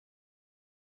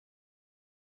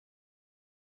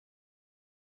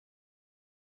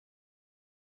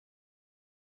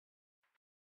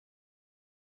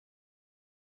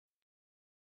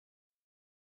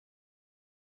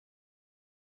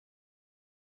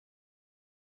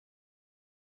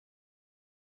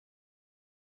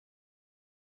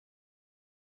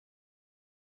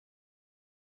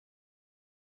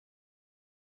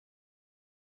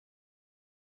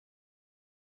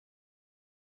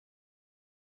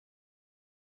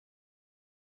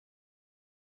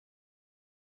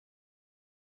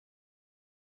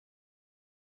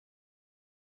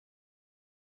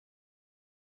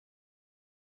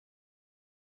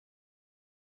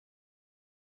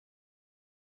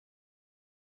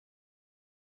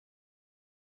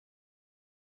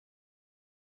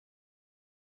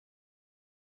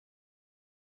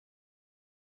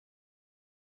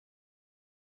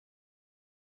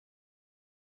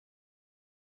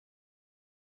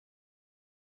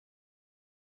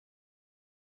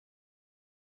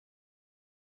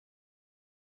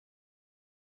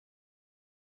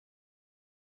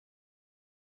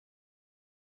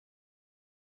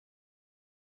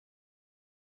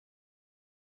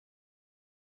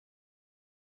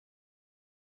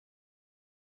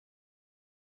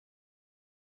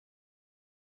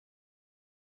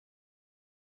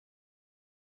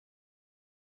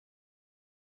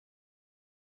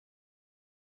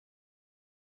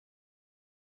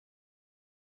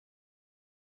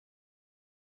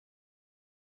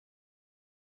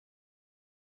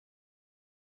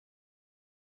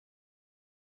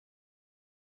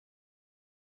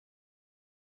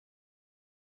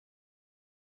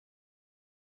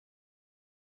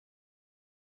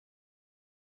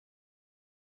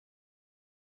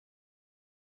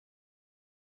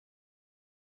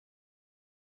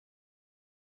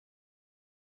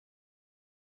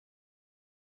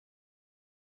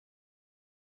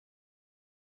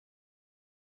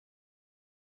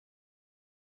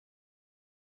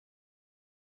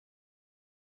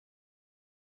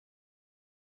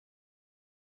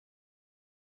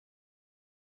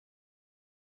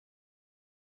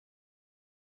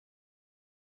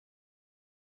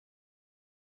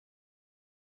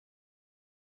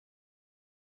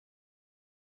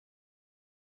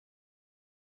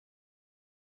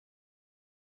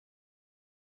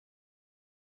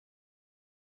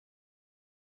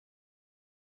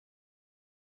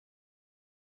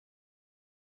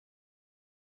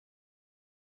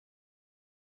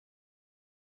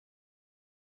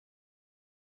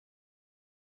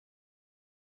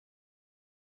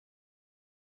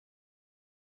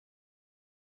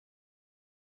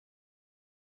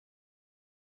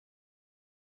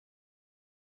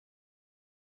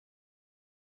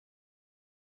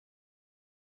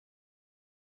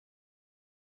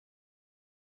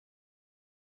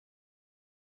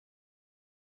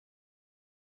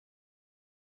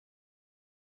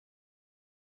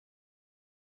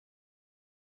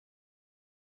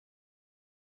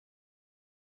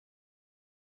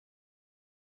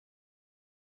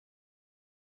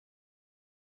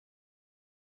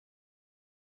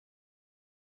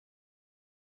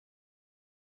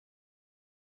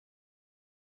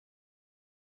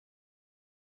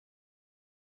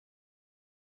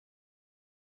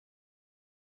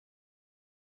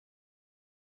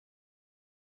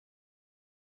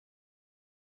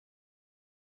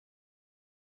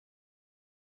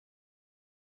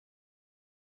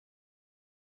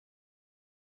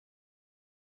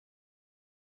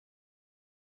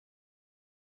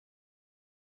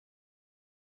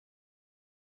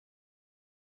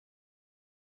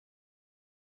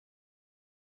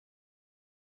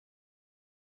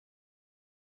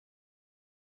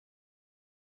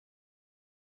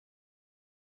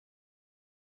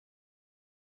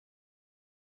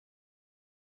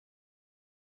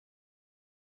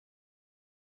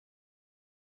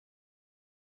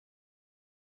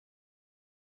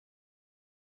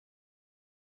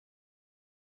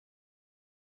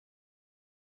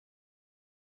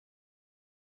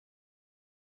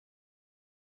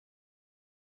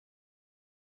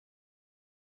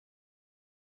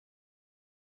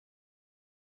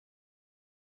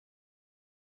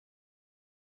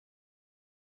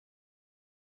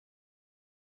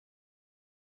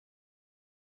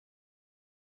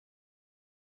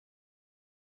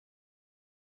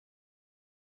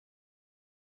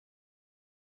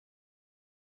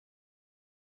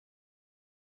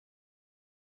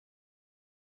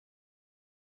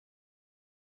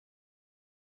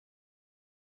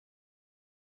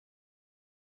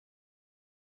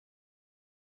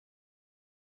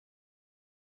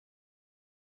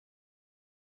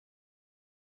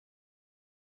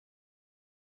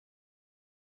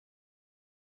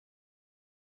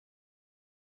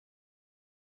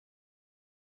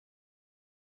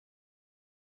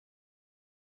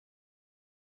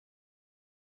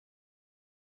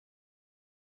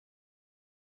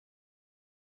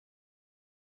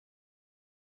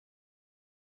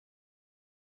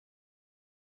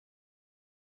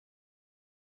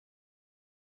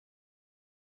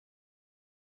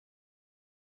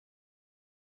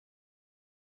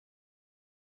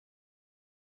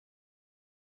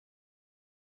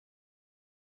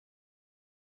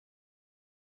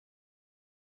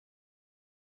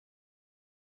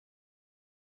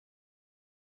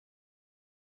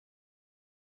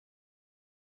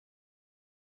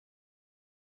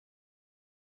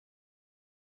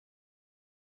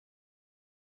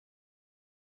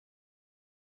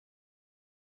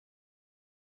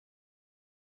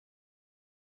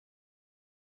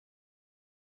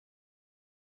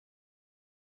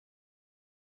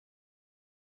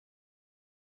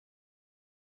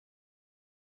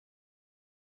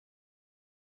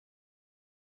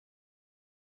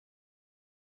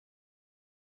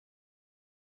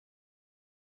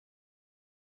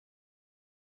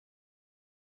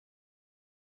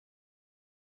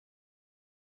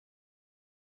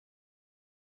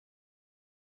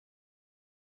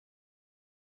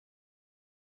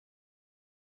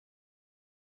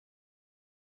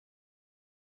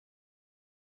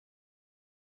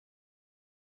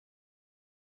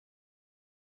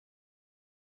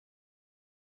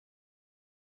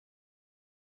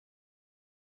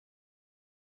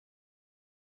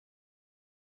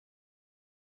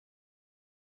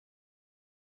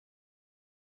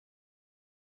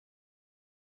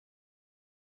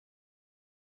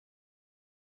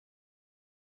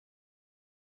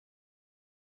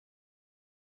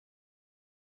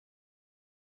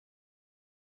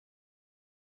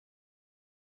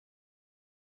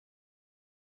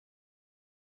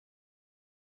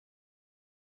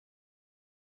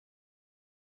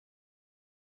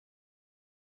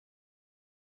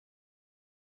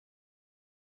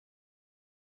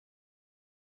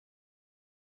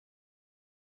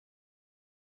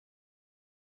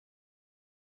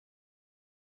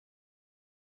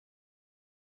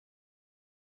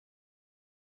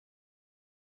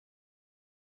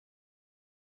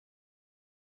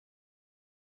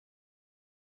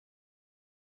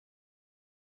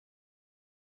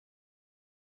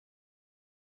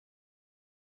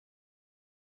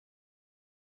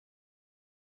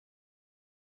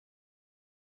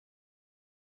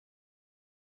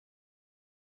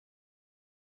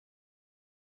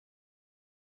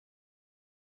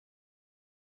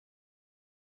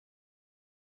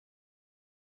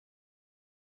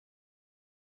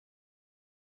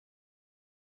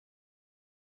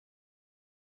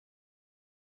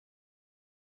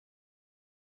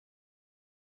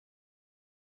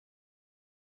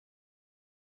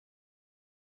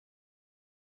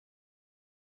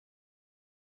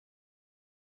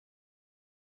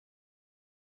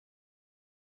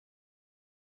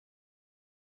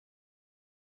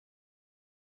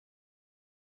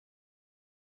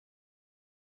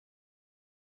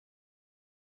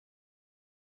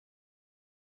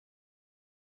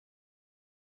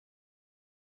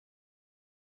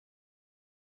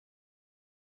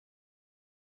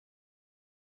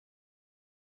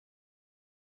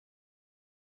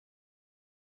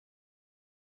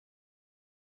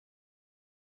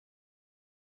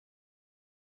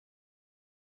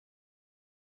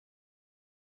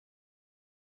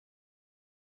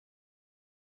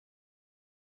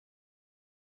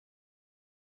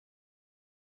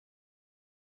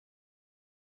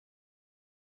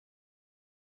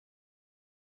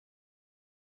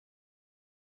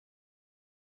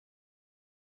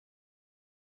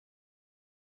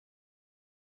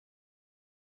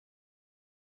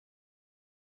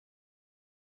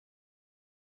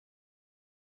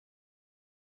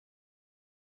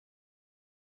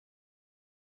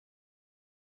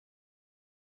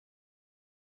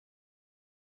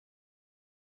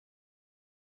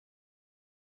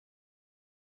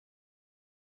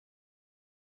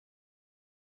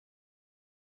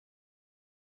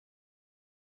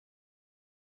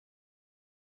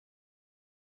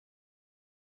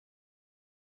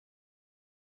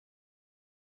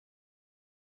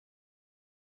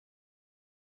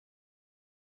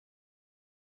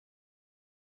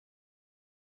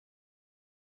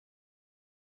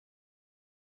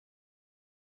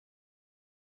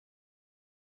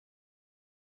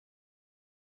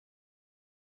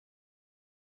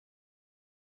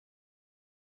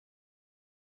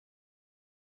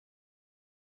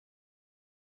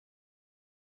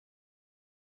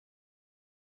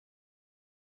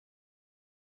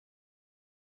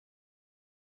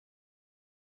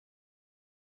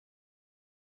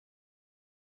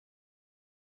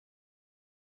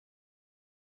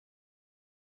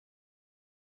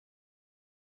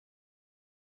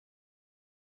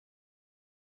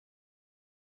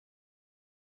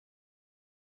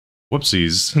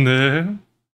Whoopsies.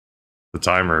 The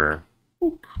timer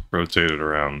rotated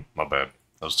around. My bad.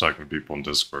 I was talking to people in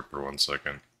Discord for 1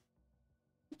 second.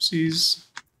 Whoopsies.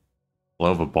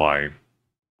 Love apply.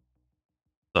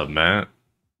 What's up, Matt?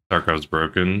 Tarkov's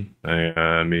broken.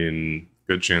 I mean,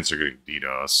 good chance you're getting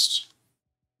DDoSed.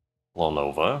 Well,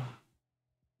 Nova.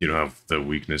 You don't have the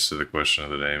weakness to the question of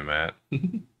the day, Matt.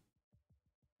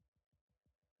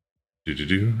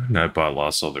 Nightbot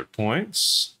lost all their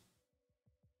points.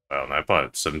 Wow, Nightbot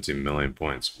had 17 million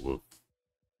points. Whoop.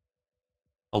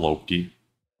 Hello, Loki.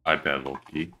 iPad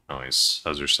Loki. Nice.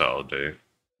 How's your salad day?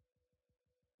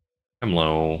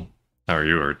 Hello. How are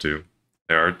you, R2?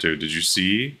 Hey, R2, did you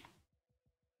see?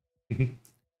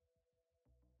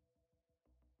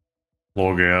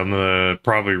 Logan, I'm gonna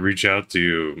probably reach out to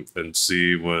you and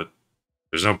see what.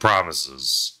 There's no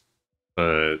promises,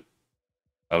 but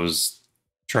I was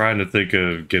trying to think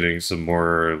of getting some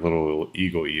more little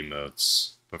eagle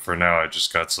emotes. But for now, I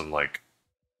just got some like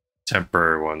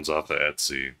temporary ones off of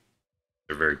Etsy.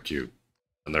 They're very cute,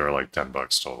 and they were like $10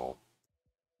 total.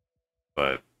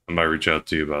 But I might reach out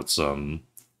to you about some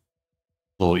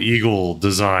little eagle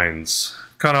designs.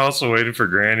 Kind of also waiting for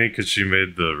Granny because she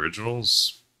made the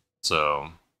originals.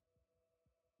 So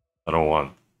I don't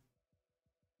want,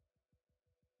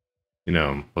 you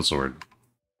know, what's the word?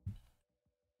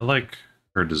 I like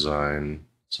her design,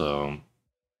 so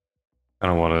I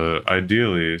don't want to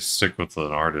ideally stick with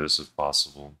an artist if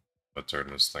possible, but turn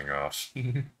this thing off.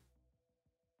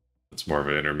 It's more of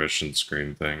an intermission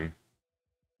screen thing.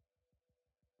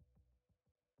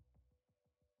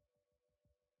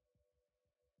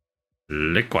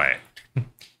 Liquid.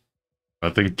 I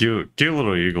think cute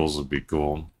little eagles would be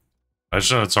cool. I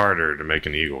just know it's harder to make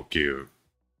an eagle cute,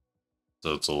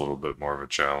 so it's a little bit more of a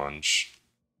challenge.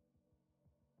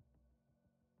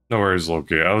 No worries,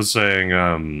 Loki. I was saying,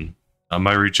 I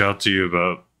might reach out to you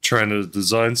about trying to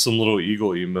design some little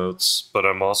eagle emotes, but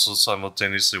I'm also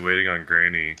simultaneously waiting on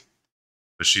Granny,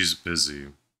 but she's busy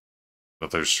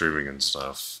with her streaming and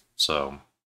stuff, so.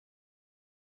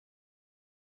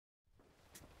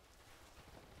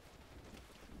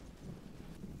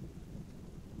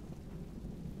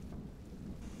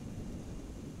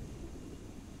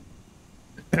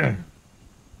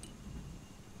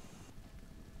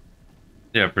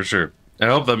 Yeah, for sure. I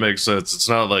hope that makes sense. It's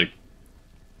not like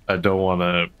I don't want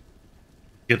to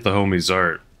get the homie's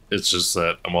art. It's just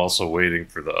that I'm also waiting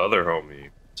for the other homie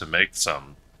to make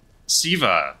some.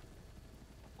 Siva!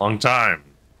 Long time.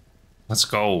 Let's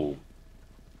go.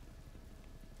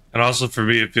 And also for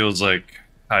me, it feels like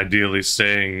ideally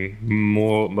staying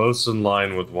most in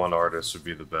line with one artist would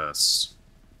be the best.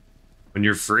 When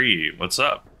you're free, what's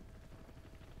up?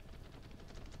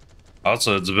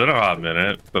 Also, it's been a hot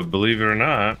minute, but believe it or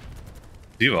not,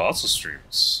 Diva also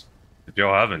streams. If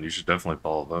y'all haven't, you should definitely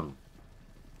follow them.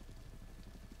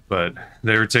 But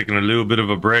they were taking a little bit of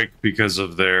a break because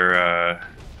of their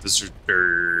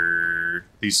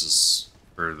thesis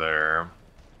for their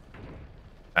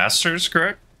masters,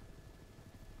 correct?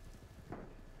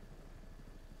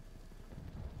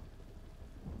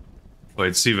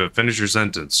 Wait, Siva, finish your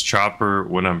sentence. Chopper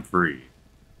when I'm free.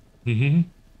 Mm-hmm.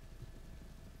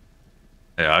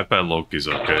 Hey, iPad Loki's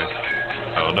okay.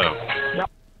 Oh no. Yep.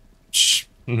 Shh.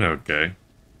 Okay.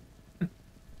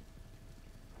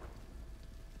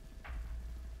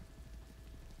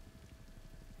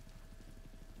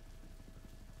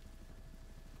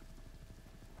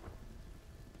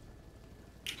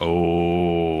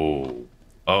 Oh.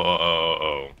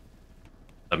 Oh.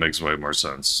 That makes way more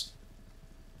sense.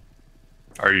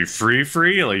 Are you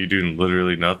free? Like you doing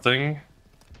literally nothing?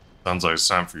 Sounds like it's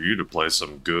time for you to play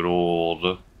some good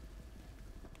old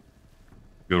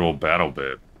battle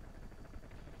bit.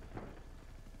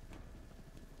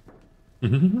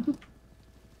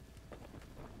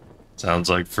 Sounds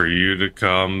like for you to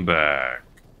come back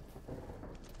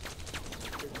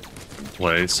and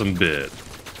play some bit.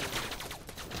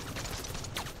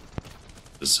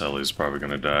 This heli's probably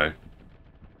gonna die.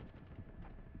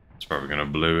 It's probably gonna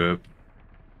blow up.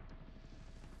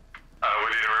 We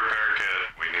need a repair kit.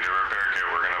 We need a repair kit.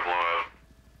 We're gonna blow up.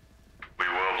 We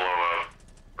will blow up.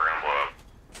 We're gonna blow up.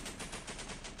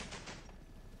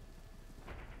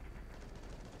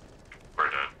 We're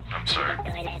dead. I'm sorry.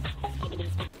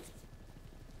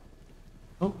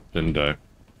 Oh, didn't die.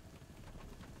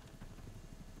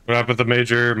 What happened with the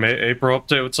major April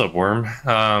update? What's up, Worm?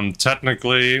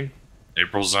 Technically,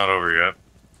 April's not over yet.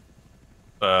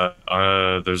 But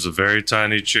there's a very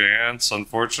tiny chance,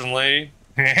 unfortunately.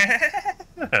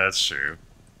 That's true.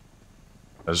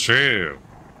 That's true.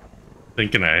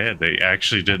 Thinking ahead, they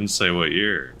actually didn't say what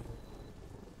year.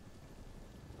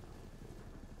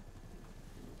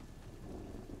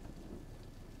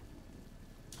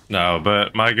 No,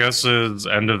 but my guess is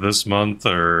end of this month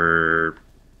or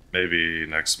maybe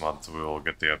next month we'll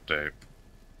get the update.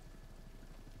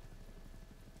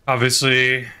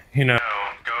 Obviously, go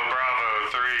Bravo,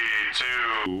 3,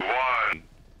 2, 1.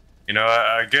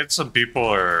 I get some people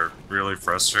are really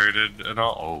frustrated and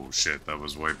all. Oh shit, that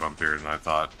was way bumpier than I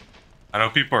thought. I know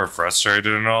people are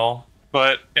frustrated and all,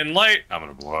 but in light, I'm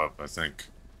gonna blow up, I think.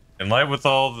 In light with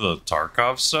all the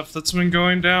Tarkov stuff that's been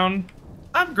going down,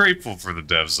 I'm grateful for the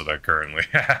devs that I currently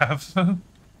have.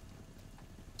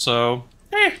 So,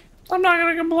 hey, I'm not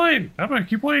gonna complain. I'm gonna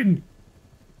keep waiting.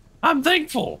 I'm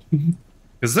thankful.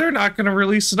 Because they're not gonna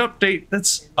release an update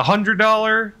that's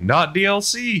 $100, not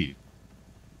DLC.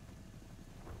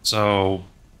 So,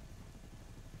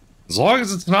 as long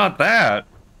as it's not that,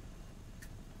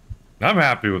 I'm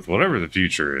happy with whatever the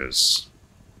future is.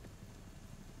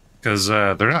 Because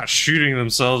they're not shooting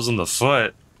themselves in the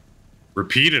foot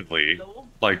repeatedly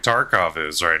like Tarkov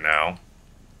is right now.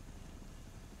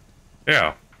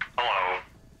 Yeah. Hello.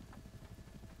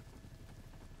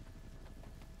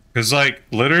 Because, like,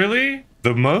 literally,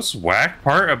 the most whack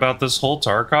part about this whole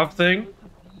Tarkov thing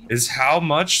is how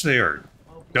much they are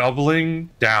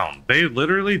doubling down. They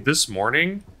literally, this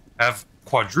morning, have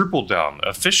quadrupled down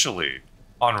officially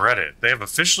on Reddit. They have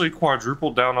officially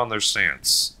quadrupled down on their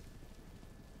stance.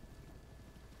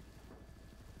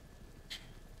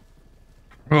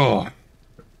 Oh.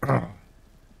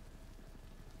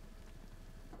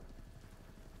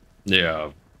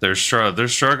 Yeah, they're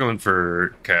struggling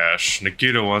for cash.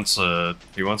 Nikita wants a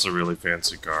really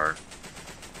fancy car.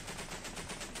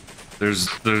 There's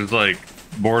like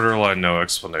borderline no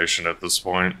explanation at this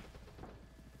point.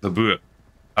 I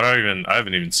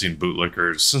haven't even seen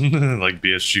bootlickers like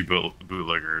BSG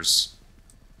bootlickers.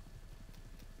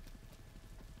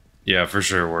 Yeah, for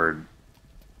sure, word.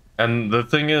 And the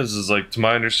thing is like, to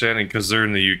my understanding, because they're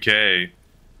in the UK,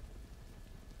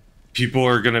 people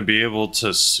are gonna be able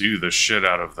to sue the shit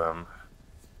out of them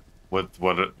with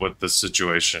what the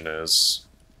situation is.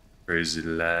 Crazy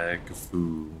lag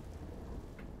foo.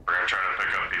 We're gonna try to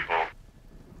pick up people.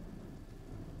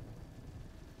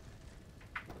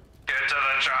 Get to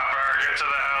the chopper, get to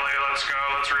the alley, let's go,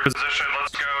 let's reposition,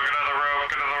 let's go, get on the rope,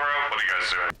 get on the rope. What are you guys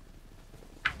doing?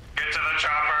 Get to the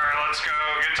chopper, let's go,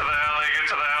 get to the alley,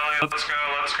 let's go,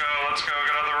 let's go, let's go,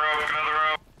 get on the rope, get on the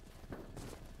rope.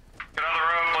 Get on the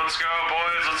rope, let's go,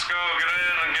 boys, let's go, get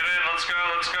in, let's go,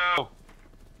 let's go.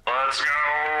 Let's go.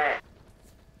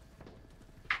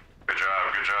 Good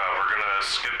job, we're gonna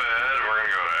skip ahead and we're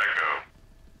gonna go to Echo.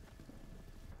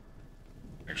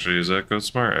 Actually, is Echo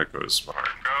smart? Echo is smart.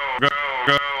 Go.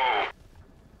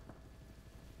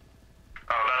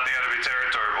 Oh, not the enemy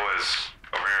territory, boys.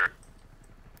 Over here.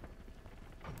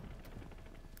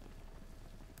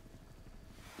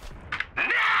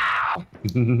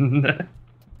 No!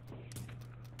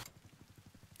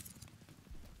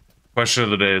 Question of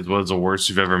the day is, what is the worst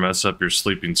you've ever messed up your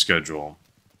sleeping schedule?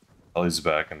 Ellie's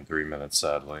back in 3 minutes,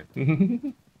 sadly.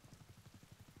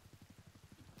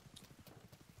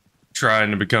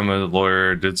 Trying to become a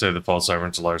lawyer, did say the false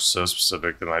sirens are so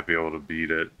specific they might be able to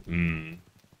beat it.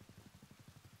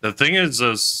 The thing is,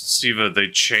 Siva, they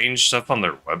changed stuff on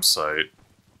their website.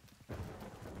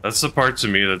 That's the part to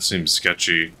me that seems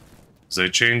sketchy. Is they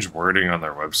changed wording on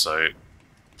their website.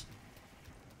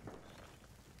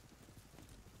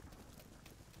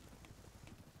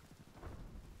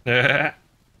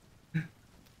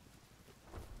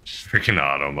 Freaking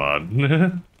auto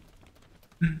mod.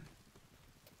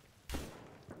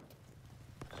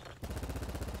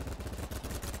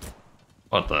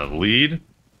 What, the lead?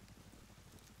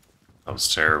 That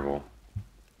was terrible.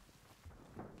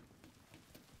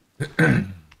 Let's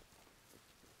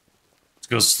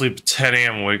go sleep at 10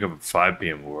 a.m. wake up at 5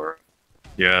 p.m.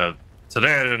 Yeah,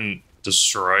 today I didn't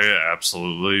destroy it,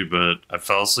 absolutely, but I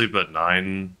fell asleep at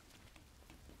 9:30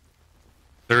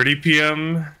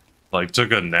 p.m. Like,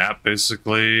 took a nap,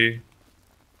 basically.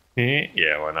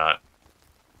 Yeah, why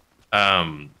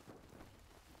not?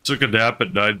 Took a nap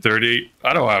at 9:30.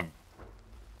 I don't have...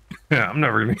 Yeah, I'm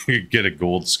never gonna get a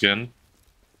gold skin.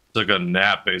 Took a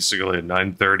nap, basically, at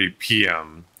 9:30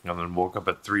 p.m. and then woke up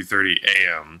at 3:30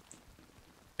 a.m.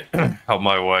 Helped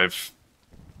my wife.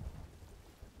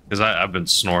 Because I've been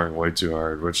snoring way too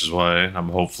hard, which is why I'm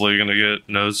hopefully gonna get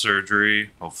nose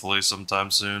surgery, hopefully sometime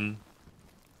soon,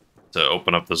 to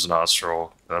open up this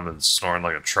nostril. I've been snoring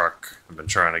like a truck. I've been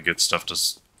trying to get stuff to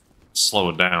slow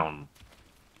it down.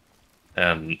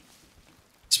 And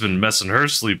it's been messing her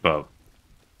sleep up.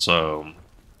 So,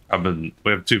 we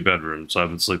have 2 bedrooms, so I've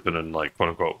been sleeping in, like,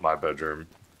 quote-unquote, my bedroom.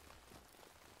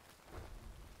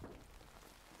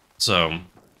 So,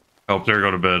 helped her go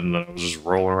to bed, and then I was just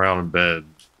rolling around in bed,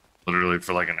 literally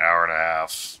for like an hour and a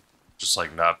half, just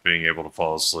like not being able to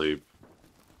fall asleep.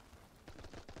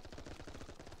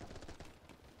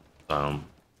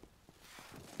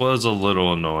 Was a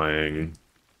little annoying.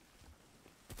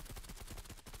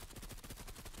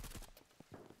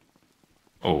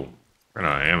 Oh, ran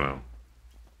out of ammo.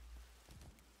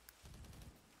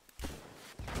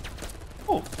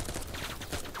 Oh.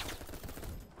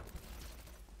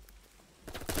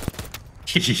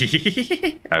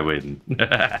 I win.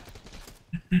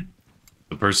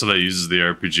 The person that uses the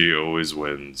RPG always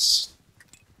wins.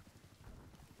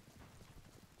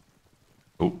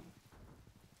 Oh.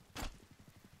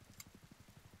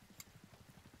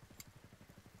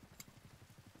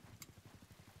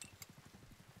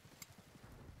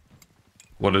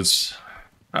 What is...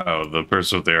 Oh, the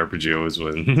person with the RPG always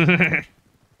wins.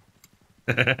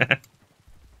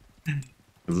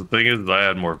 The thing is, I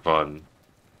had more fun.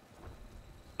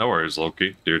 No worries,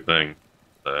 Loki. Do your thing.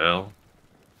 The hell?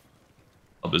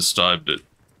 I just dived it.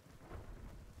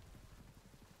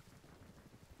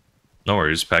 No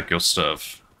worries, pack your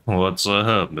stuff. What's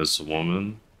up, Miss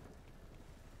Woman?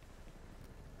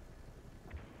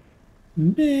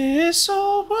 Miss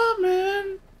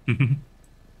Woman.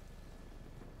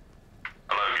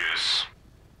 Hello, Goose.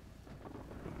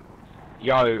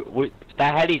 Yo,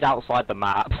 that heli's outside the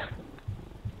map. Yeah,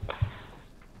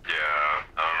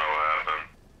 I don't know what happened.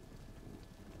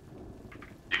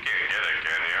 You can't get it,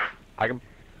 can you?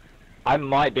 I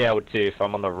might be able to if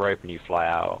I'm on the rope and you fly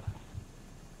out.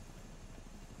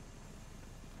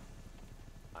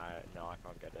 No, I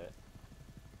can't get it.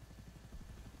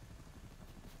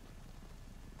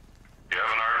 You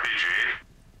have an RPG?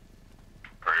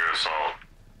 Or are you assault?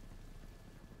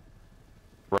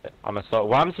 I'm assault.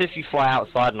 What happens if you fly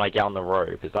outside and I get on the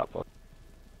rope? Is that possible?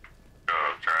 Go,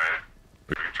 try it.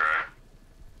 We can try.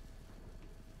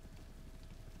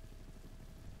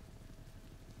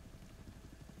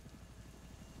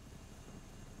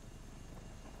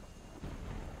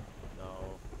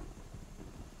 No.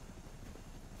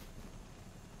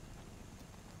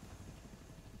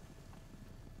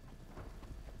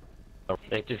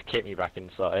 They just kicked me back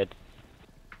inside.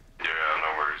 Yeah,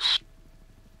 no worries.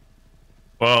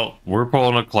 Well, we're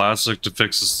pulling a classic to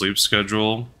fix the sleep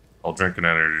schedule. I'll drink an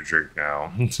energy drink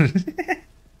now.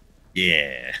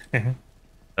 Yeah.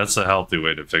 That's a healthy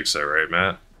way to fix it, right,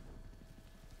 Matt?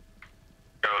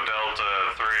 Go Delta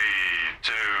 3,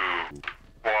 2,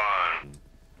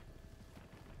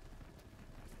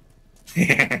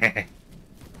 1.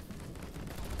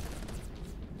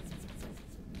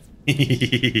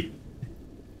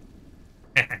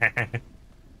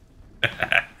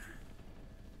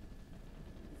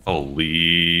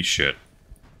 Holy shit.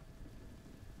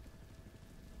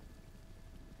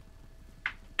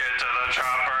 Get to the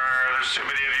chopper. There's too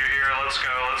many of you here. Let's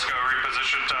go. Let's go.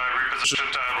 Reposition time. Reposition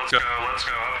time. Let's go. Let's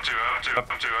go. Up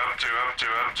to.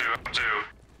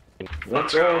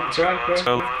 Let's go. Let's go. Let's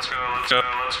go. Let's go.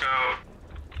 Let's go.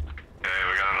 Okay,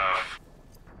 we got enough.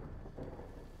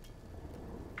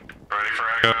 Ready for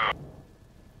echo.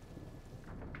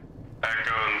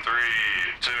 Echo in 3,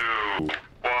 2, 1.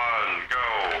 Go.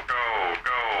 Go.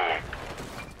 Go.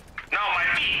 No, my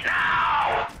feet. No!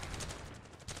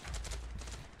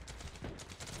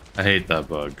 I hate that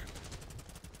bug.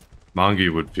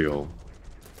 Mongi would feel.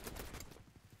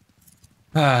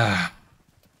 My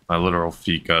literal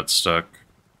feet got stuck.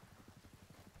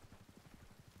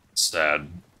 Sad.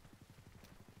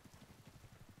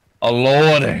 Oh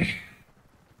lordy.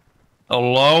 Oh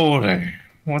lordy.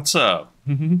 What's up?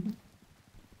 I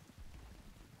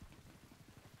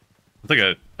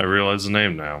think I realized the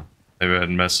name now. Maybe I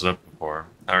hadn't messed it up before.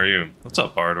 How are you? What's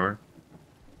up, Ardor?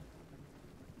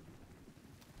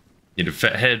 Need a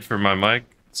fat head for my mic?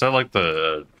 Is that like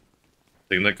the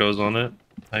thing that goes on it?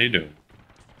 How you doing?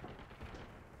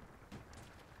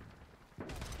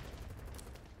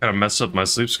 Kind of messed up my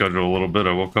sleep schedule a little bit.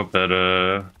 I woke up at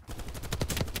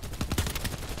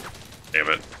damn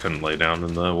it, couldn't lay down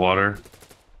in the water.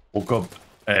 Woke up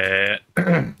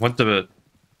went to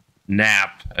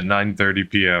nap at 9:30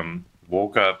 p.m.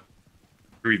 Woke up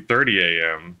 3:30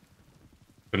 a.m.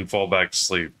 Couldn't fall back to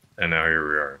sleep, and now here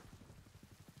we are.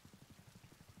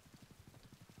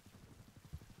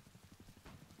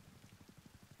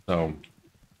 So,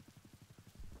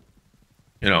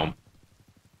 you know.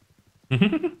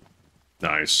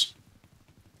 Nice.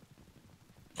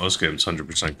 Oh, this game's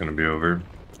 100% gonna be over.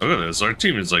 Look at this, our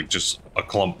team is like just a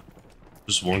clump.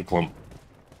 Just one clump.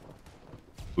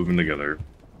 Moving together.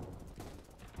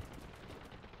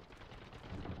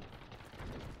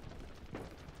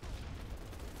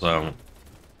 So,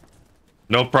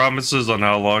 no promises on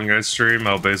how long I stream.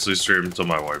 I'll basically stream until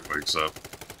my wife wakes up.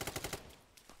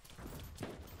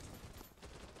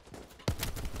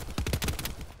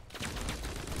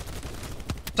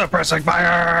 Suppressing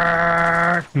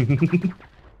fire!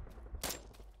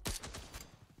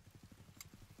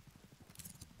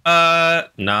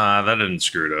 Nah, that didn't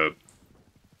screw it up.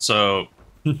 So,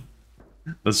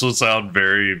 this will sound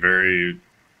very, very,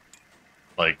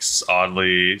 like,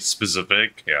 oddly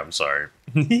specific. Yeah, I'm sorry.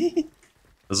 This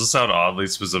will sound oddly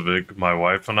specific. My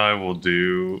wife and I will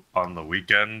do, on the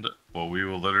weekend, what we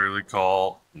will literally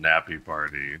call nappy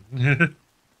party.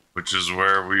 Which is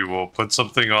where we will put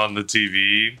something on the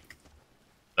TV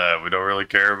that we don't really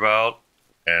care about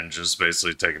and just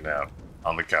basically take a nap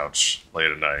on the couch late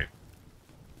at night.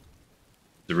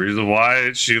 The reason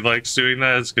why she likes doing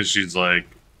that is because she's like,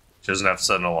 she doesn't have to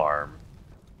set an alarm.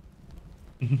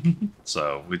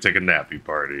 So we take a nappy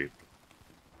party.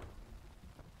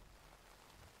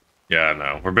 Yeah, I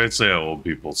know. We're basically at old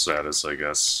people status, I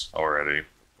guess, already.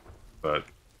 But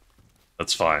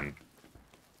that's fine.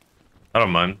 I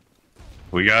don't mind.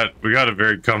 We got a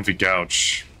very comfy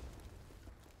couch.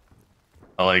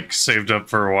 I like saved up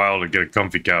for a while to get a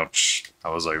comfy couch. I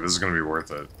was like, this is gonna be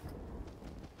worth it.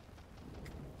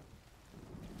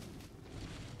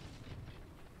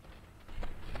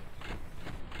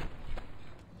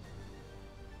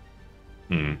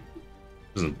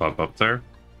 Doesn't pop up there.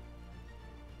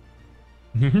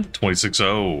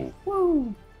 26-0.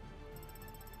 Woo.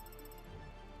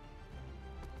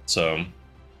 So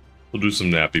we'll do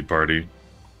some nappy party.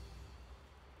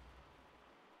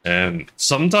 And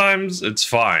sometimes it's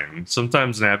fine.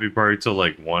 Sometimes nappy party till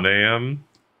like 1 a.m.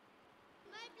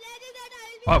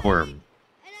 Potworm.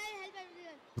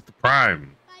 With the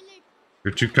prime.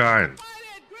 You're too kind.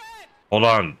 Hold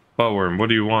on. Potworm, what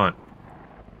do you want?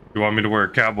 You want me to wear a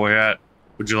cowboy hat?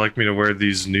 Would you like me to wear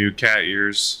these new cat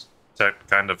ears?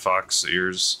 Kind of fox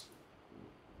ears.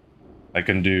 I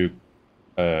can do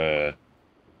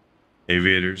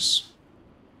aviators.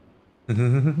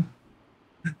 I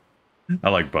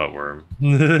like buttworm.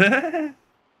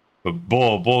 But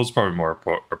bull's probably more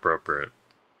appropriate.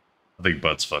 I think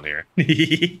butt's funnier.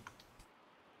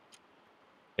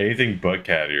 Anything but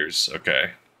cat ears.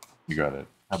 Okay. You got it.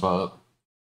 How about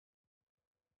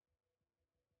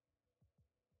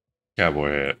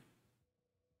cowboy hat?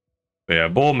 But yeah,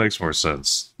 bull makes more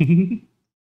sense.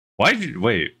 Why'd you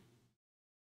wait?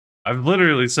 I've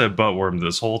literally said buttworm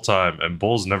this whole time, and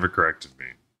bull's never corrected me.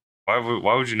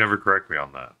 Why would you never correct me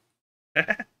on that?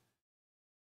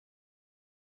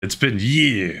 It's been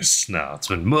years now. It's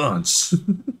been months.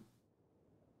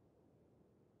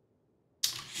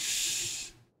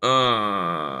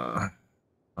 I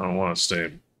don't want to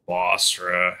stay boss,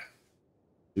 right?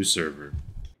 New server.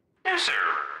 New server.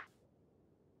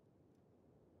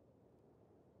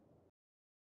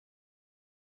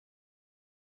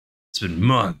 It's been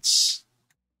months.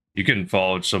 You can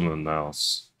follow someone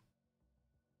else.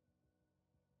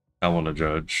 I want to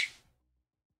judge.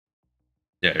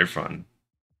 Yeah, you're fun.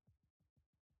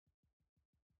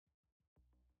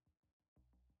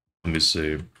 Let me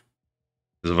see.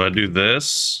 Because if I do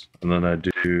this, and then I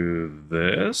do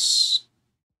this,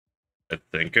 I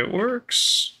think it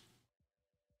works.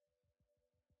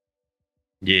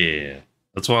 Yeah.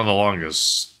 That's one of the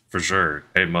longest, for sure.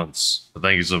 8 months. But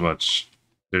thank you so much.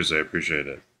 Seriously, I appreciate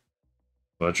it.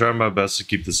 But I try my best to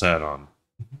keep this hat on.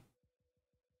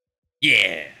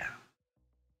 Yeah.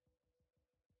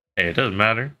 Hey, it doesn't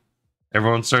matter.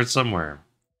 Everyone starts somewhere.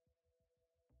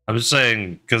 I'm just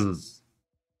saying, because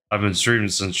I've been streaming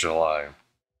since July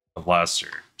of last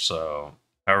year. So,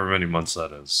 however many months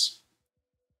that is.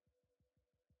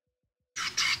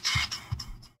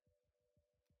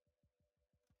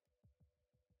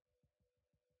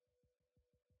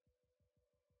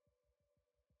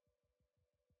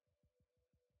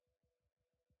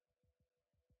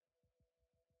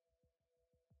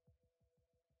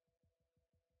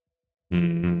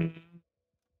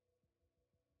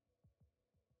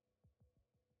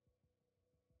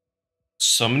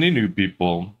 So many new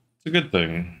people. It's a good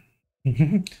thing.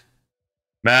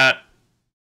 Matt.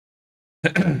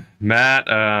 Matt,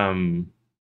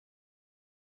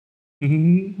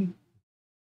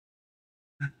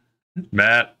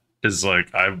 Matt is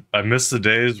like, I miss the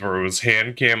days where it was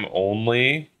hand cam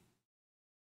only.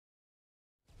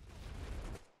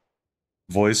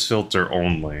 Voice filter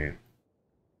only.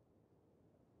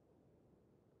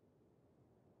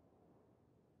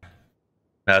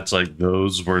 That's like,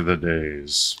 those were the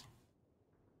days.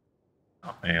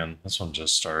 Oh man, this one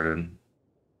just started.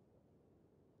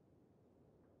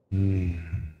 We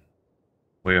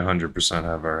 100%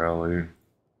 have our Ellie.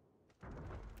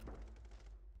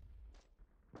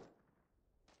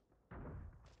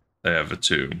 They have it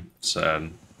too.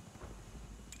 Sad.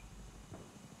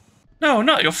 No,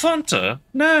 not your Fanta.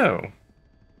 No.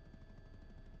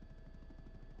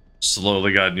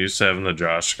 slowly gotten used to having the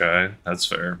Josh guy. That's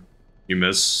fair. You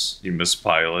miss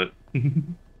Pilot. Help,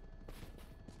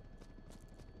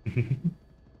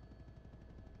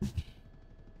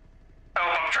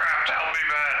 I'm trapped. Help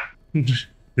me,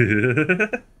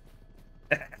 man.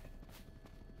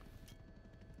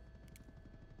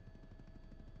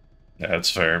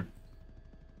 That's fair.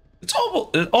 It's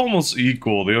almost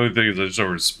equal. The only thing is I just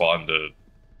don't respond to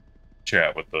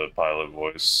chat with the Pilot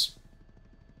voice.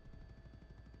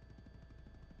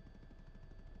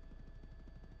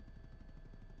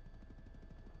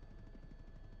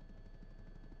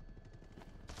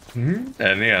 And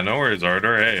yeah, no worries,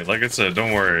 Ardor. Hey, like I said,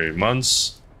 don't worry.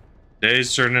 Months,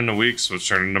 days turn into weeks, which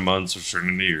turn into months, which turn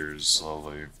into years,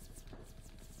 slowly.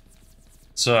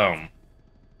 So,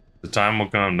 the time will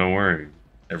come, don't worry.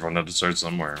 Everyone had to start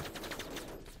somewhere.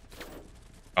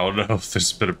 Oh no,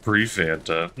 there's a bit of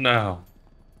pre-Fanta. No.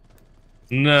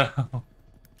 No.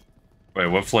 Wait,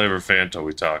 what flavor Fanta are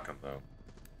we talking, though?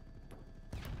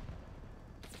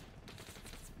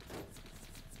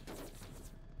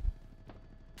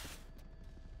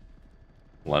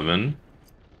 Lemon?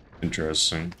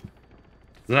 Interesting.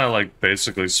 Isn't that like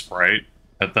basically Sprite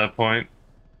at that point?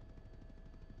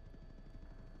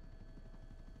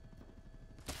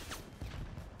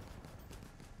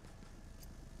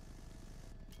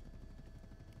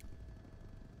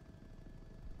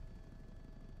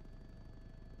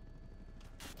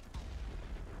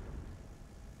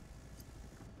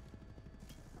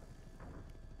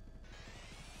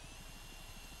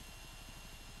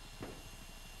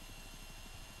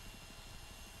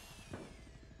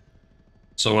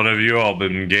 So what have you all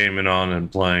been gaming on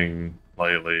and playing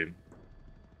lately? Have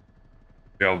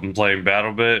y'all been playing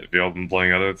BattleBit? Have y'all been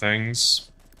playing other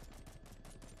things?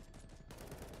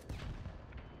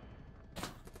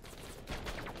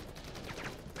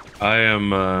 I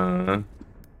am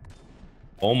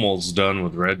almost done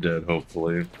with Red Dead,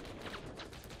 hopefully.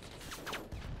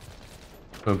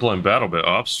 I've been playing BattleBit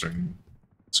off stream.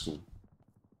 That's cool.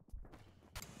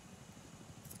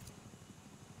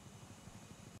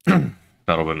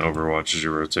 BattleBit and Overwatch is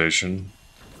your rotation.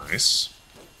 Nice.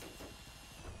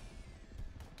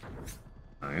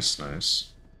 Nice,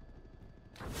 nice.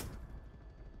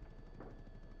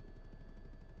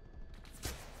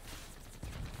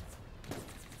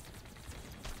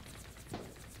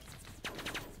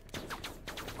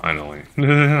 Finally.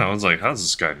 I was like, how's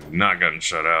this guy not gotten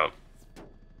shut out?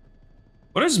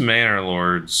 What is Manor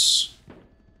Lords?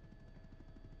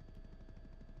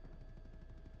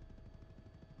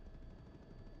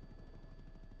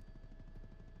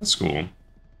 That's cool.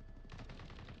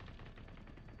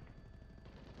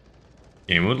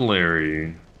 Game with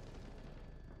Larry.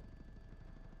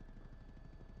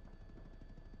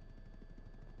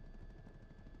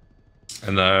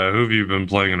 And who have you been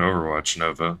playing in Overwatch,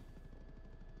 Nova?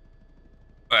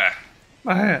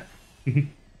 Ah.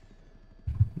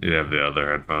 You have the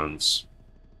other headphones.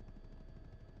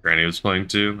 Granny was playing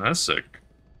too? That's sick.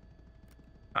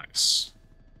 Nice.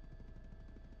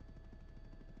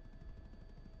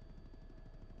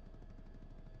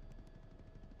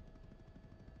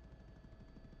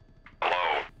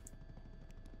 Hello.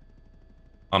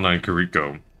 Online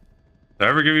Kiriko. Did I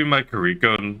ever give you my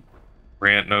Kiriko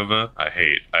rant, Nova? I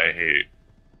hate.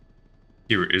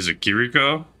 Is it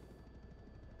Kiriko?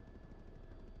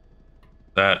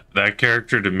 That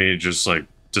character to me just like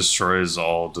destroys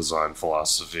all design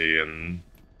philosophy in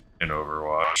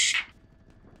Overwatch.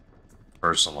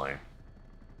 Personally.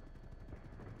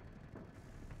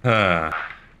 Go.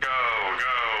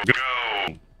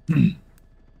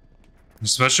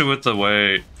 Especially with the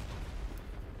way.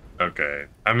 Okay.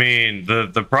 I mean,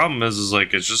 the problem is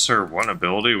like it's just her one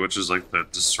ability, which is like the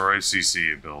destroy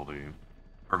CC ability.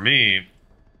 For me,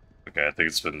 okay, I think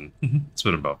it's been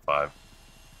about 5.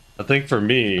 I think for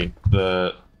me,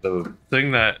 the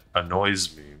thing that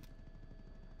annoys me,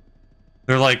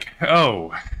 they're like,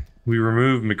 oh, we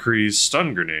remove McCree's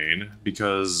stun grenade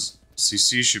because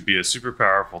CC should be a super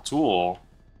powerful tool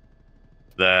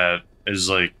that is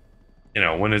like, you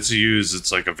know, when it's used,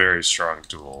 it's like a very strong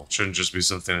tool. It shouldn't just be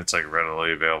something that's like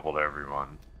readily available to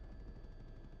everyone.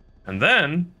 And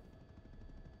then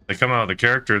they come out with a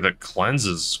character that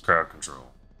cleanses crowd control.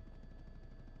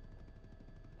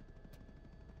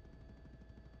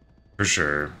 For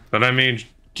sure. But I mean,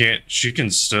 she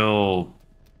can still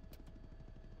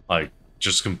like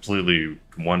just completely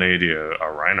 180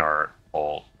 a Reinhardt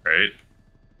ult, right?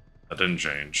 That didn't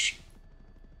change.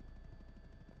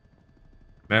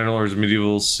 Mandalorian's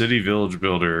medieval city village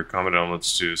builder, common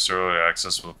elements to thoroughly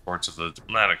accessible parts of the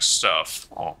diplomatic stuff.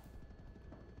 Oh,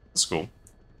 that's cool.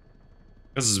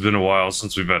 This has been a while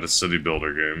since we've had a city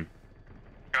builder game.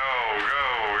 Go.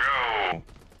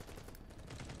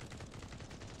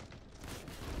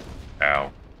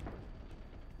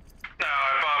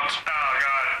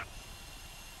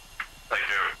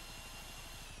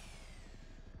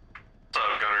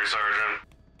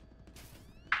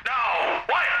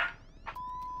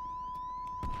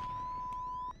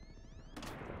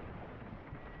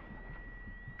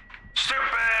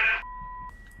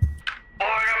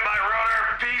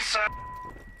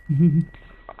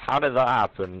 How did that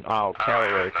happen? Oh, Kelly.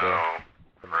 Rotor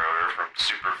from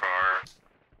super far.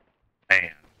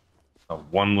 Man, a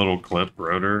one little clip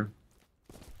rotor.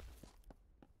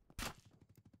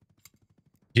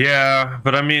 Yeah,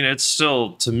 but I mean, it's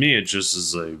still, to me, it just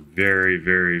is a very,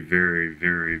 very, very,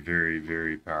 very, very,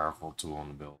 very powerful tool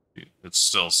and ability. It's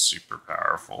still super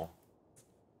powerful.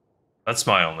 That's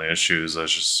my only issue, is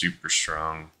that's just super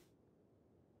strong.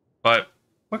 But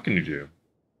what can you do?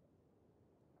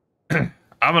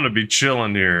 I'm gonna be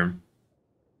chilling here.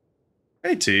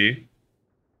 Hey T.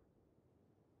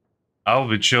 I will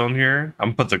be chilling here. I'm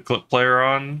gonna put the clip player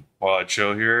on while I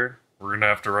chill here. We're gonna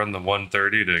have to run the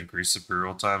 130 to increase the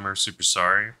pre-roll timer. Super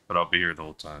sorry, but I'll be here the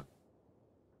whole time.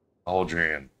 I'll hold your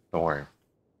hand. Don't worry.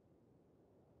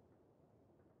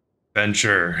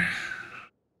 Venture.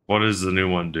 What does the new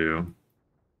one do?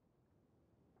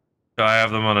 Do I have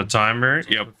them on a timer?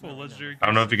 Yep. I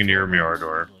don't know if you can hear me,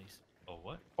 Ardor. Oh,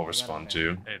 what? I'll respond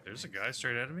to. Hey, there's a guy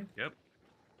straight ahead of me? Yep.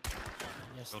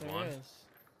 Yes, Good there one. is.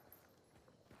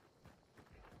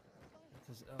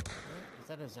 Is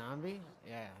that a zombie?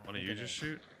 Yeah. Why don't you just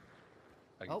shoot?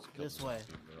 Oh, this way.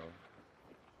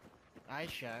 I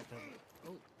shot.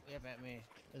 Oh, yep, at me.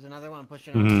 There's another one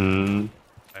pushing up. Hmm.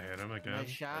 I hit him again. Nice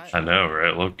shot. I know,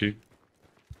 right, Loki?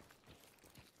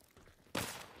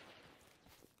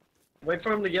 Wait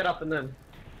for him to get up and then.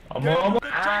 I'm on.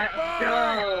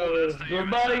 Go!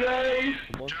 Goodbye, guys.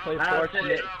 Let's play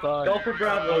Fortnite. Go for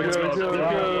Bravo.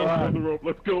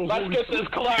 Let's go. Let's get this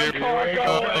clown car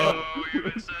going.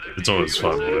 It's always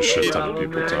fun when a shit ton of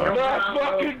people talk. Let's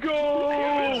fucking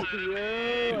go!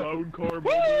 Clown car.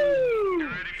 Woo!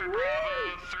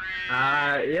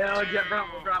 Yeah, let's get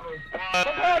Bravo.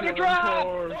 Packet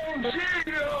drop!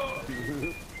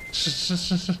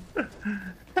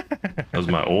 That was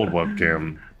my old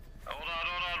webcam.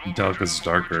 Delca's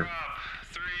darker.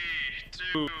 3,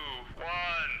 2, 1.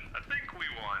 I think we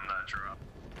won that drop.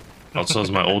 Also,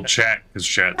 is my old chat, because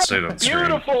chat stayed on stream.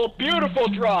 Beautiful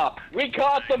drop. We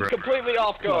caught them completely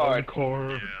off guard.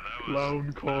 Clown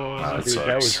car. That Dude,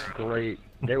 that was sucks. great.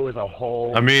 There was a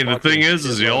whole. I mean, the thing is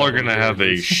fucking y'all are gonna shitload have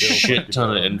a of shit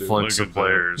ton of influx Look of at that.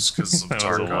 players because of That was a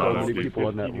lot So of many Tarkov. people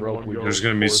on that rope. We There's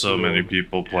gonna be so many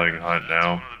people playing Hunt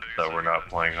now that we're not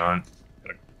playing Hunt.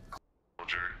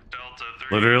 Delta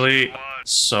 3, Literally, 1.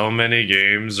 so many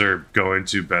games are going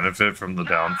to benefit from the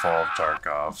downfall of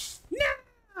Tarkov.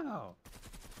 No!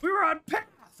 We're on path!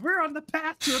 We're on the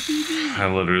path to a PV!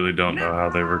 I literally don't know how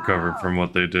they recovered from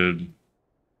what they did.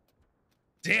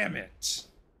 Damn it! It's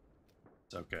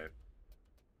okay.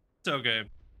 It's okay.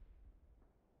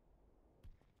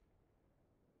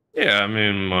 Yeah, I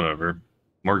mean, whatever.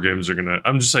 More games are gonna...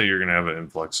 I'm just saying you're gonna have an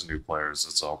influx of new players,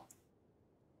 that's all.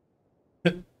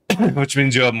 Which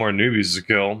means you'll have more newbies to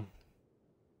kill.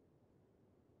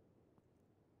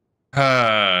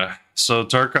 So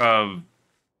Tarkov...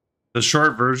 The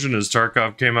short version is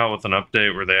Tarkov came out with an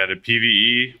update where they added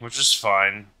PvE, which is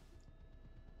fine.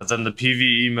 But then the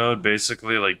PvE mode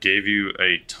basically like gave you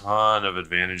a ton of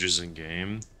advantages in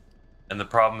game. And the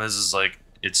problem is like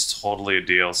it's totally a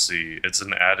DLC. It's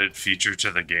an added feature to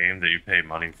the game that you pay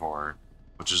money for,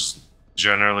 which is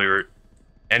generally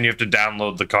and you have to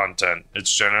download the content.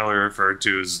 It's generally referred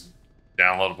to as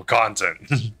downloadable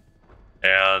content.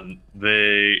 And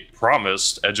they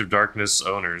promised Edge of Darkness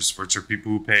owners, which are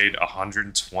people who paid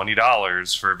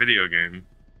 $120 for a video game,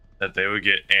 that they would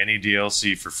get any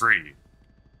DLC for free.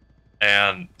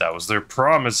 And that was their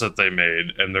promise that they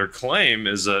made. And their claim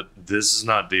is that this is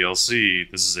not DLC,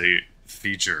 this is a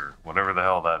feature, whatever the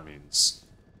hell that means.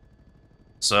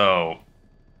 So,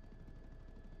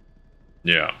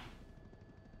 yeah.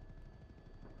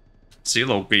 See you,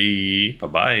 Loki.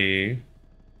 Bye-bye.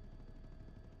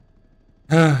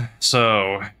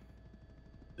 So,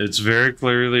 it's very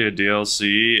clearly a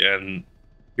DLC, and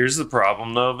here's the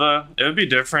problem, Nova. It would be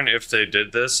different if they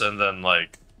did this and then,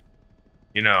 like,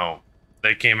 you know,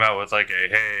 they came out with, like, a,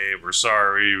 hey, we're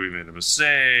sorry, we made a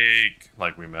mistake,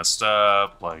 like, we messed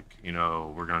up, like, you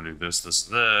know, we're gonna do this, this,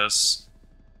 this.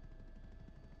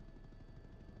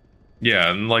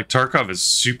 Yeah, and, like, Tarkov is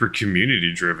super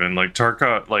community-driven. Like,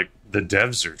 Tarkov, like, the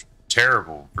devs are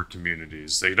terrible for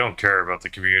communities. They don't care about the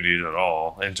community at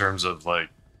all in terms of like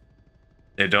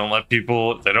they don't let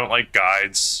people, they don't like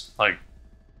guides. Like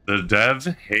the dev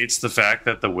hates the fact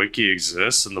that the wiki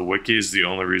exists and the wiki is the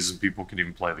only reason people can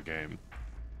even play the game.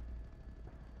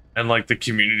 And like the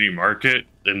community market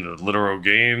in the literal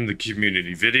game, the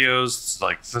community videos,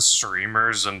 like the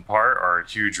streamers in part are a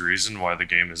huge reason why the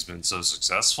game has been so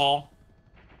successful,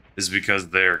 is because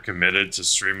they're committed to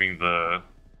streaming the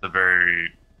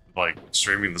very like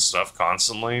streaming the stuff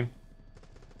constantly.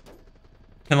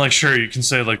 And like, sure, you can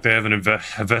say like they have an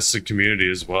invested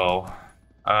community as well.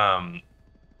 And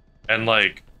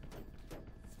like,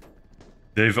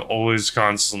 they've always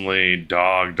constantly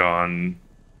dogged on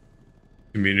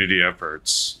community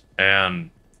efforts. And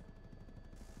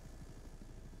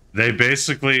they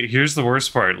basically, here's the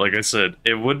worst part, like I said,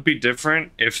 it would be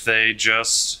different if they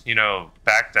just, you know,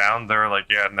 back down. They're like,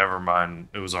 yeah, never mind,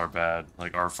 it was our bad,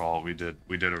 like our fault, we did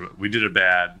it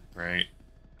bad, right?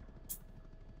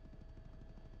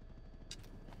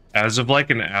 As of like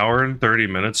an hour and 30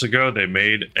 minutes ago, they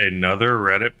made another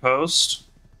Reddit post,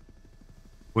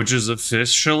 which is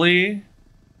officially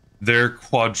their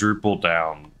quadruple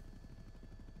down.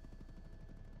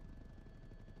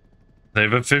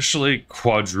 They've officially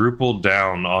quadrupled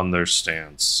down on their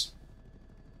stance.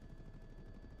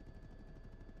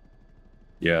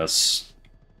 Yes.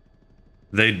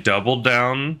 They doubled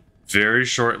down very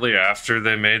shortly after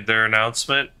they made their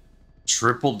announcement,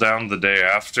 tripled down the day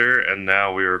after, and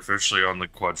now we are officially on the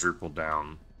quadruple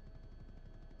down.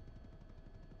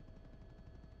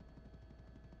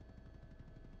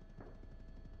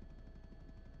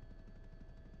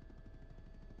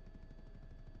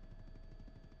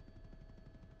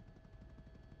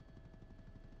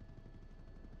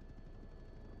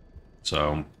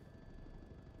 So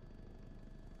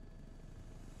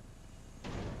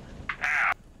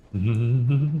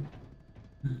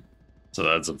so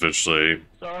that's officially,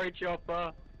 Sorry,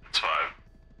 Chopper. It's fine.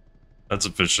 that's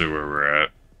officially where we're at.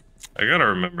 I gotta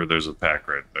remember there's a pack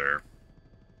right there.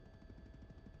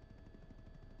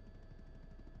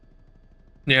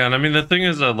 Yeah, and I mean, the thing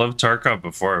is, I loved Tarkov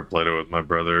before I played it with my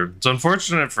brother. It's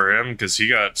unfortunate for him because he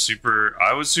got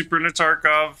I was super into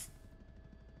Tarkov.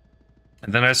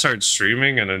 And then I started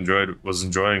streaming and was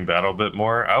enjoying BattleBit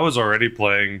more. I was already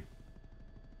playing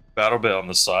BattleBit on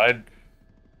the side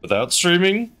without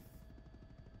streaming.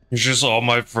 It's just all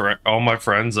my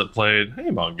friends that played. Hey,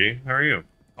 Monkey, how are you?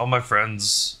 All my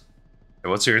friends. Hey,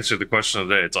 what's your answer to the question of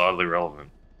the day? It's oddly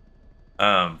relevant.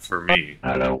 For me.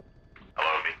 Hello.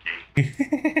 Hello, Mickey.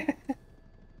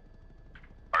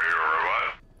 Are you a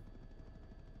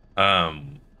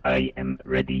robot? I am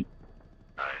ready.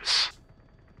 Nice.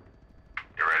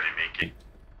 You ready, Mickey?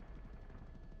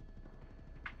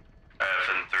 F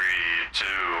in 3, 2.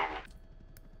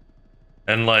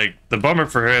 And like, the bummer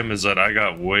for him is that I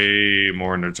got way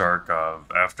more into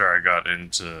Tarkov after I got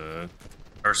into,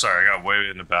 I got way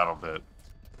into BattleBit.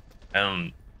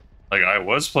 And like, I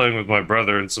was playing with my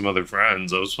brother and some other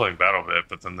friends. I was playing BattleBit,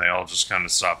 but then they all just kind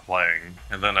of stopped playing.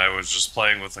 And then I was just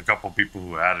playing with a couple people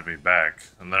who added me back.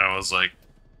 And then I was like,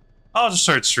 I'll just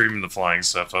start streaming the flying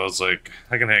stuff. I was like,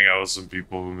 I can hang out with some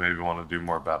people who maybe want to do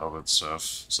more BattleBit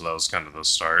stuff. So that was kind of the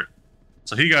start.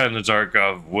 So he got into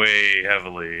Tarkov way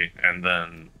heavily, and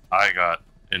then I got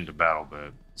into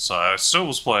BattleBit. So I still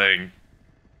was playing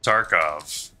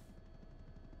Tarkov,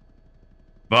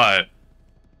 but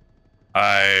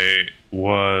I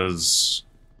was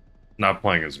not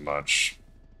playing as much.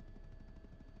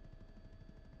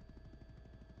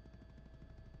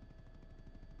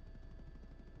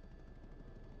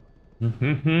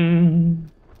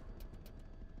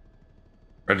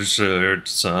 Registered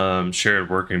some shared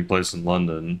working place in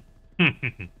London.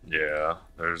 Yeah,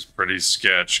 there's pretty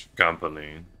sketch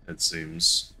company, it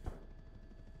seems.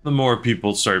 The more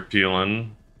people start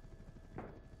peeling.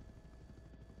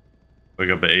 Wake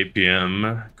up at 8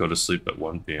 p.m., go to sleep at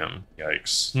 1 p.m.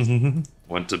 Yikes.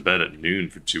 Went to bed at noon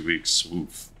for 2 weeks.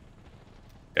 Oof.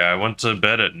 Yeah, I went to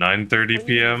bed at 9:30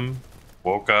 p.m.,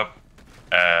 woke up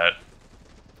at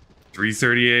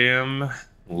 3:30 a.m.,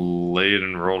 laid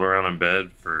and rolled around in bed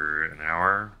for an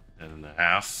hour and a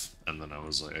half, and then I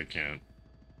was like, I can't.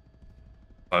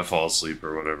 If I fall asleep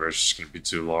or whatever, it's just gonna be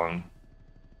too long.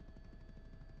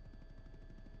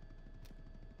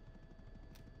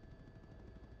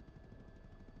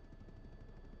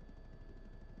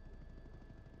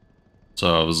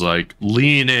 So I was like,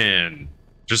 lean in.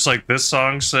 Just like this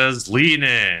song says, lean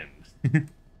in.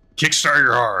 Kickstart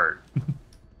your heart.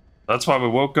 That's why we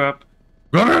woke up.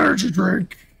 Got an energy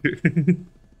drink.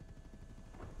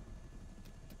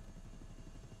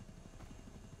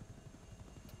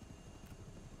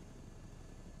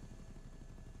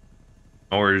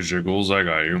 No worries, Jiggles. I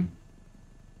got you.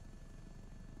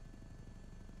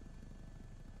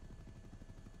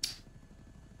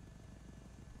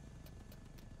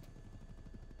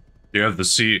 You have the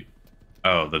seat.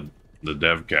 Oh, the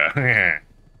dev cat.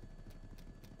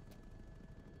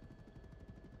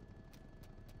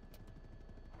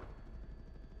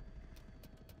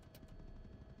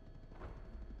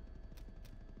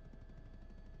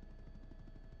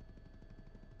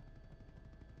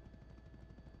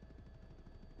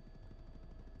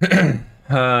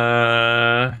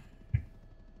 You're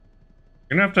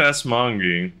gonna have to ask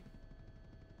Mongi.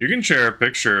 You can share a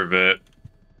picture of it.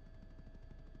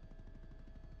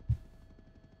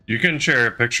 You can share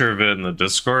a picture of it in the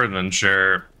Discord and then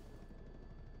share.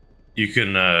 You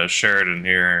can share it in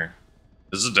here.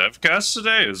 Is it DevCast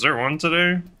today? Is there one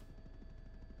today?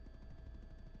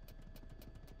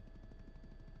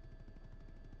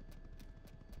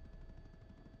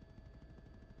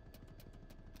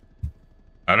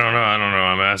 I don't know.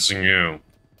 I'm asking you.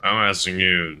 I'm asking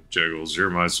you, Jiggles. You're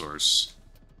my source.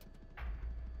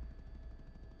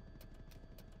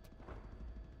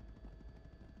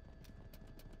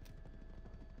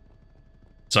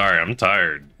 Sorry, I'm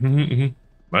tired.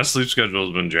 My sleep schedule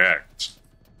has been jacked.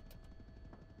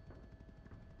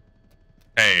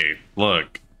 Hey,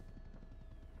 look.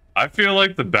 I feel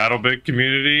like the BattleBit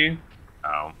community...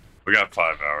 Oh, we got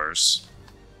 5 hours.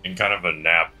 In kind of a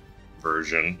nap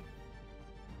version.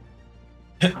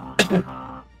 The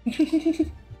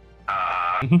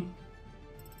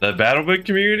BattleBit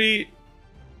community...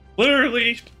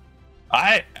 Literally...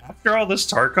 After all this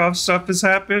Tarkov stuff has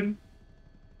happened...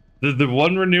 The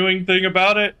one renewing thing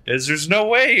about it is there's no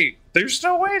way the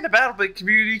BattleBit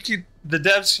community the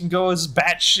devs can go as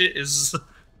batshit as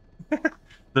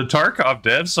the Tarkov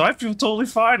devs, so I feel totally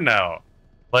fine now.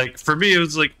 Like, for me, it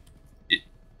was like,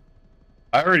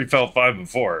 I already felt fine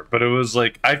before, but it was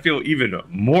like, I feel even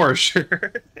more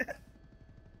sure.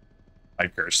 I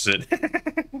cursed it.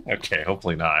 Okay,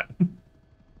 hopefully not.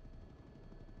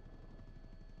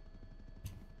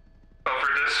 Over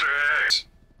district.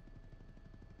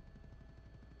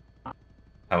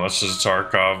 How much does a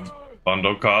Tarkov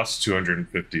bundle cost?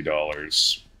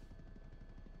 $250.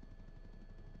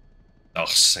 Oh,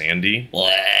 Sandy?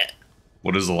 What?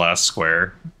 What is the last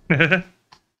square? We're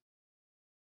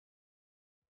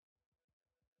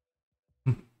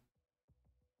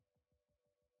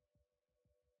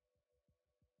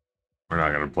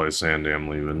not gonna play Sandy, I'm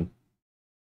leaving.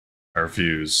 I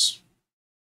refuse.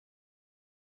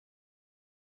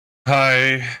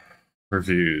 Hi.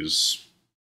 Refuse.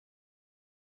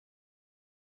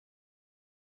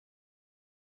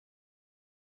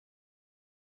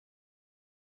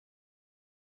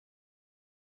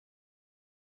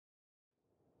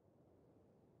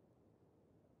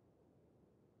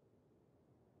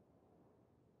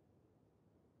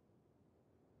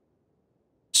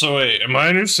 So wait, am I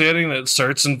understanding that it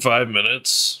starts in 5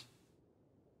 minutes?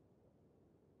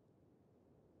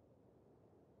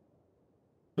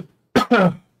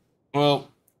 Well,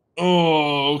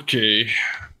 oh, okay.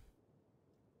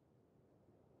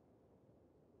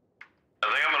 I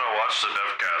think I'm gonna watch the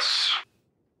devcast.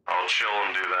 I'll chill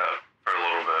and do that for a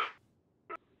little bit.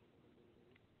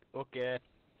 Okay.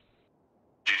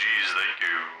 GG's, thank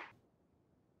you.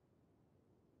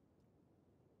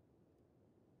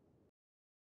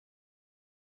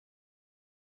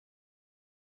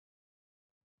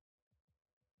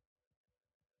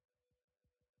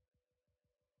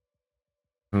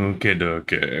 Okay,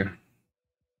 okay.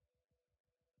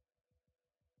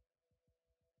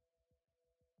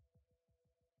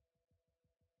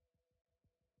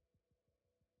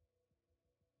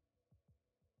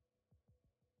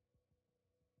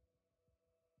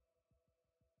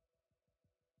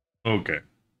 Okay.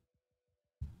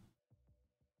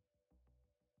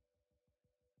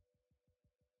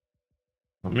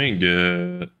 Let me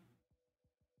get...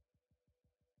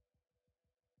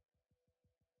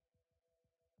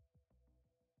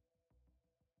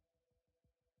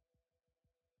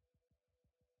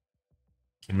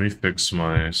 Let me fix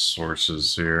my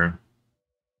sources here.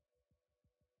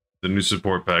 The new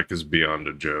support pack is beyond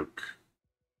a joke.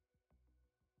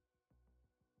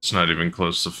 It's not even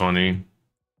close to funny.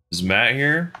 Is Matt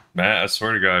here? Matt, I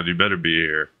swear to God, you better be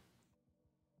here.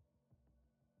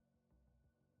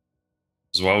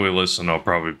 Because while we listen, I'll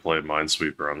probably play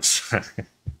Minesweeper on the side.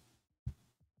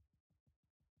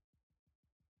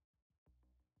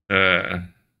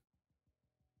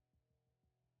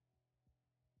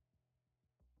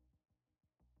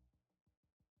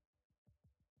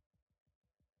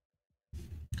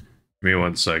 Give me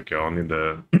 1 sec, y'all. I need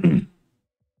to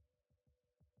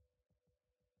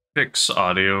fix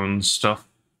audio and stuff.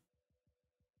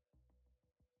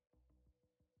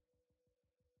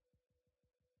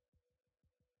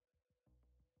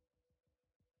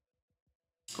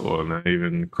 Oh, and I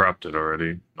even cropped it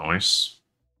already. Nice.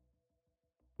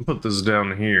 Put this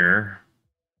down here.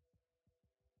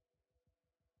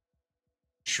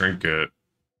 Shrink it.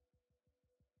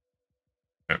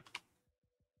 Yep.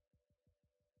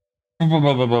 And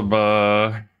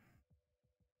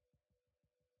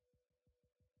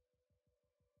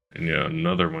yeah,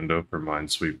 another window for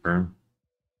Minesweeper.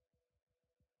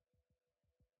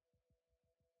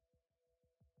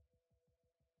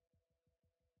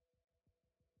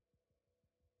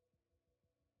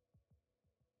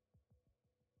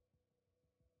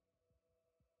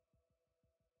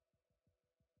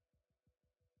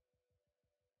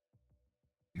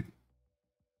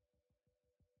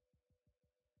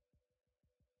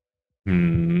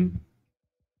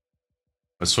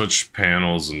 I switched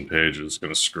panels and pages.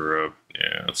 Gonna screw up.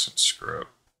 Yeah, it's gonna screw up.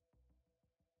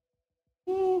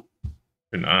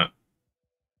 You're not.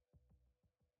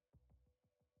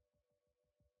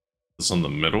 This on the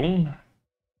middle?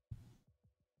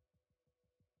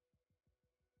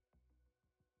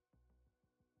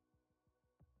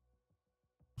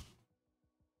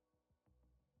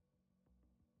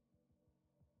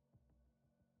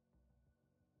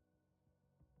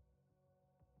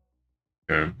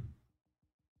 Okay.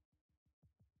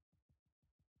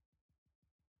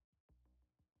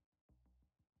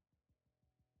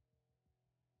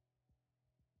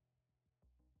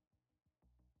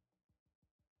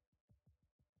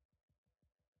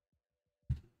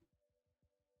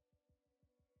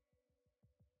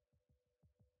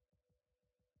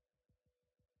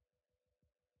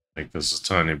 Make this a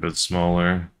tiny bit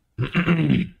smaller.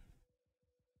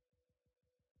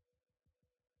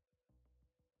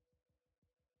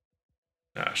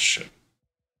 Ah, shit.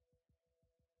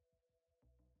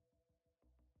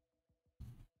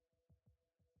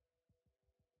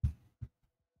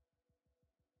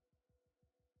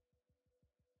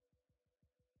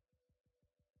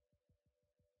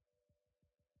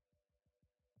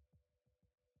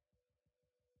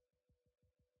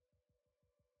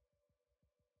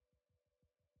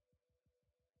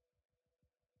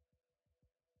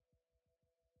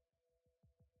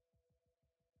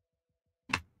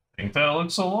 Think that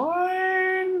looks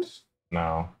aligned?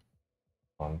 No.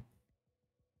 Hold on.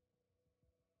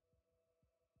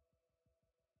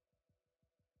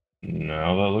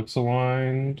 Now that looks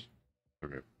aligned.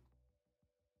 Okay.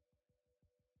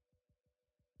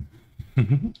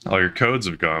 All your codes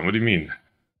have gone. What do you mean?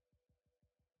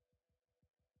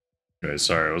 Okay,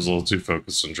 sorry, I was a little too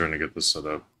focused on trying to get this set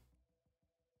up.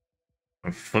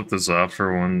 I'll flip this off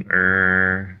for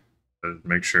one.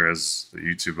 Make sure it has the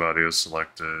YouTube audio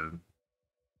selected.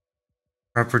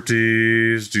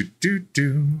 Properties.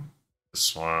 Do.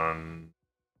 This one.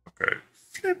 Okay.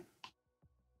 Flip.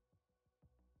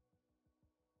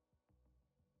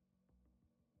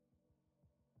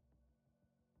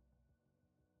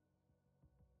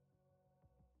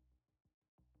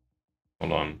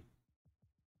 Hold on.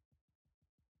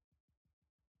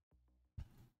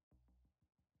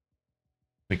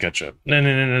 Let me catch up.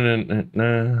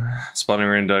 No. Spawning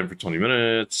rain died for 20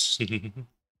 minutes. New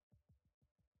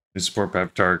support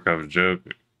Pav Tarkov joke.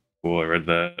 Cool, I read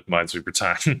that. Minesweeper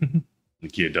time.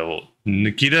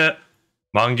 Nikita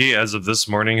Mangi, as of this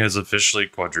morning, has officially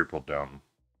quadrupled down.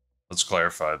 Let's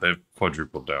clarify. They've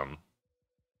quadrupled down.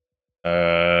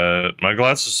 My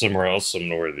glass is somewhere else, so I'm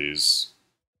gonna wear these.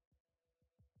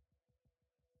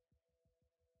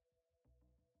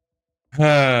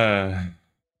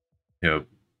 Yep.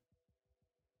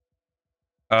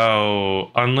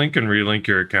 Oh, unlink and relink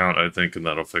your account, I think, and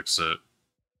that'll fix it.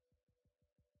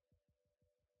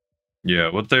 Yeah,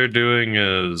 what they're doing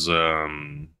is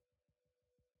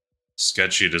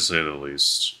sketchy to say the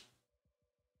least.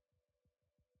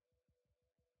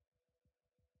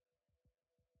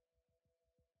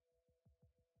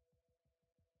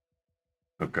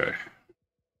 Okay.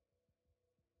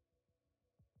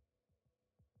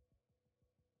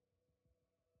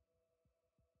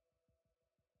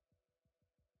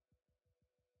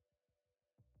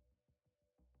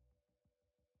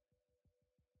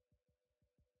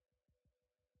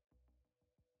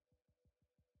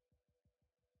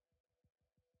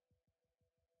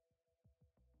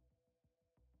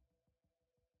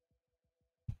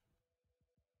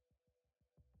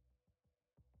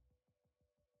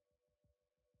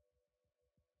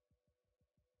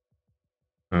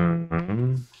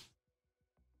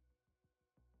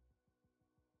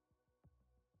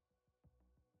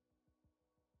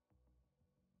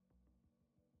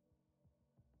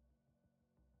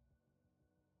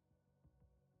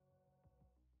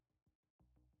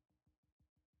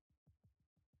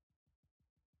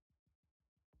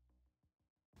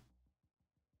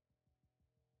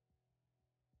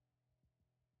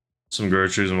 Some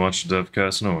groceries and watch the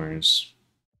devcast, no worries.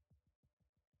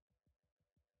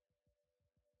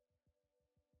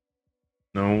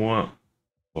 No what?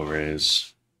 We'll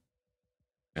raise.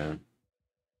 Yeah.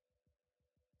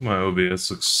 My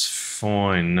OBS looks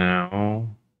fine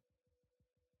now.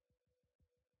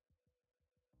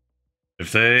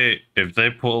 If they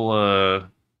pull a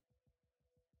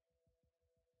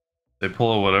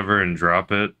whatever and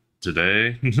drop it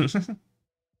today, I'm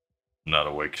not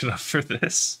awake enough for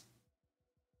this.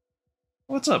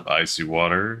 What's up, Icy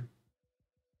Water?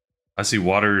 Icy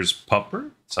Water's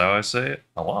pupper? That's how I say it.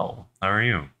 Hello, how are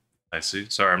you? Icy.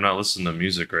 Sorry, I'm not listening to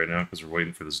music right now because we're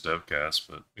waiting for this devcast,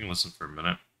 but we can listen for a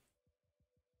minute.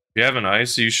 you have an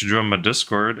ice, you should join my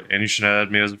Discord, and you should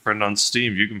add me as a friend on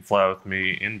Steam. You can fly with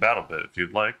me in BattleBit if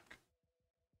you'd like.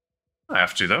 I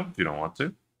have to, though, if you don't want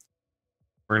to.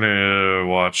 We're gonna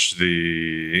watch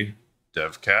the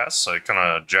devcast. I kind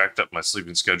of jacked up my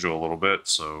sleeping schedule a little bit,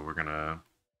 so we're gonna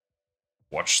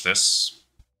watch this.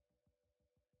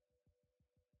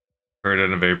 Third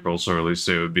end of April, so release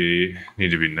date would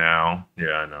need to be now.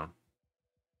 Yeah, I know.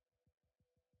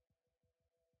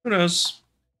 Who knows?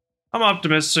 I'm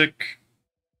optimistic.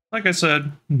 Like I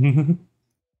said.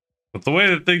 But the way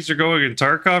that things are going in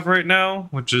Tarkov right now,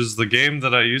 which is the game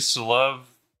that I used to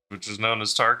love, which is known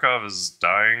as Tarkov, is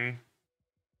dying.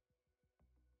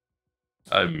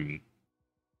 I'm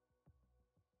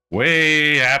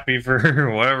way happy for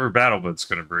whatever BattleBit's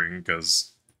gonna bring,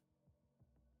 because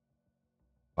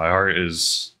my heart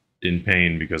is in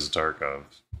pain because of Tarkov.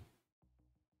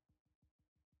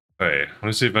 Okay, let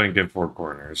me see if I can get 4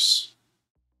 corners.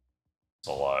 It's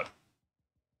a lot.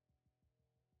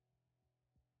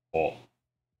 Oh.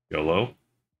 YOLO?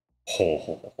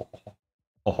 Oh.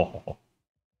 Oh.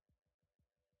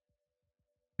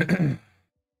 I'm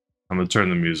gonna turn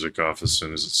the music off as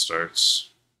soon as it starts.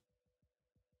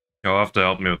 You'll have to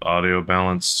help me with audio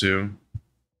balance too.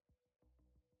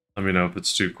 Let me know if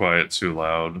it's too quiet, too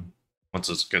loud, once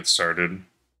it gets started.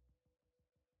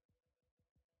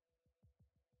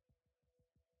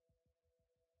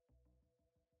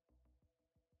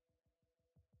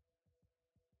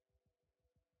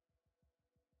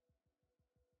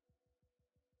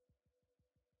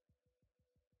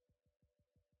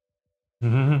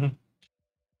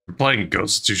 You're playing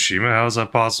Ghost of Tsushima? How is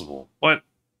that possible? What?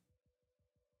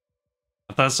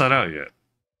 I thought it's not out yet.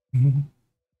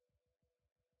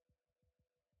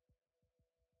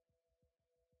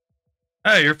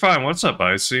 Hey, you're fine. What's up,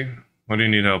 Icy? What do you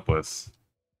need help with?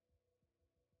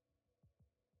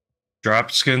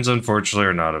 Drop skins, unfortunately,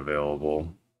 are not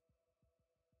available.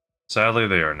 Sadly,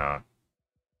 they are not.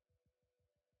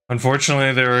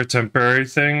 Unfortunately, they're a temporary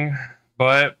thing,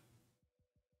 but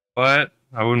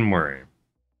I wouldn't worry.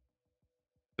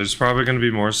 There's probably going to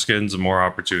be more skins and more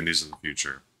opportunities in the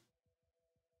future.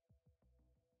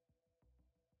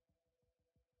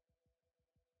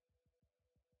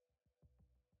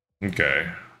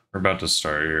 Okay, we're about to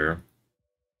start here.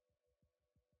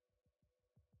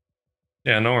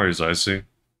 Yeah, no worries, Icy.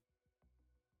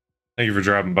 Thank you for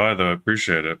dropping by, though. I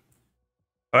appreciate it.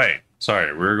 Alright,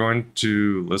 sorry, we're going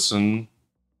to listen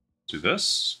to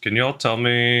this. Can you all tell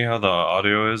me how the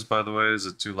audio is, by the way? Is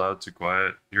it too loud, too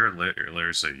quiet? Your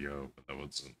Larry say yo, but that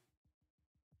wasn't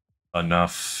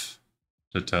enough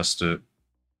to test it.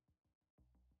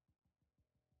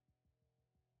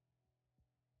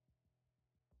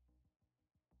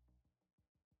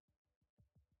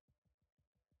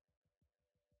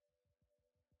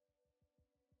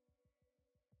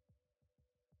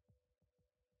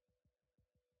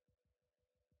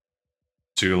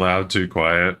 Too loud, too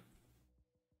quiet.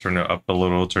 Turn it up a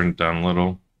little, turn it down a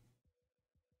little.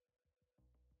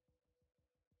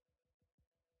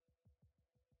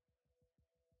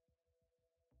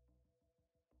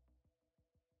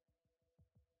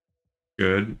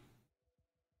 Good.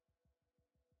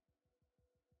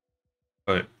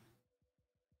 But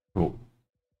cool.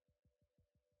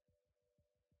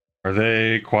 Are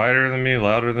they quieter than me,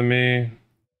 louder than me?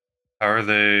 How are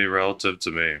they relative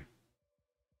to me?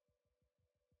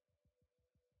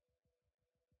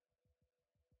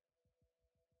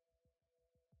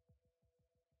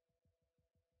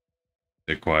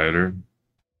 They quieter?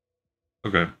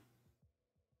 Okay.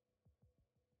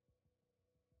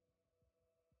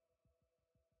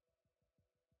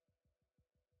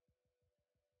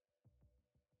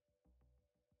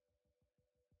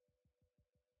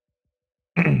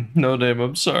 No name,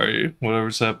 I'm sorry.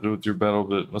 Whatever's happening with your battle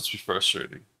bit must be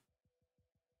frustrating.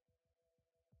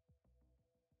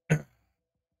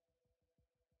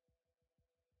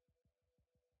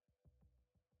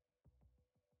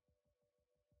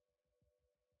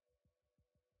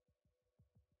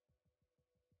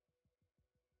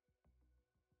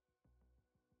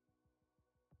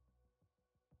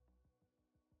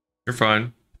 You're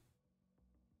fine.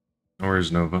 No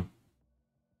worries, Nova.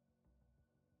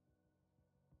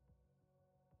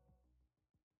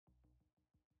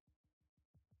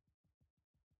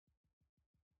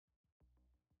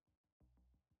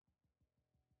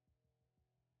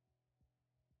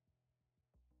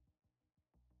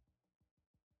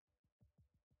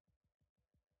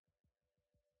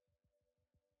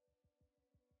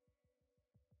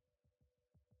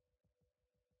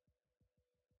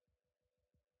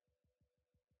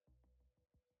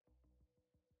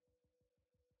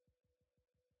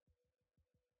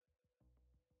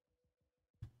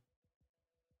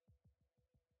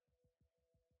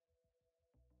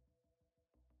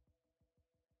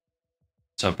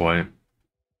 Top white.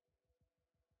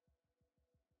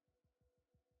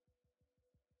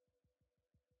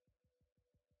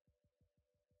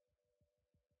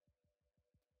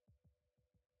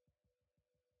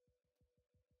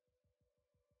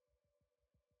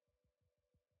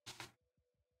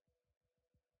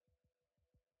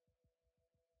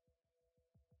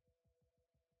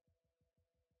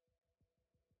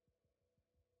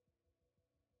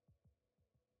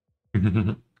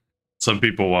 Some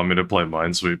people want me to play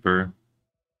Minesweeper,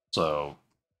 so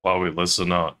while we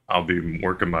listen, I'll be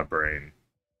working my brain.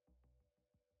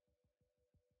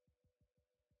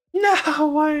 No,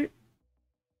 white.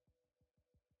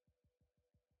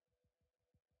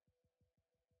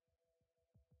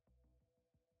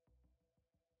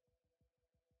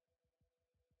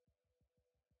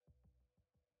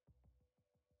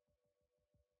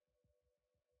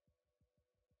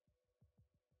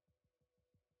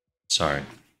 Sorry.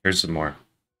 Here's some more.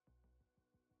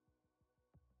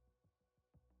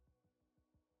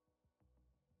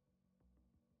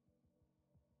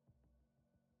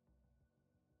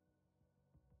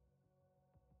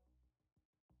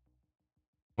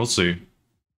 We'll see.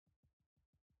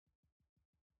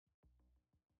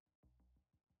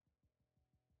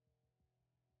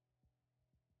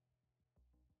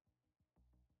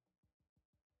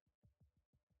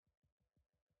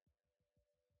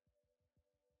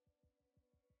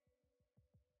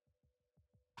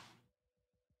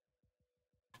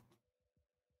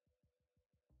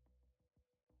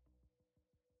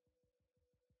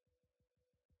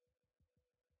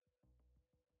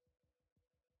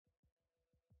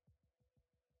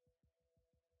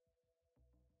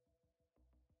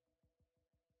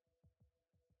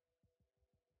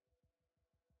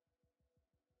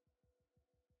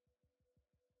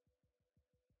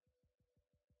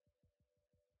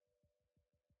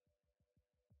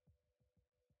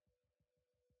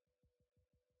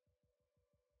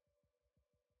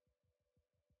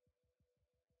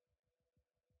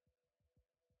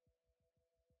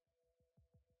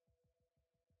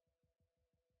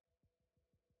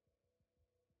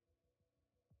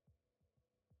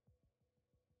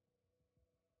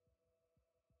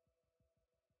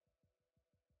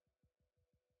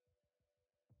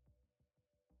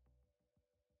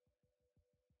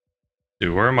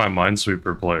 Dude, where are my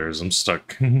Minesweeper players? I'm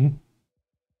stuck.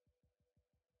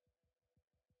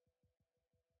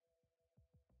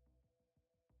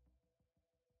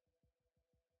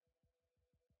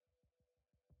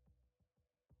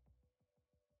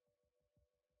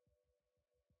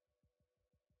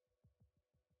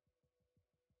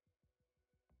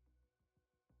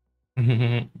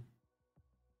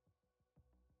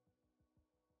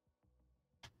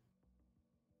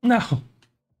 No.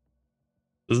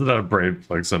 This is not a brain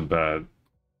flex, I'm bad.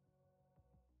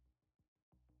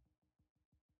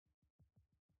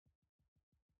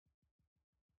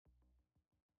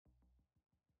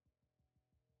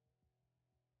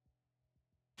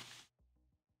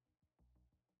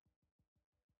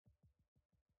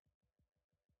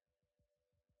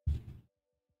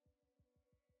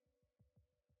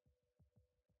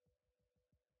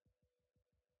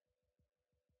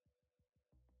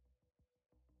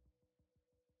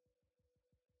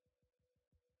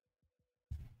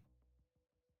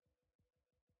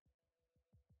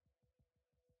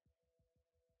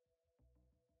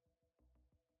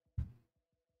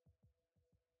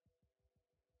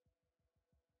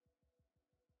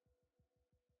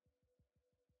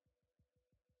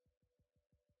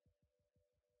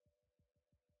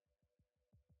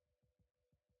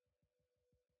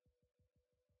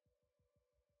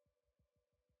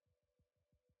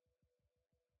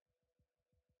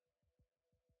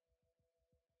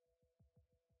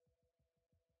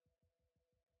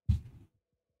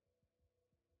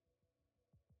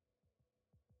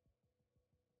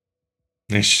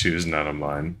 This shoe's not of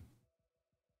mine.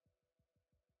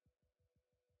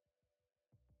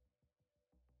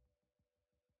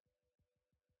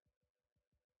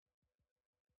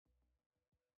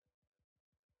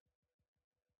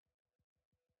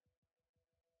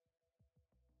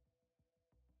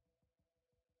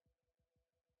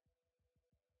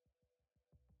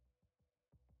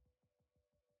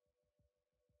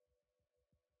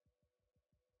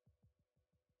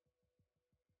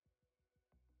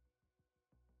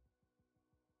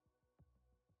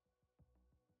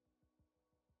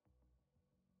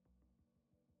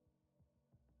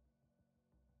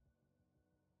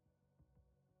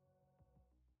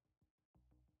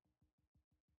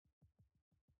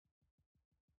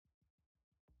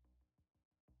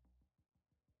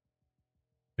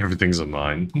 Everything's of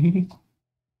mine.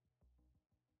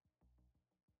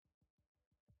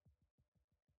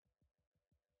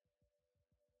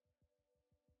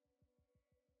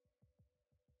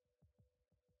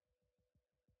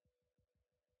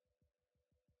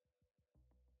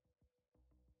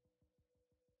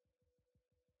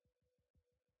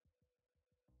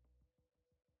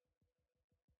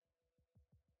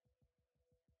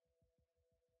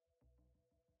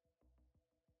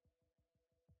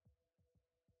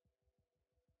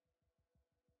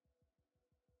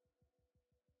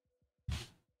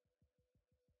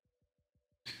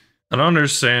 I don't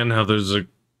understand how there's a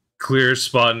clear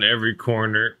spot in every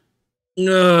corner. I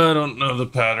don't know the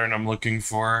pattern I'm looking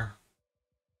for.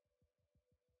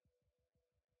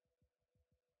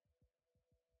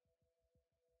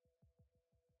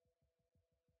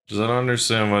 Because I don't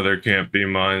understand why there can't be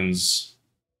mines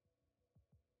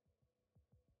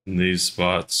in these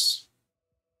spots.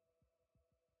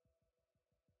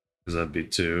 Because that'd be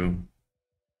 2.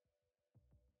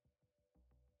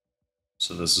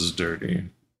 So this is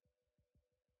dirty.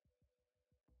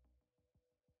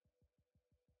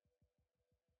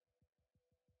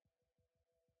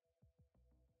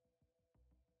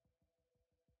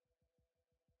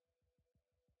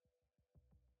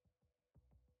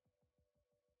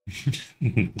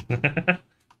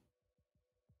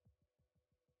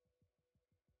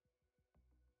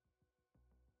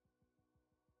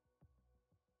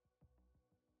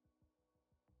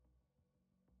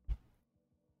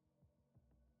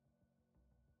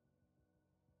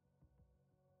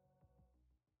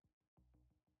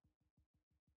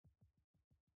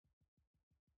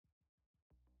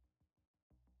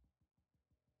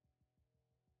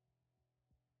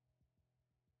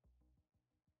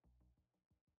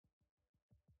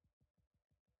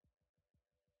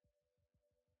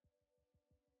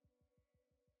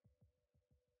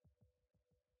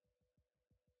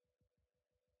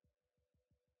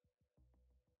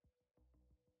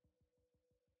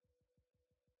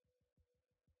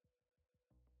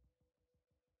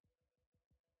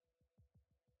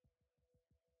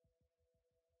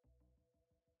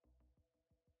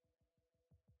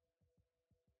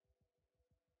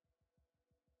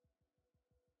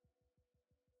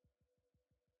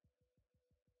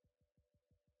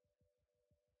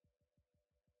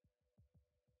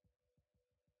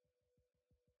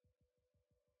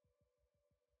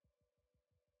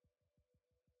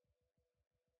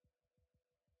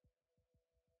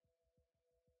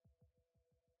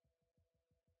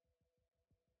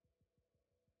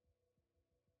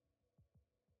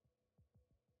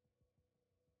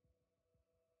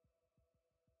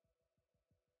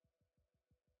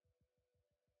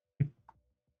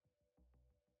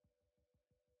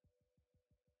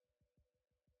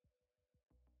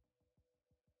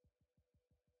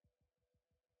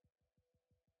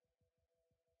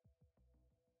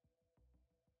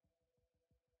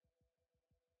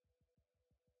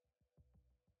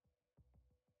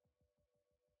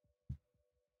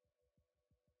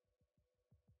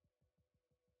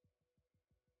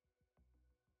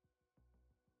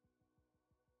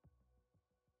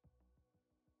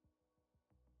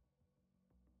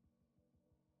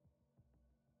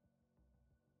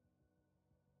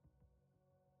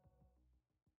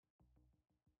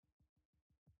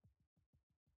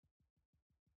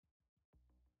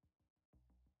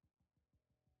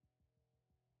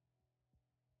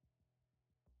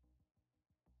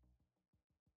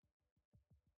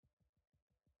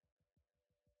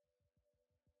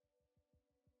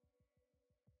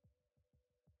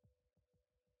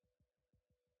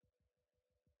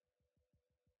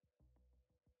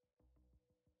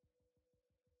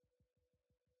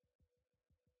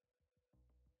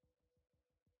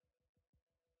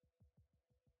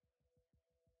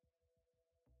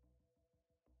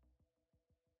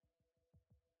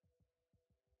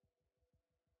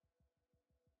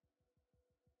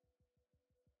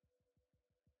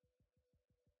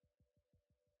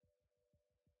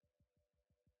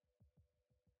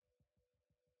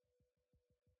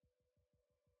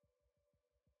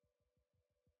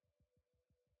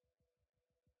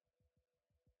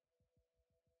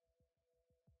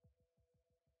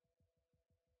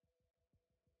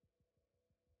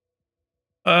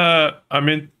 I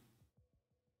mean,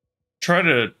 try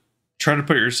to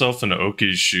put yourself in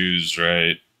Oki's shoes,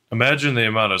 right? Imagine the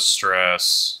amount of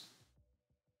stress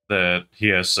that he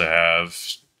has to have.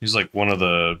 He's like one of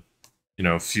the,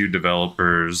 few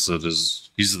developers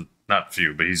he's not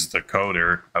few, but he's the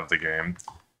coder of the game.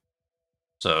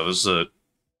 So it's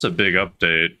a big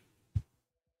update.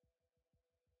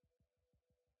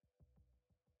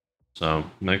 So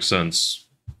makes sense.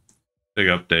 Big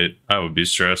update. I would be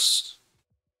stressed.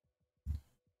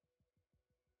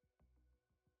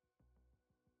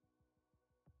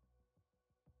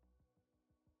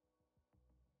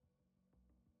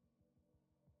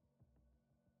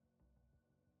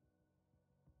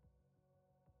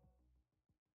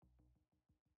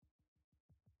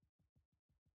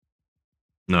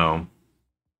 No.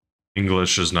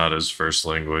 English is not his first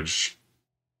language.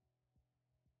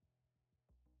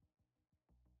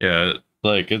 Yeah,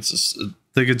 like I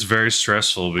think it's very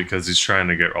stressful because he's trying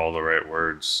to get all the right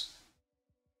words.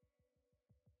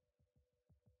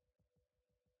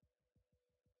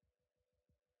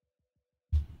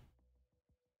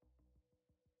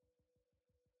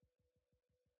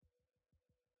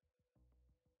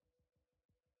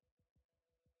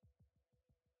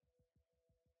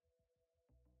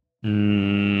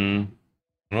 I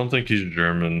don't think he's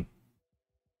German.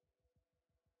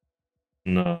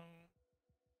 No.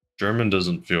 German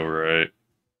doesn't feel right.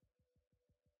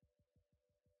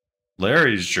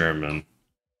 Larry's German.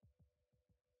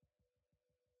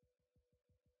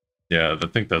 Yeah, I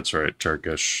think that's right.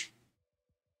 Turkish.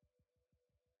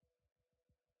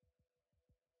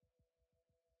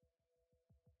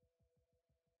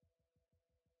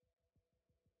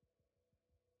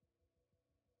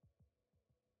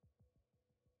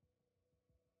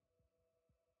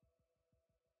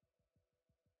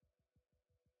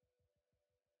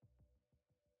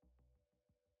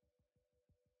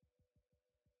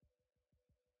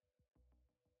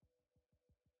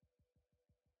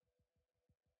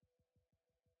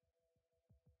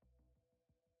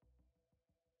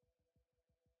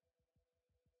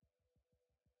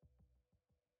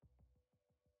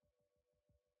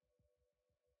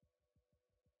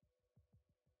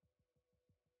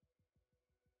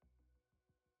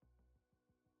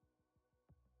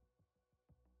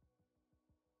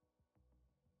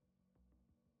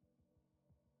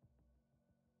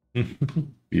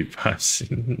 Be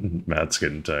passing. Matt's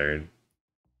getting tired.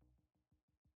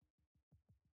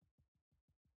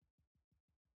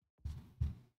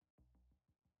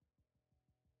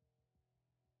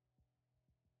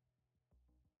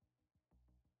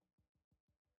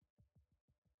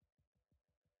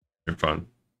 You're fun.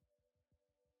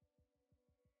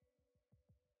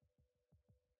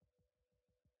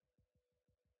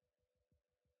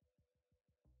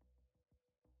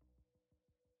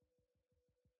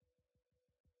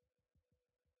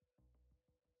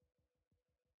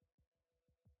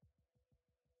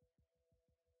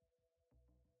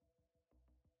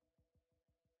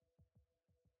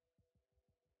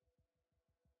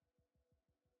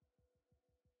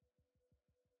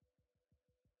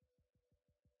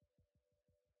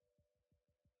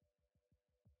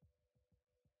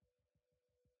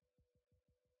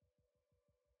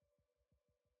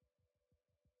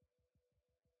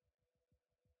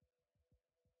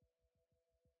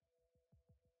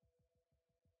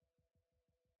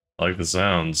 I like the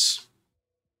sounds.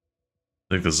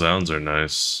 I think the sounds are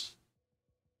nice.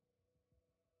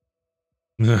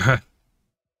 Yeah,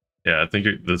 I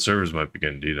think the servers might be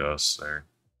getting DDoS there.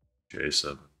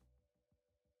 J7.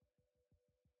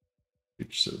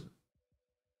 H7.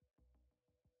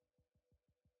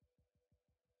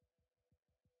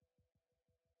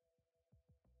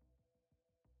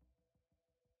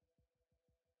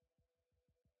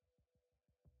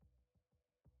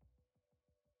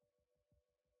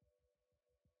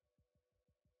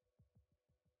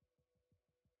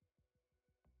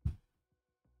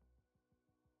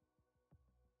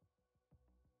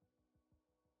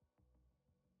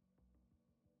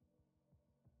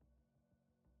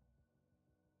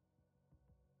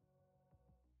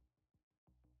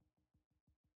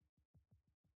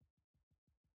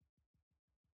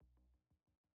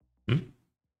 Hmm?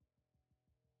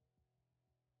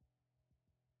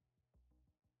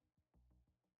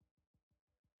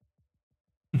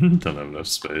 Don't have enough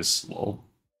space. Lol.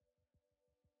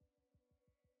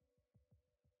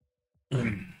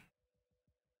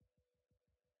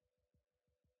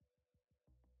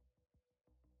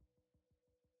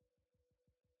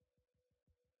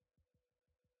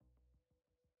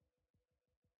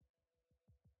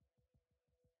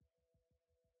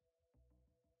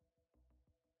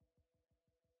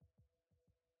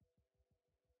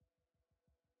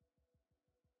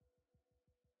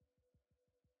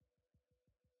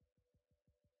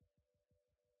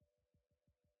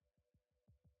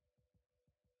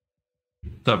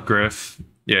 What's up, Griff?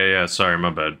 Yeah, sorry,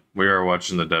 my bad. We are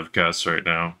watching the devcast right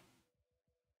now.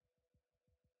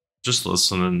 Just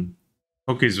listening.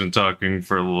 Poki's been talking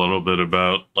for a little bit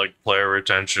about like player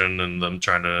retention and them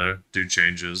trying to do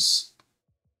changes.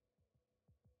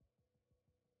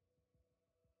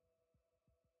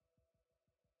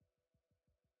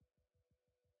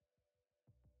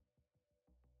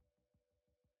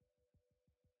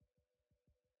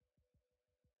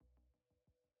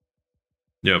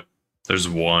 Yep. There's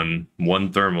one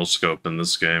thermal scope in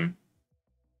this game.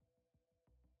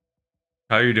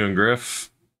 How you doing,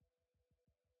 Griff?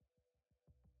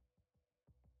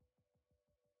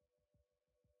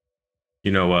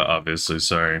 You know what? Obviously,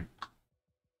 sorry.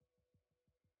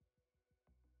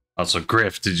 Also,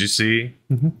 Griff, did you see?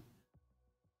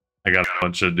 I got a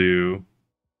bunch of new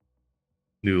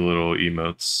little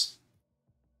emotes.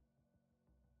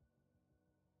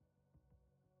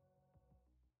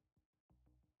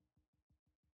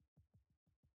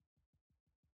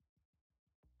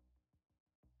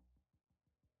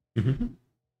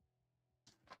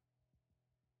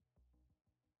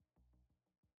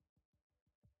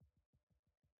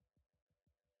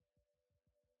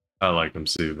 I like him,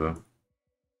 Siva.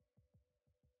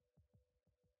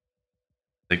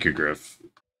 Thank you, Griff.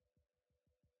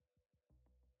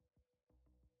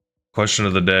 Question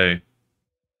of the day.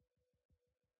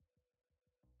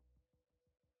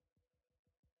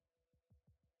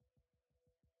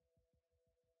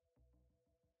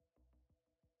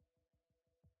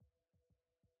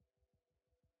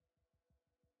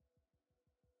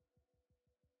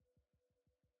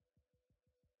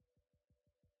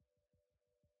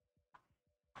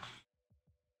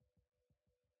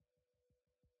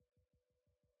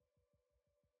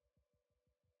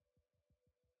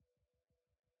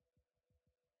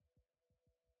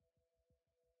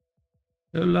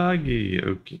 Laggy,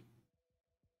 okay.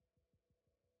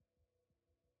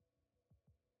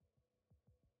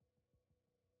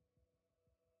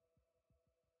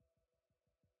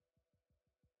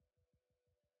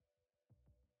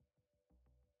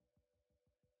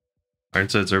 Iron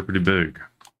sights are pretty big.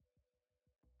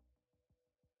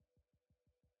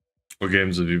 What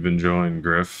games have you been enjoying,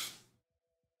 Griff?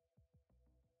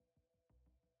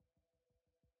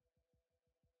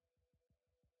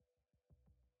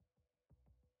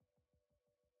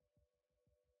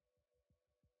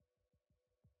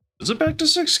 Is it back to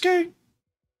 6K?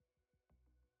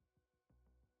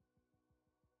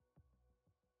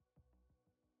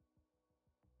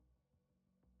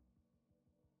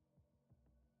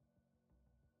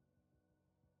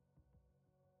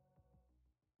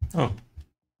 Oh,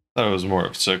 thought it was more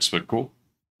of 6, but cool.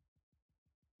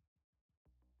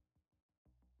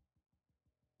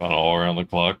 Fun all around the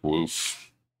clock.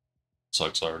 Woof.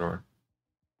 Sucks, Ardor.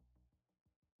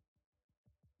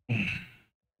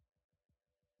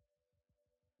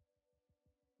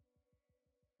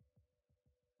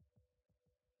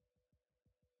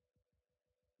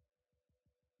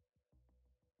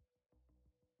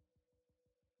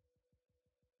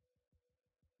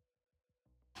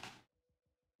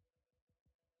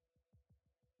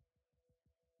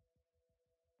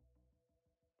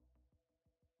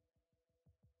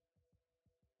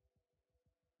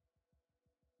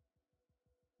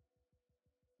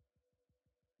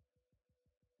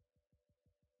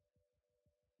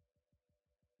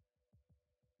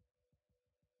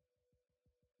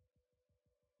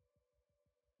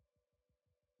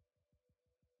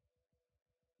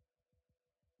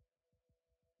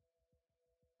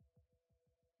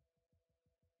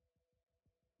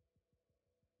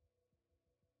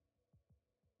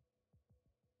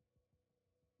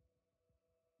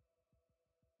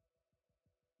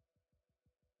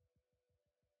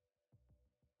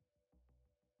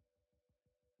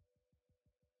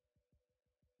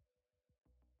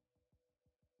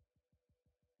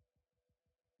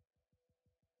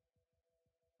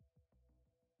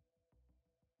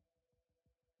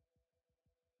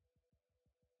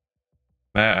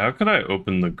 Matt, how could I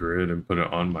open the grid and put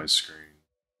it on my screen?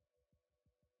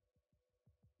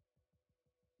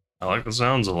 I like the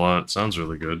sounds a lot. It sounds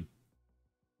really good.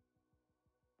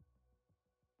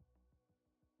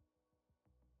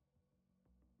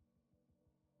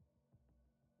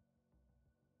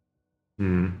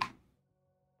 Hmm.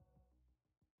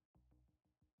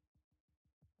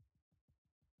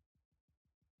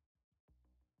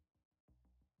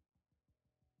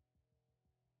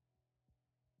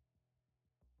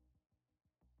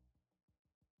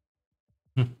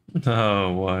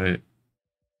 Oh, what?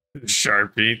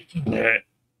 Sharpie.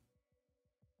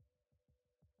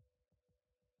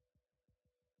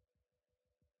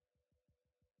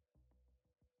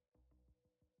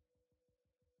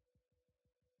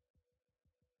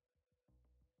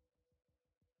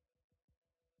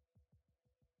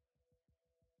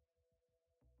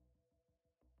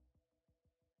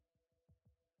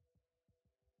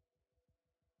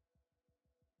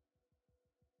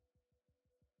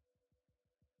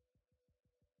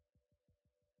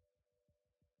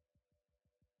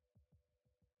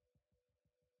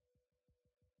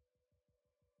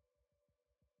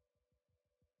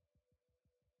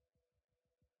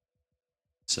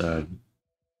 Sad.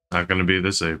 Not gonna be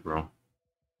this April.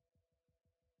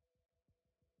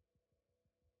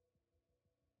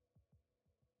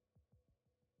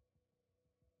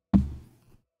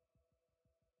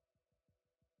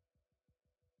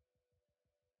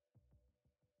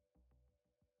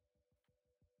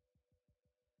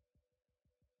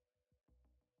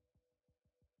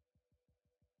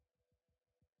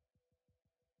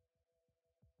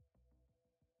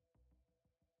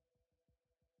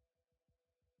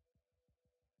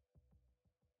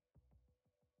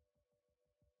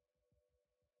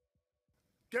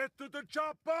 Get to the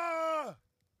chopper!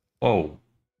 Oh,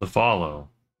 the follow.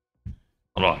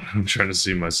 Hold on, I'm trying to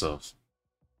see myself.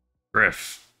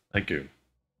 Griff. Thank you.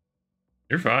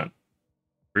 You're fine.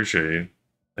 Appreciate you.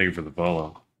 Thank you for the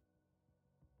follow. Have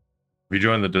you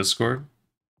joined the Discord?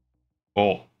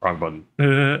 Oh, wrong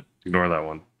button. Ignore that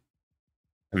one.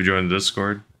 Have you joined the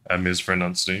Discord? Add me as friend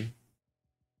on Steam.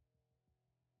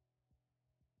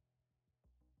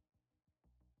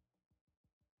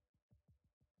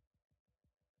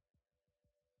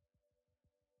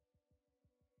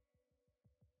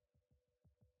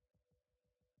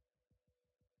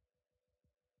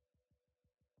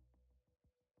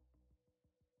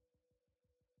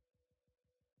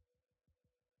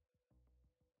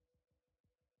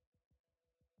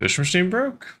 Fish machine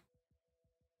broke?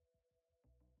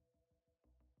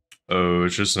 Oh,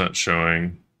 it's just not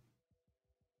showing.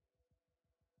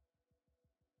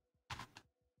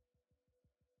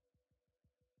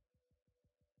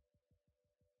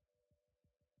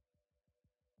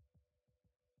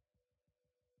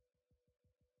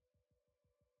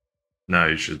 Now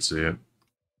you should see it.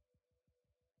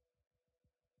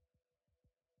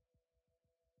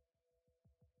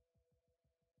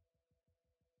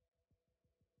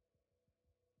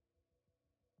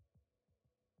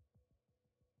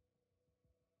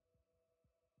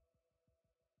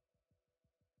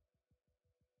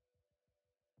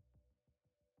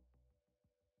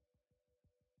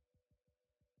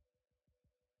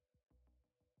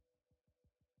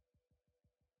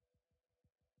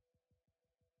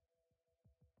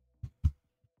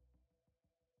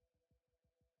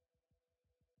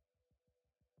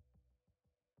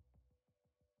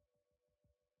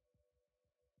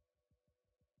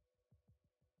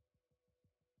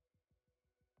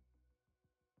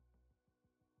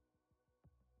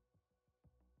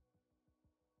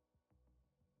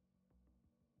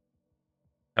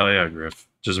 Hell yeah, Griff.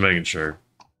 Just making sure.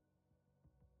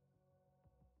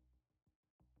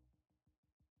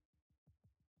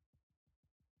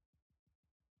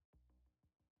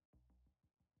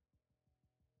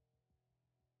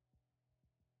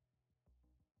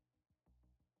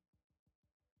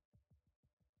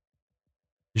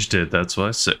 You did, that's why.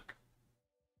 Sick.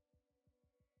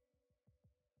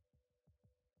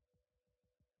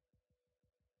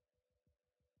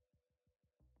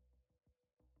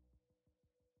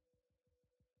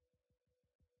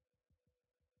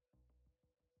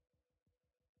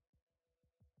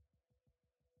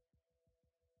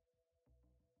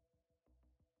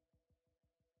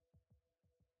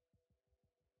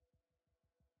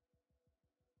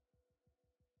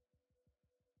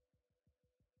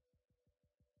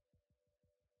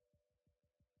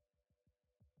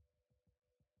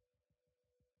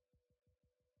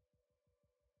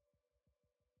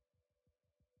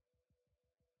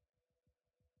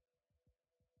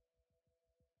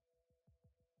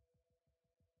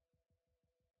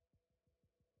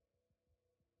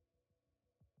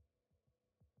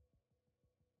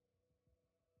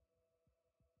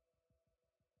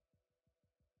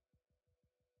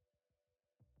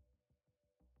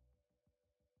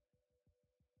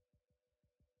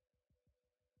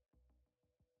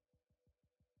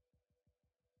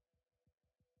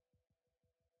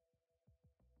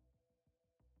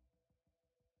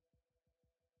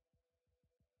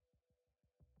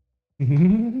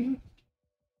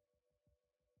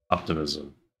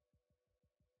 Optimism.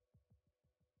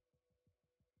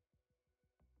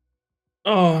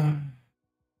 Oh.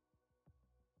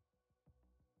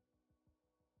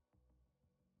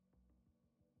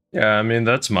 Yeah, I mean,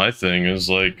 that's my thing,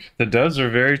 is like, the devs are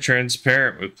very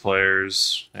transparent with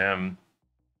players, and,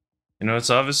 you know, it's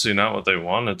obviously not what they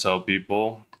want to tell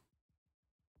people.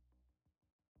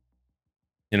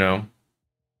 You know?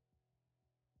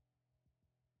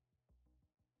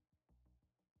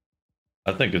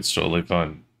 I think it's totally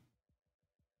fun.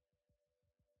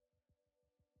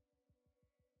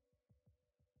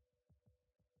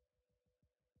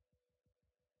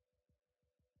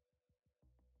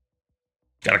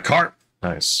 Got a cart!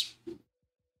 Nice.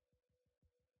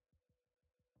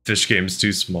 Fish game's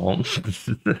too small.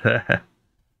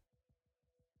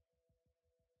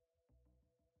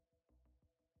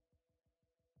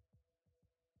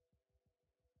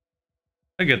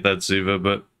 I get that, Siva,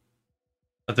 but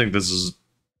I think this is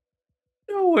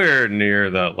nowhere near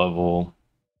that level.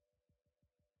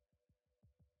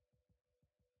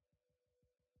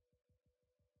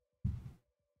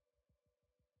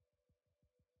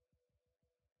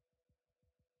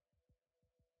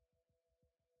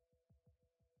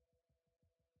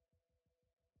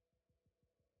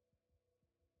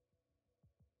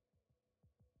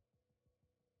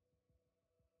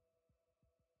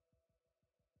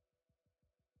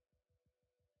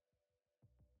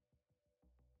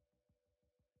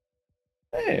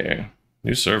 Hey,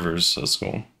 new servers, that's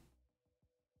cool.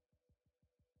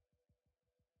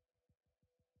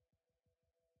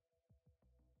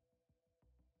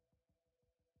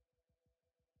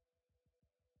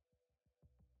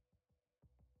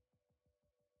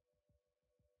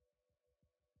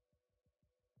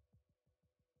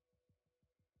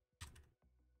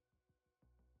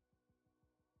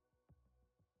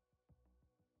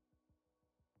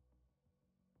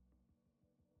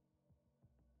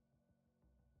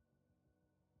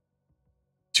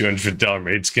 $250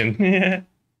 maid skin. Yeah.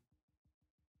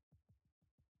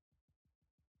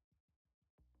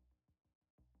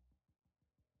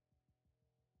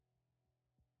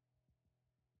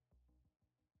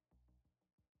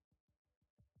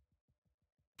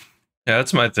 Yeah,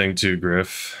 that's my thing too,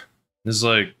 Griff. It's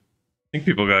like, I think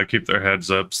people gotta keep their heads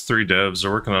up. It's 3 devs.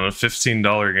 They're working on a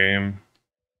 $15 game.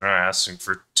 They're not asking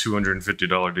for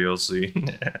 $250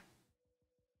 DLC.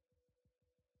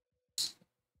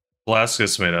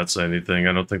 Velasquez may not say anything.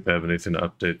 I don't think they have anything to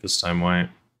update this time, White.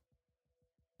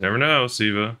 Never know,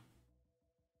 Siva.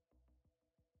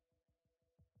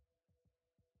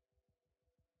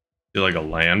 You like a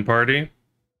LAN party? Is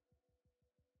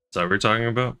that what we're talking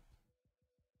about?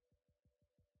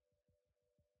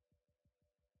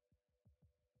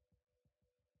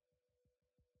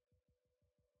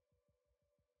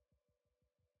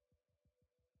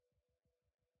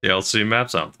 DLC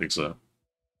maps? I don't think so.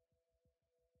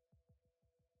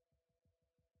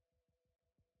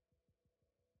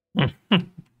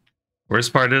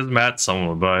 Worst part is, Matt, someone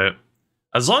will buy it.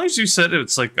 As long as you said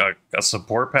it's like a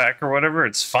support pack or whatever,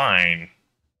 it's fine.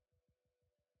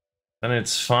 Then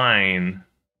it's fine.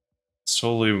 It's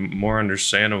totally more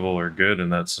understandable or good in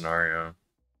that scenario.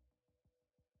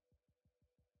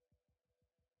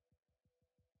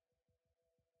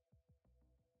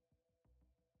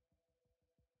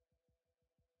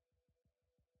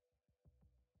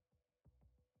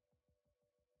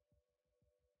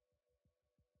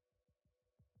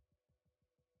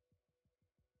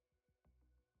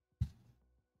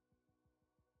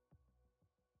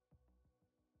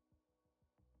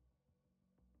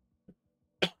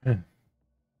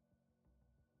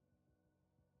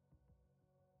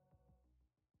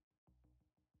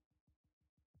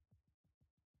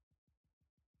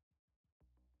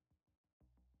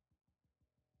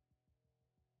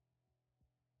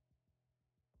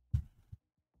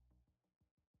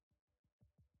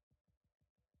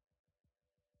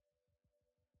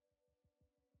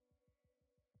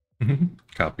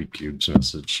 Copy Cube's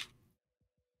message.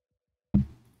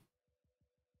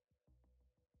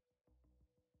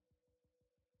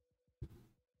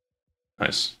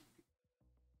 Nice.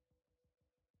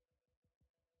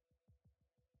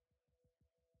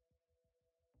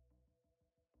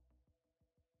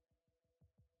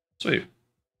 Sweet.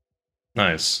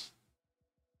 Nice.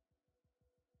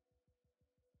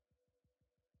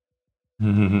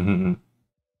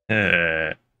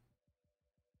 Yeah.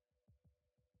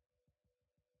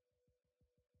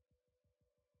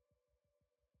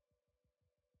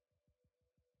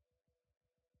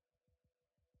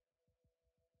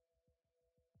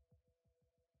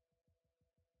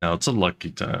 Now it's a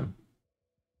lucky time.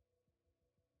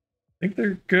 I think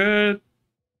they're good.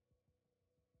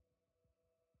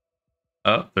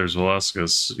 Oh, there's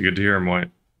Velasquez. Good to hear him, White.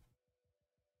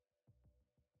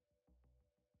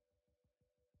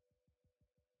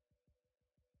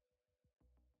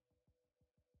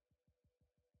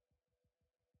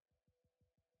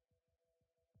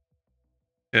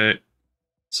 Okay.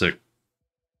 Sick.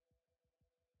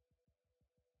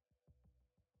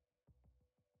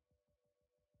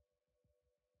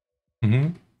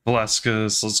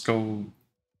 Velasquez, let's go.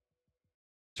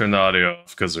 Turn the audio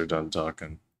off because they're done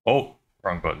talking. Oh,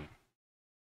 wrong button.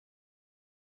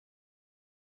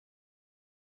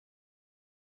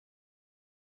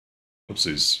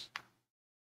 Oopsies.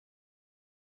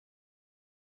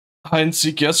 Hide and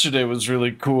seek yesterday was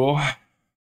really cool. I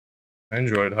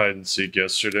enjoyed hide and seek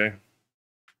yesterday.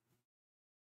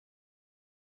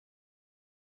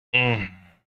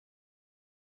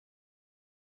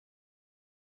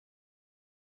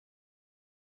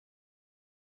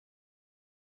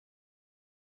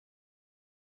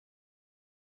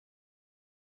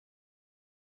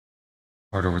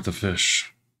 Harder with the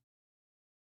fish.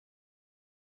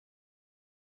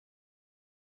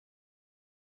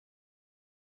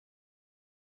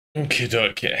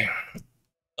 Okay.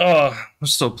 I'm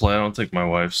still playing. I don't think my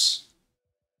wife's.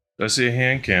 Did I see a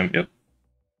hand cam? Yep.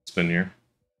 It's been here.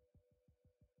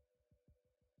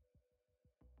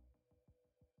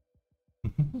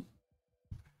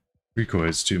 Rico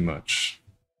is too much.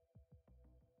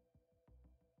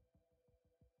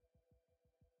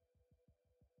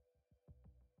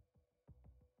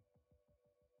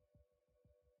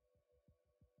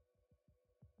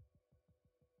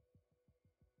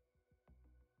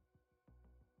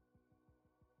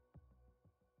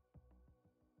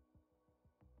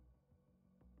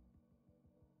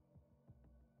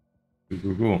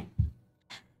 Cool.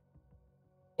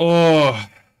 Oh,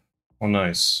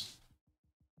 nice.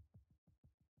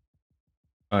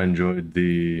 I enjoyed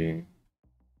the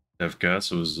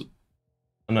DevCast. It was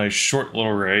a nice short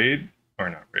little raid. Or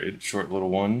not raid, short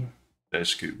little one.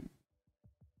 That's cool.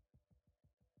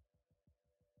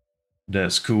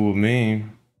 That's cool with me.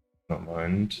 Don't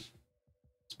mind.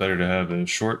 It's better to have a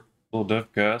short little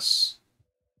devcast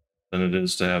than it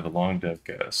is to have a long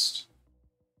devcast.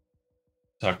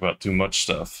 Talk about too much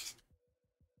stuff.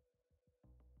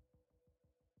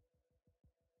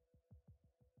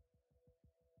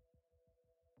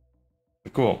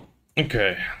 Cool.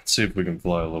 Okay, let's see if we can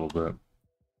fly a little bit.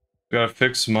 Gotta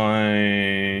fix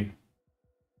my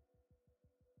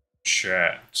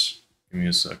chat. Give me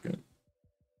a second.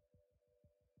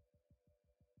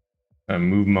 I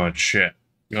move my chat.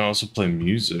 You can also play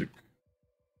music.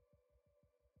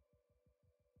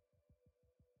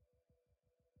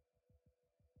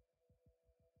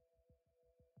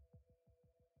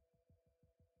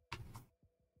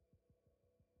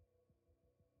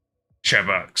 Chat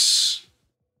box.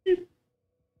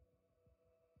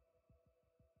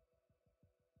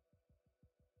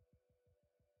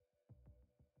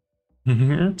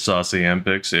 Saucy ham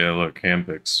picks. Yeah, look, ham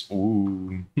picks.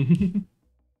 Ooh. You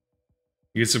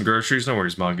get some groceries? No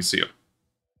worries, Moggy. See ya.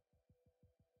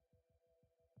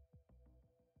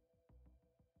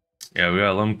 Yeah, we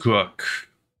gotta let them cook.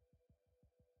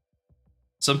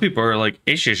 Some people are like,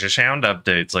 it's just a sound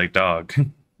updates, like, dog.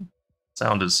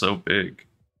 Sound is so big.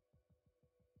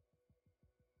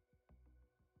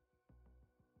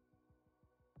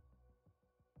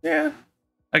 Yeah,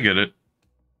 I get it.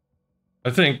 I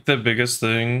think the biggest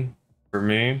thing for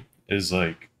me is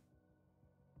like,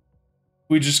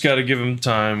 we just got to give them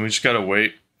time. We just got to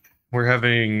wait. We're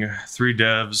having 3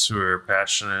 devs who are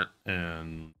passionate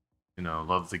and, you know,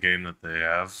 love the game that they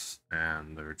have,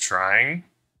 and they're trying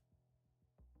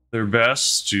their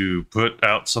best to put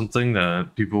out something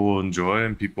that people will enjoy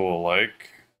and people will like.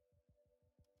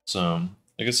 So,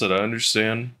 like I said, I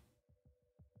understand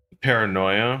the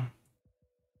paranoia.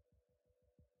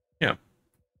 Yeah.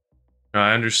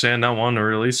 I understand not wanting to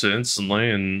release it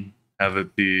instantly and have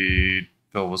it be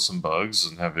filled with some bugs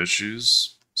and have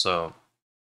issues. So,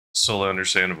 it's totally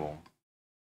understandable.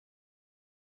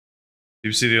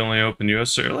 You see the only open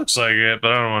US server? Looks like it,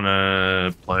 but I don't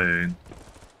want to play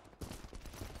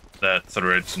that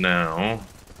thread now.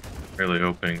 Really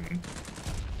hoping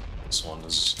this one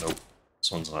is... Nope.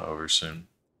 This one's not over soon.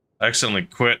 I accidentally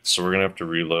quit, so we're gonna have to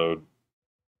reload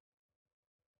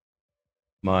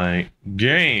my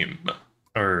game.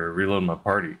 Or reload my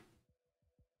party.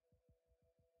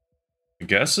 My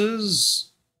guess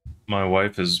is my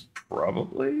wife is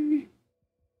probably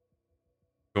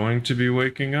going to be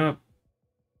waking up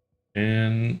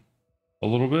in a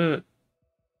little bit.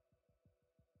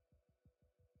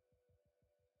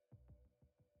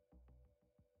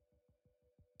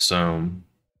 So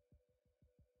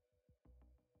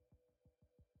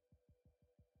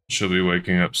she'll be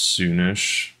waking up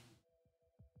soonish.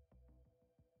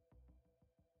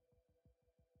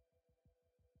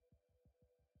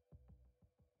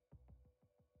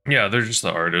 Yeah, they're just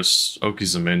the artists.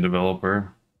 Oki's the main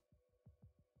developer.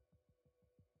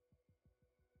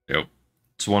 Yep.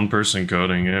 It's one person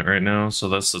coding it right now, so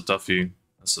that's the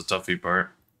toughie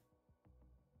part.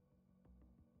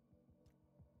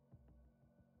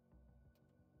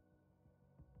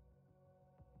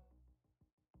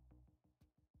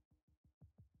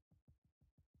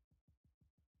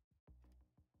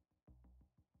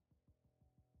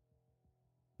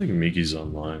 I think Miki's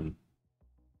online.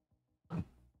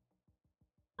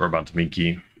 We're about to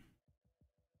Miki.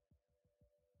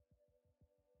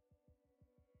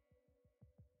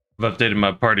 I've updated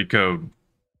my party code.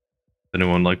 If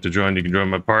anyone would like to join, you can join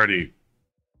my party.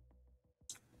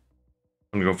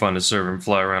 I'm gonna go find a server and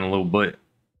fly around a little bit.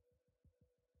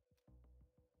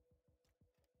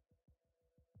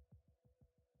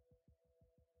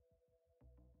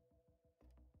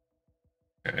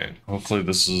 Okay, hopefully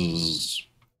this is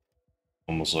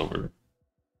almost over.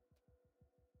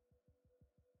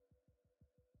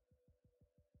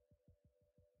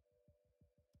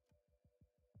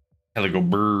 Had to go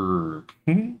brrr.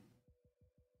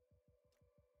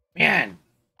 Man.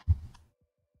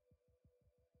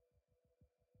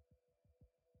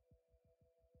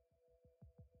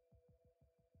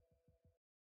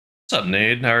 What's up,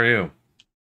 Nade? How are you?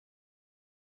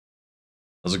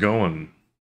 How's it going?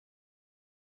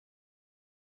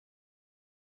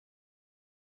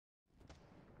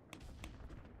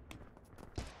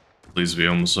 Please be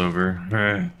almost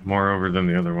over. More over than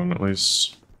the other one, at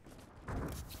least.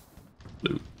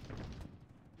 Loot.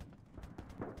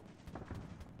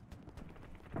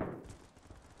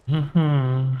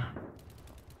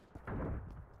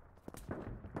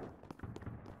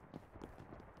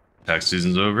 Tax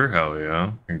season's over? Hell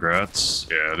yeah. Congrats.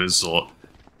 Yeah, it is a lot.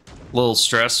 A little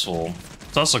stressful.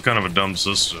 It's also kind of a dumb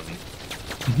system.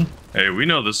 Hey, we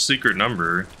know the secret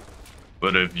number,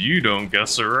 but if you don't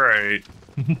guess it right,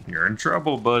 you're in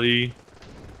trouble, buddy.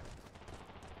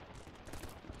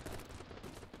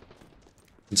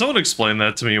 Can someone explain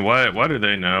that to me? Why do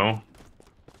they know?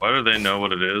 Why do they know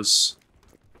what it is?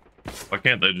 Why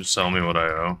can't they just tell me what I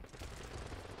owe?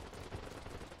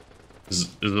 Is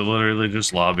it literally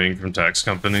just lobbying from tax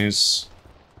companies?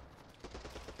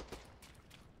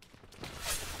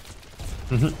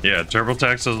 Yeah,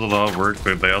 TurboTax does a lot of work,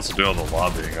 but they also do all the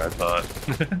lobbying, I thought.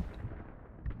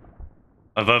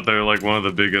 I thought they were like one of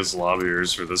the biggest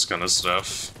lobbyers for this kind of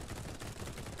stuff.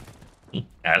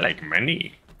 I like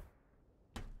money.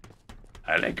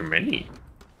 I like money.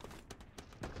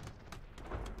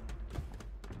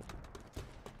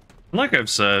 Like I've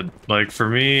said, like for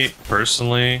me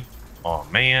personally, oh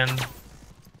man,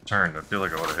 turned. I feel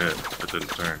like I would have hit, but didn't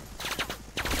turn.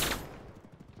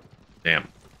 Damn.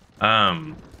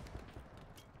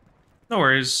 No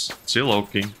worries. See you,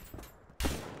 Loki.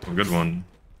 A good one.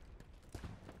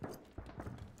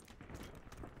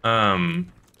 I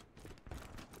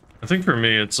think for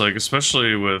me, it's like,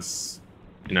 especially with,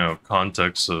 you know,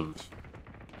 context of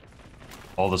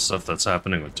all the stuff that's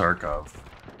happening with Tarkov.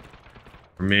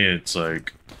 For me, it's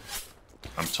like,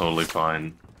 I'm totally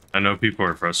fine. I know people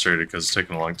are frustrated because it's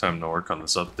taking a long time to work on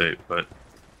this update, but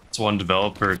it's one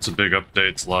developer, it's a big update,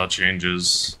 it's a lot of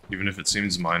changes. Even if it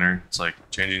seems minor, it's like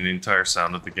changing the entire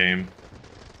sound of the game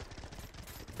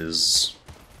is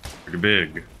pretty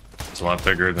big. It's a lot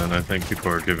bigger than I think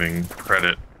people are giving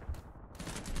credit.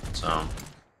 So,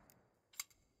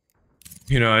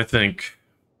 you know, I think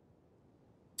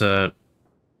that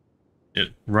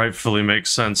it rightfully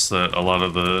makes sense that a lot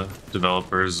of the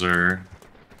developers are,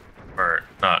 or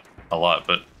not a lot,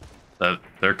 but that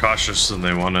they're cautious and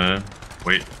they want to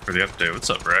wait for the update. What's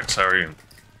up, Rex? How are you? How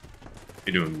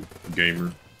you doing,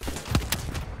 gamer?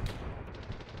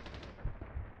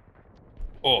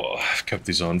 Oh, I've kept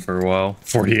these on for a while.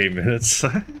 48 minutes.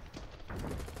 Okay,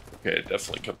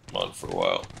 definitely kept them on for a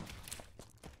while.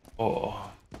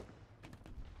 Oh.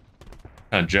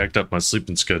 Kind of jacked up my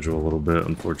sleeping schedule a little bit,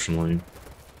 unfortunately.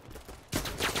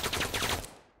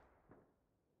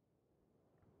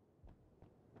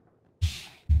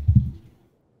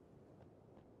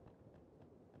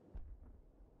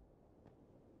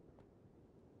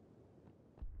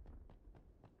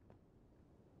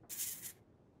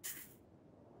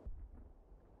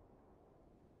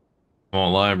 I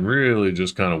won't lie, I'm really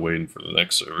just kind of waiting for the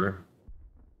next server.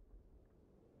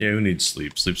 Yeah, who needs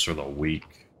sleep? Sleep's for the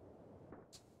weak.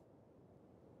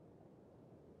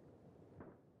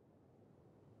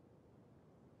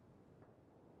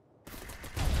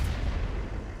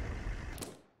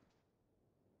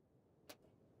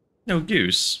 No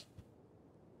goose.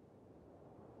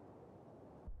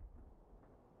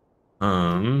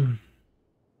 Okay.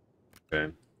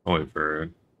 I'll wait for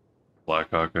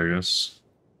Blackhawk, I guess.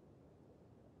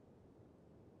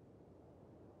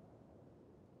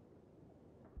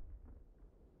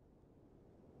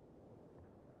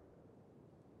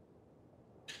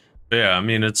 Yeah, I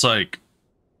mean, it's like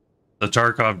the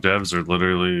Tarkov devs are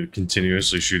literally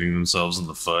continuously shooting themselves in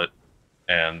the foot,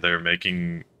 and they're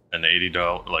making an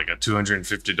 $80, like a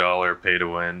 $250 pay to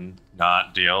win,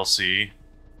 not DLC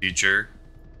feature.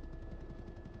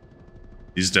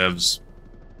 These devs,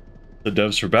 the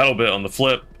devs for BattleBit on the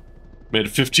flip, made a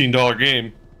 $15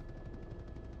 game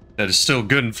that is still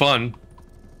good and fun,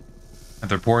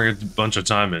 and they're pouring a bunch of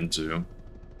time into.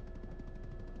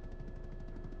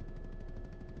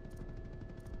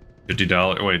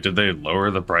 $50. Wait, did they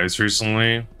lower the price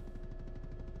recently?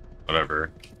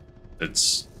 Whatever.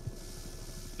 It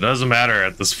doesn't matter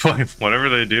at this point. Whatever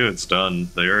they do, it's done.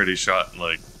 They already shot,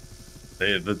 like,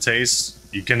 the taste.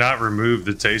 You cannot remove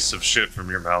the taste of shit from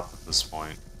your mouth at this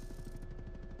point.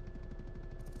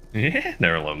 Yeah,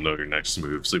 never let them know your next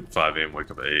move. Sleep at 5 AM,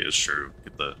 wake up at 8 is true.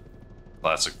 Get the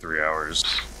classic 3 hours.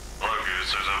 Hello,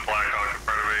 Goose. There's a Blackhawk in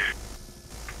front of me.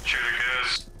 Shoot it,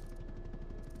 Goose.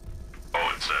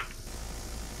 Oh, it's dead.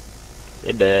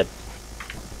 It did.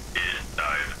 It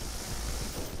died.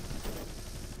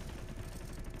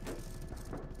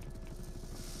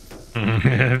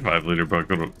 $5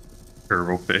 bucket of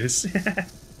turbo face.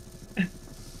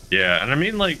 Yeah, and I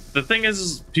mean, like, the thing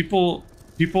is people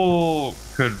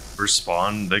could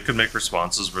respond. They could make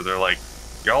responses where they're like,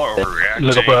 "Y'all are overreacting.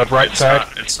 Little bird, right side.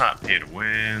 It's not pay to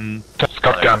win.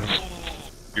 Got guns.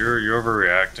 You're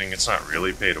overreacting. It's not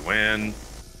really pay to win."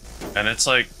 And it's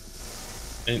like,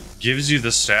 it gives you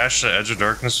the stash that Edge of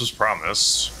Darkness was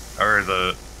promised, or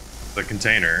the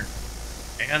container.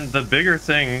 And the bigger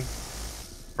thing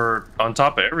on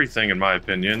top of everything, in my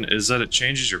opinion, is that it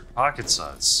changes your pocket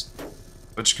size,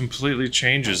 which completely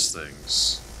changes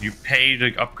things. You pay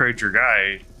to upgrade your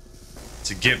guy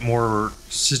to get more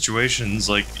situations.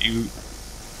 Like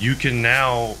you can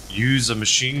now use a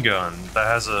machine gun that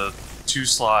has a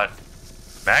 2-slot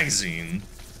magazine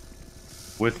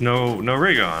with no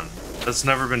rig on. That's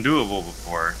never been doable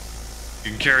before. You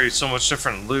can carry so much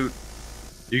different loot.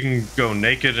 You can go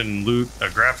naked and loot a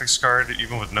graphics card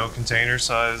even with no container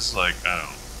size. Like, I don't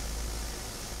know.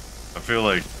 I feel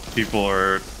like people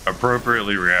are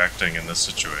appropriately reacting in this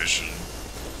situation.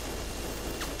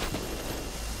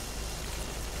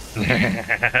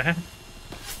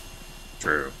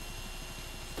 True.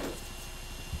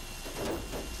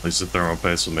 At least the thermal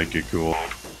paste will make you cool.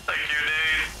 Thank you, Dave.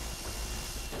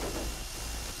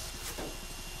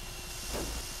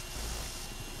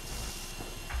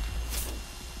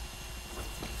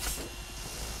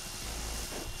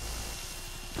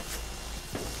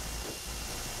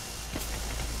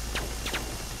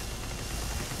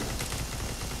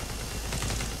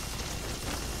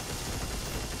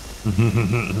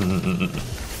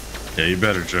 Yeah, you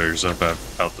better show yourself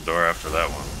out the door after that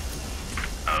one.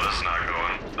 Oh, this is not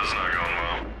going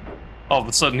well. All of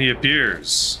a sudden he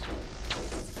appears.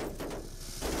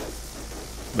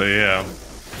 But yeah.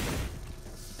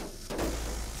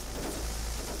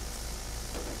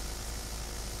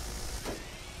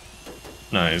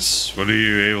 Nice. What are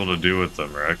you able to do with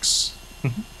them, Rex?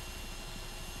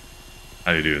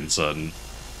 How you doing, son?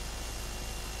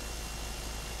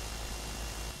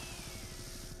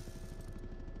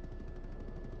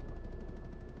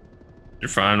 You're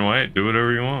fine, White. Do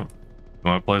whatever you want. You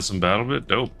want to play some BattleBit?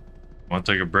 Dope. Want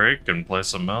to take a break and play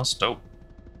something else? Dope.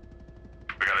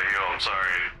 We gotta heal, I'm sorry.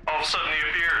 All of a sudden he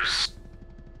appears.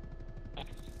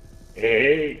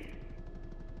 Hey.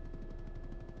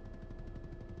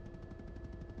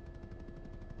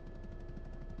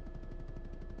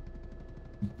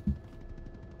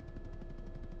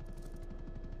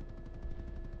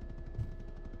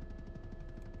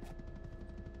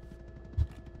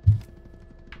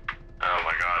 Oh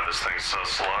my god, this thing's so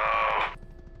slow.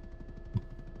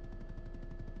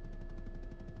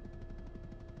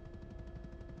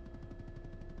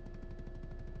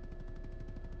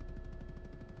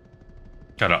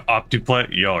 Got an Optiplay?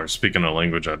 Y'all are speaking a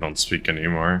language I don't speak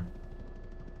anymore.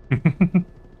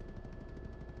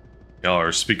 Y'all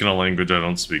are speaking a language I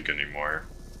don't speak anymore.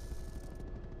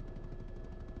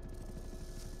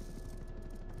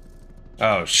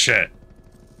 Oh shit.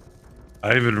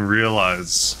 I even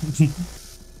realized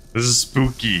this is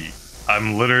spooky.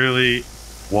 I'm literally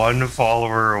 1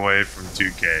 follower away from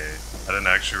 2K. I didn't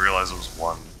actually realize it was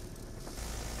 1.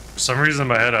 For some reason in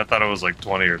my head I thought it was like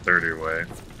 20 or 30 away.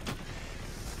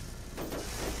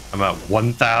 I'm at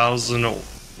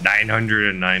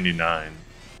 1,999.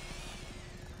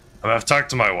 I've talked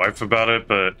to my wife about it,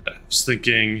 but I was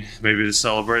thinking maybe to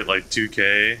celebrate like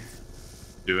 2K,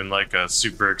 doing like a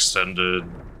super extended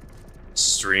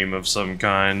stream of some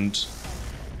kind.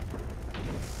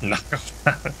 No.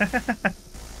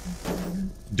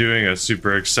 Doing a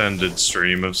super extended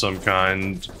stream of some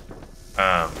kind.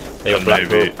 And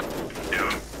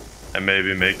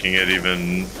maybe making it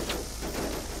even.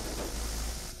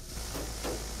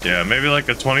 Yeah, maybe like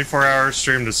a 24-hour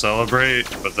stream to celebrate,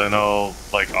 but then I'll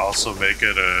like also make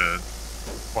it a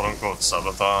quote-unquote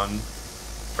subathon,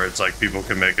 where it's like people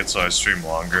can make it so I stream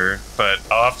longer. But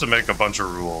I'll have to make a bunch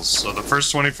of rules. So the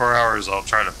first 24 hours I'll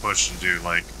try to push and do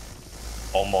like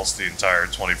almost the entire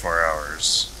 24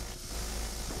 hours.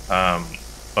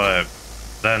 But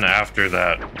then after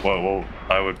that, what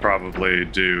I would probably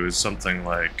do is something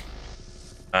like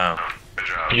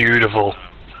Beautiful.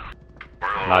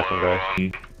 Nice one,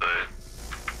 guys.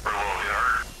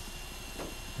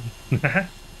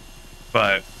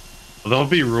 But there'll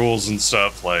be rules and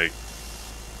stuff like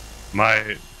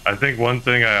I think one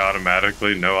thing I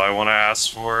automatically know I want to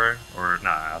ask for, or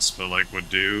not ask, but like would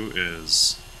do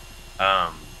is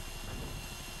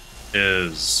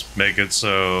make it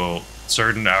so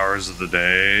certain hours of the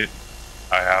day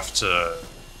not have to,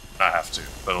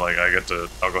 but like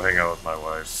I'll go hang out with my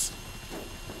wife.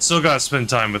 Still gotta spend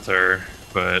time with her,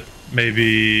 but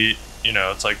maybe, you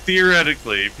know, it's like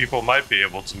theoretically people might be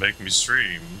able to make me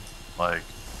stream. Like,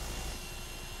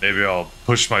 maybe I'll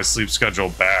push my sleep schedule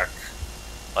back.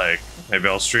 Like, maybe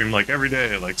I'll stream like every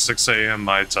day, like 6 a.m.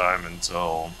 my time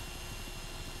until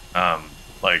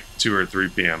like 2 or 3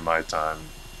 p.m. my time.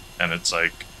 And it's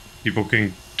like people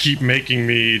can keep making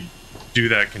me do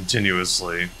that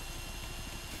continuously.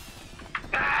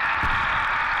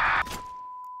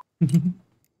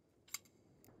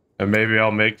 And maybe I'll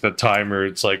make the timer,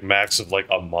 it's like max of like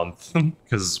a month.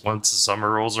 Because once the summer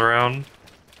rolls around,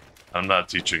 I'm not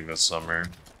teaching this summer.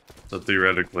 So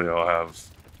theoretically I'll have,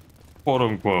 quote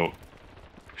unquote.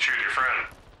 Shoot your friend,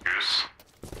 Goose.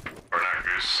 Or not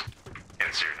Goose.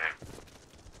 Can't see your name.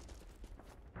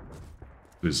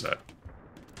 Who's that?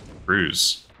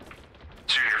 Cruz.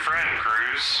 Shoot your friend,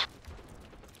 Cruz.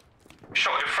 Shoot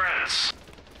your friends.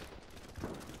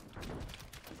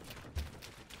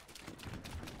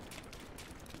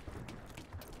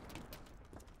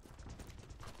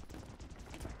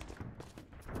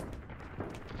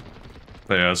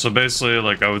 But yeah, so basically,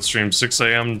 like, I would stream 6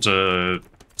 a.m. to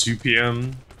 2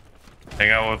 p.m. Hang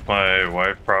out with my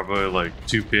wife probably, like,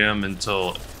 2 p.m.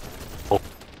 until,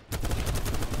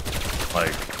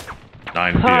 like,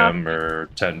 9 p.m. or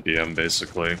 10 p.m.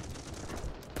 basically.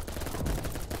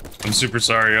 I'm super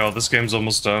sorry, y'all. This game's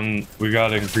almost done. We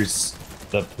gotta increase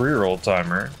the pre-roll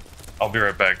timer. I'll be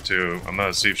right back, too. I'm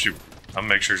gonna see if she... I'll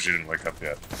make sure she didn't wake up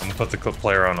yet. I'm gonna put the clip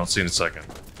player on. I'll see you in a second.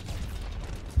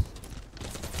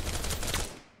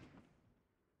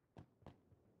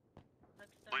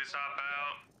 Please hop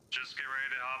out. Just get ready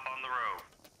to hop on the rope.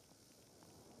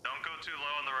 Don't go too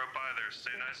low on the rope either.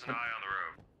 Stay nice and high on the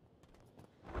rope.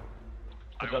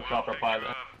 What's up, Chopper pick you Pilot?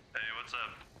 up. Hey, what's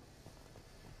up?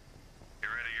 Get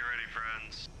ready,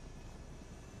 friends.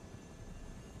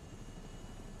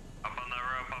 Up on that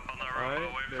rope, up on that rope. Alright,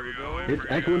 I'll wait there for we you, go. I'll wait It's for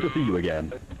you. excellent to see you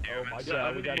again. Oh my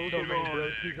God, we got so many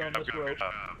keys on this rope.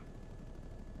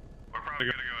 We're probably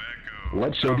gonna go Echo.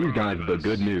 Let's show these guys the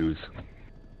good news.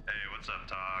 Hey, what's up,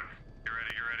 Tog? Get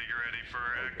ready for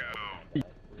Echo.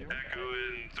 Echo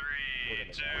in 3,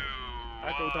 2, 1.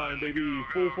 Echo time, baby. Go,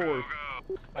 Full go, force.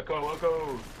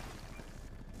 go.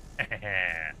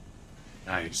 Echo.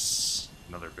 Nice.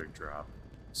 Another big drop.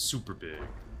 Super big.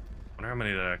 Wonder how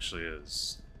many that actually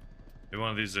is. Maybe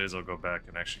one of these days I'll go back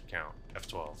and actually count.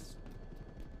 F12.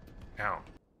 Count.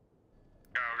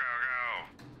 Go.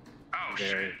 Oh,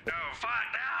 shit. No, fuck,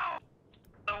 no!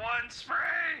 The one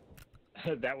spray!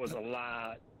 That was a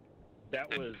lot. That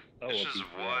was. It's just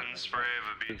one spray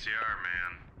of a BTR,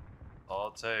 man. All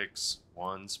it takes.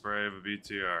 One spray of a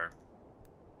BTR.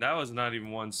 That was not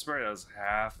even one spray, that was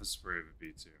half a spray of a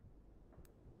B2.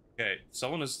 Okay,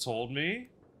 someone has told me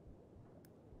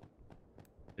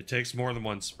it takes more than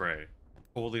one spray.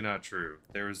 Totally not true.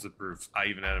 There is the proof. I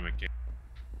even had a mechanic.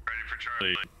 Ready for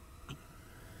Charlie.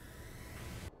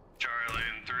 Charlie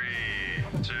in 3,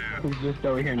 2. Who's just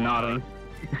over here nodding?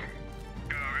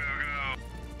 Go.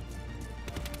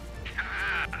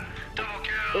 Ah, double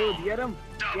kill! Oh, you get him?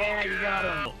 Double Yeah, kill! you got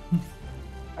him.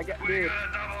 I got We dude. got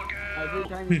a double kill!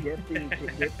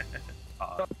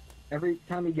 Every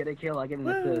time you get a kill, I get an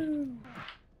assist.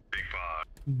 Big pop.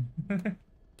 Woo,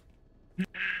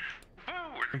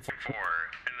 we're 4.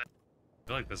 And then I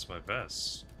feel like that's my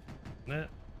best. Isn't it?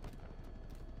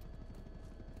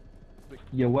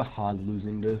 Yo, we're hard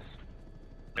losing this.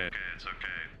 okay, it's okay.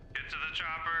 Get to the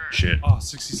chopper! Shit. Oh,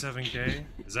 67k?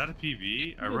 Is that a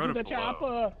PB? I wrote it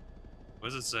below. What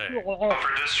does it say?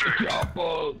 Upper district!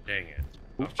 Dang it.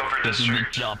 Upper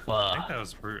district! I think that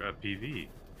was a PV.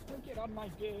 Get on my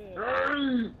dick. You're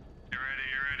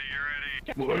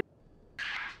ready.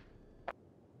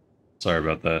 Sorry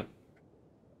about that.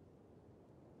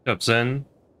 What's up, Zen?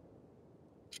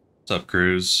 What's up,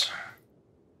 Cruz?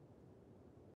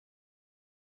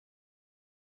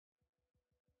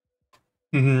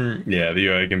 Yeah, the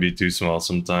UI can be too small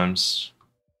sometimes.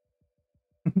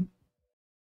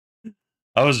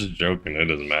 I was just joking, it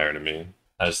doesn't matter to me.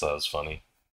 I just thought it was funny.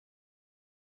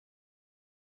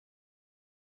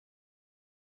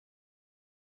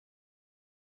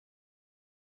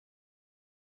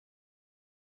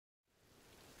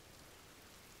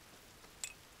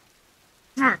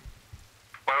 Wait.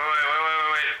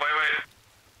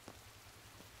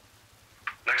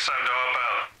 Next time, don't help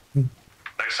out.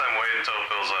 Next time, wait until it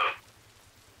fills up.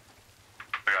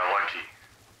 We got lucky.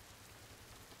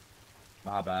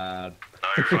 My bad. No,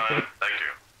 you're fine. Thank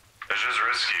you. It's just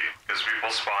risky, because people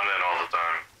spawn in all the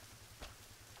time.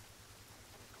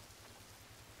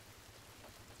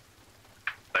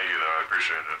 Thank you, though. I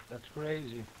appreciate it. That's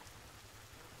crazy.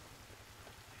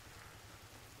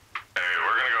 Hey,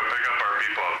 we're gonna go pick up our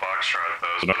people at Foxtrot,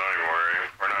 though, so don't even worry.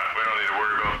 We don't need to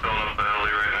worry about filling up the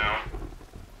heli right now.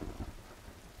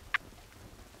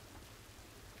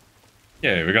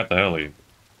 Yeah, we got the heli.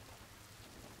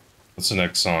 What's the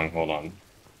next song? Hold on.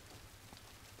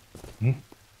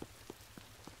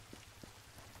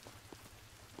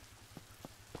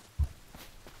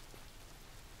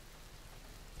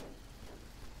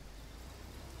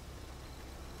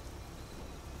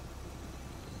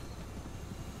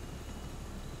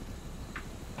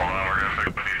 Hold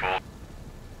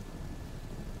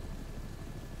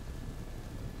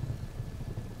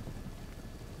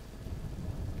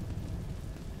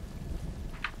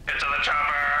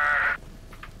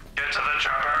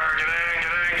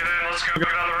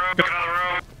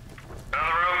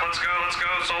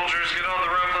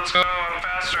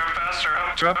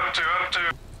Up to.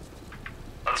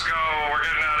 Let's go. We're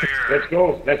getting out of here. Let's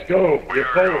go. Let's go. We You're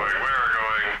are cold. going. We are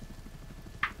going.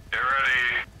 Get ready.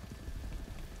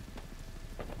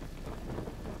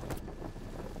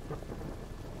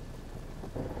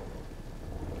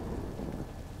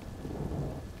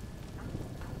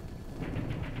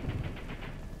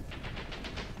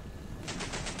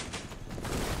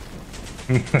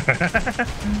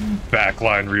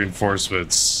 Backline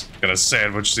reinforcements. Gonna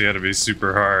sandwich the enemy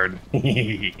super hard.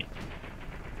 You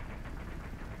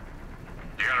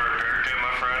got a repair kit,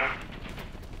 my friend?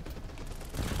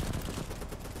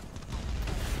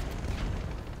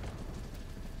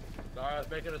 Sorry, I was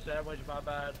making a sandwich, my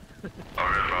bad.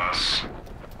 All good, boss.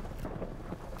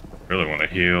 Really want to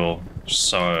heal. Just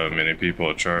saw many people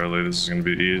at Charlie. This is gonna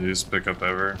be the easiest pickup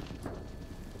ever.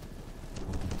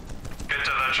 Get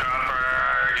to the chopper.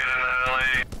 Get in the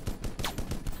heli.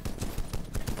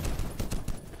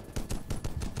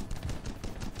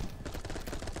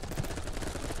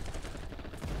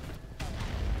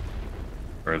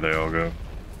 Where'd they all go?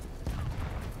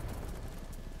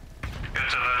 Get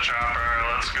to the chopper.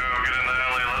 Let's go. Get in the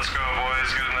heli. Let's go,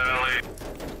 boys. Get in the heli.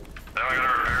 Then we got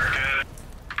a repair kit.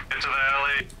 Get to the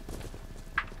heli.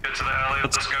 Get to the heli.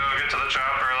 Let's go. Get to the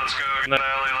chopper. Let's go. Get in the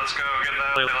heli. Let's go. Get in the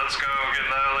heli. Let's go. Get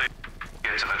in the heli.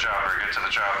 Get to the chopper. Get to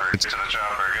the chopper. Get to the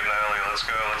chopper. Get in the heli. Let's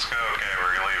go. Let's go. Okay,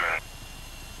 we're leaving.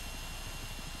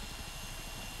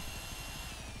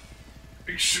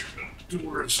 Make sure the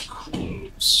doors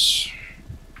close.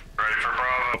 Ready for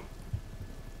Bravo.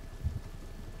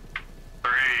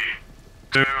 3,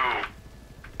 2,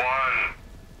 1.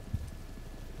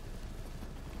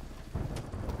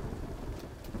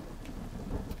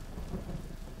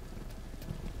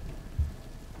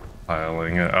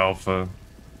 Piling at Alpha.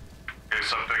 Okay,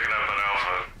 so I'm picking up an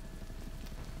Alpha.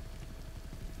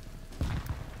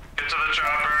 Get to the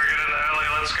chopper, get in the heli,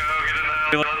 let's go, get in the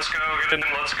heli, let's go, get in,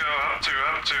 let's go, up to,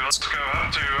 let's go,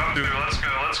 up to,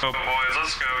 let's go, boys,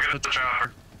 let's go, get to the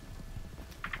chopper.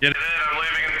 Get in, I'm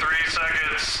leaving in 3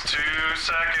 seconds, 2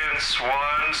 seconds,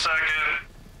 1 second.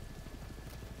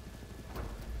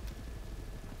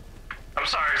 I'm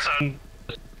sorry, son.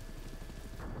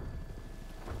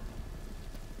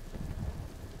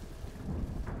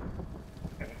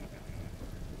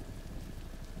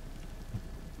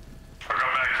 I'll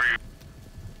come back for you.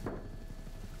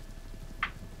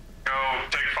 Go,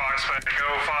 take Fox back.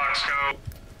 Go, Fox, go.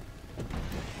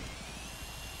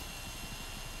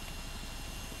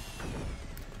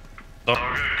 All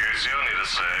good, Goose. You don't need to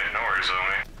say. No worries,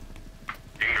 homie.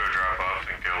 You can go drop off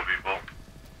and kill people.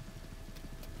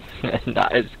 Nah,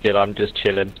 it's good. I'm just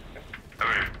chilling.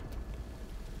 Okay.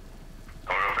 I'm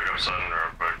gonna go pick up Sutton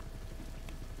real quick.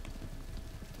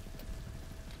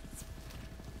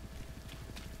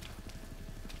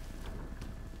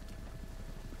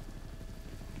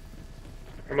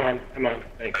 Come on.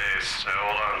 Thanks. Hey,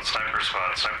 hold on. Sniper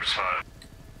spot. Sniper spot.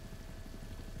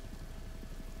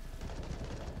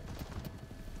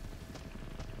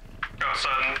 Go,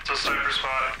 Sutton. It's a sniper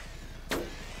spot.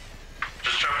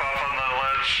 Just jump off on the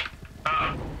ledge.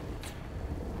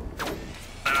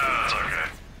 No, it's okay.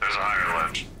 There's a higher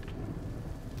ledge.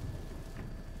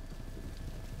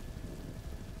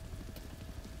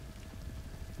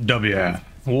 W.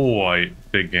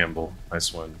 White. Big gamble.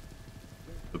 Nice win.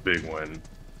 The big win.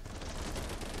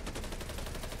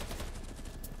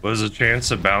 What is the chance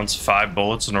to bounce 5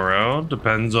 bullets in a row?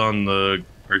 Depends on the...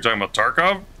 Are you talking about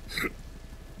Tarkov?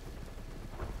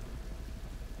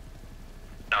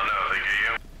 No, they get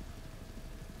you.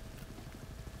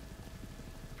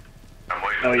 I'm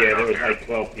waiting. Oh yeah, there was like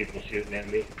 12 people shooting at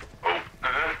me. Oh.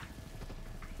 I'm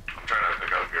trying to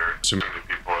pick up here. Too many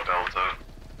people at Delta.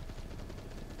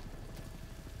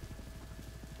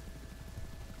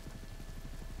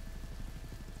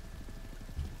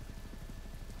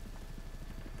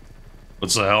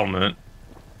 What's the helmet?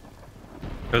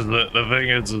 Because the thing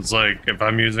is, it's like, if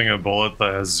I'm using a bullet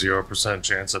that has 0%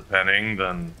 chance of penning,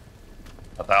 then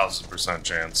 1,000%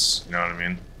 chance, you know what I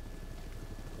mean?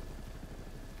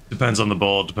 Depends on the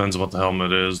bullet, depends on what the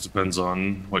helmet is, depends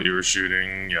on what you were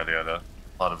shooting, yada yada.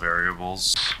 A lot of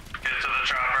variables. Get to the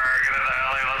chopper, get in the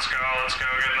heli, let's go,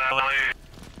 get in the heli.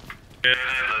 Get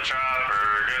in the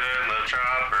chopper, get in the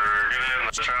chopper, get in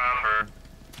the chopper.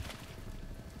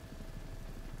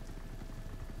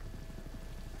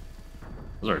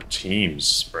 Those are teams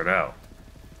spread out.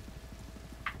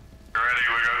 Ready,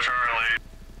 we go Charlie.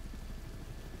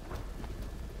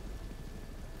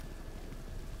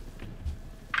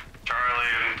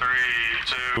 Charlie in 3,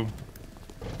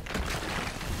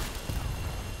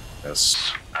 2.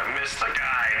 Yes. I missed the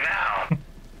guy now.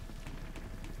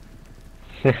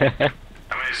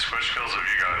 How many squish kills have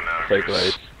you gotten now, so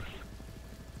close.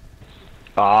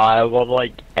 I want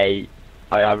like 8.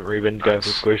 I haven't really been going for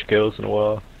squish kills in a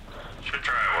while. Should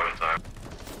try it one time.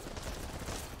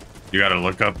 You gotta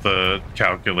look up the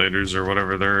calculators or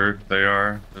whatever they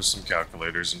are. There's some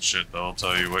calculators and shit that'll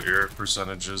tell you what your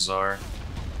percentages are.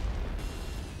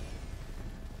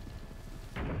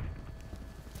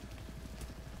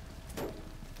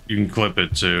 You can clip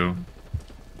it too.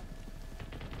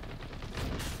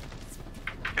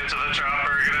 Get to the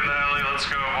chopper, get in the alley, let's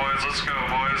go boys, let's go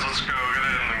boys, let's go, get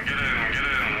in, get in, get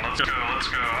in, let's go,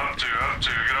 up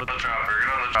to, get on the chopper, get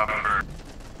on the chopper.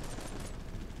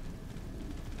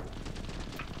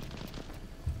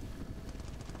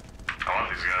 I want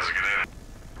these guys to get in.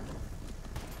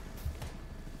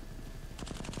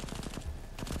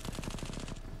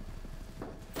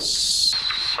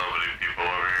 So many people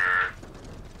over here.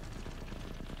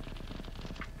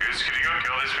 Goose, can you go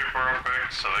kill these people real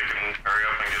quick so they can hurry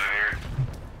up and get in here?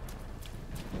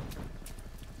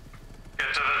 Get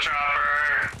to the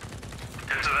chopper!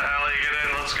 Get to the alley, get in,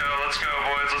 let's go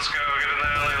boys, let's go, get in the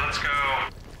alley, let's go!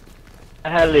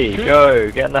 Heli,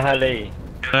 go, get in the heli.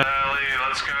 Get in the alley,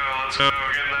 let's go, get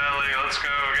in the alley, let's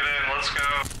go, get in, let's go!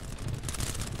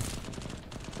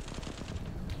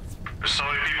 There's so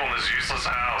many people in this useless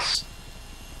house.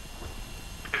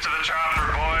 Get to the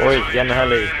chopper, boys! Boys, get in the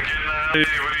heli. Get in the alley,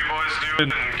 what are you boys doing?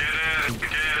 Get in!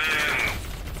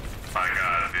 My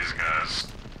god, these guys.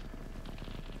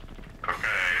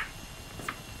 Okay.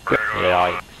 We're gonna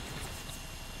go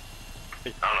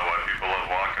Yeah, I don't know why people love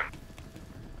walking.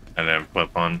 And then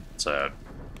clip on. Sad.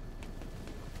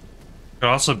 Could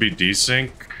also be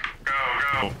desync.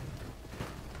 Go.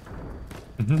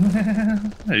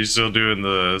 Are you still doing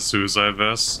the suicide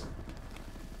vest?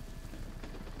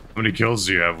 How many kills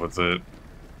do you have with it?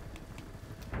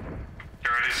 You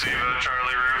ready, Siva?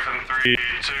 Charlie Roof in 3,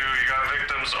 2, you got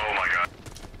victims? Oh my god.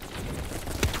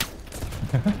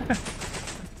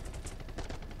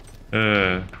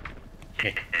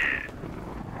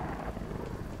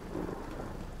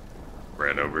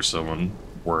 Ran over someone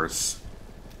worth.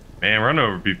 Man, run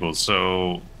over people is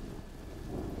so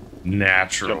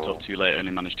natural. Jumped up too late,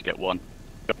 only managed to get one.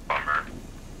 Bummer.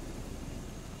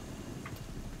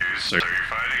 Are you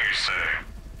fighting or staying?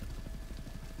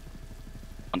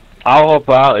 I'll hop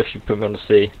out if you put me on the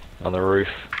sea, on the roof.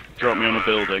 Drop me on a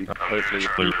building, hopefully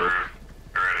with people.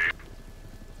 Ready?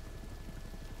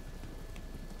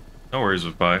 No worries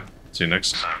with bye. See you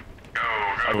next time.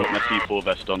 I've got my C4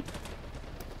 vest on.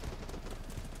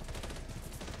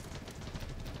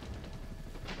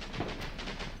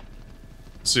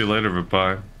 See you later,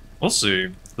 Vipai. We'll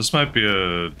see. This might be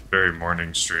a very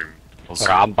morning stream. We'll see.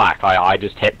 I'm back. I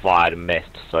just hit fired and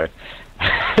missed, so. No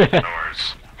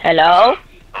worries. Hello?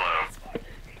 Hello.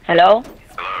 Hello?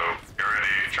 Hello. You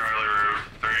ready? Charlie Roof.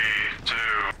 3, 2.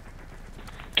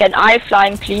 Can I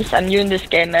flying please? I'm new in this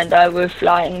game and I will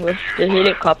flying with the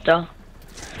helicopter.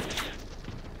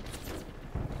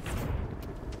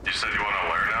 You said you want to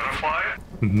learn how to fly?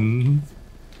 Mm-hmm.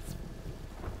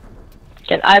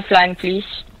 Can I flying please?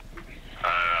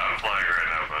 I'm flying right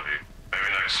now, buddy. Maybe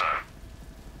next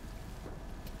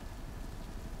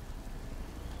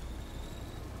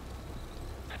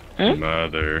time.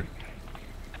 Mother.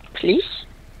 Please?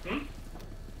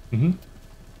 Mm-hmm.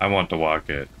 I want to walk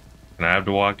it. Can I have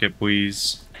to walk it,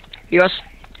 please? You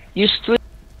stood.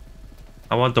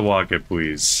 I want to walk it,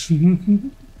 please. Okay, Donkey,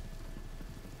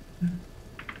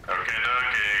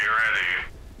 you ready?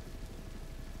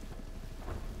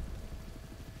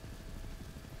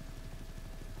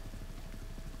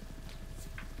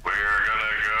 We're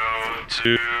gonna go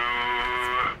to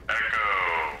Echo.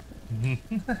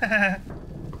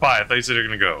 Bye. I thought you said you're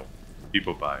gonna go.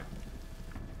 People bye.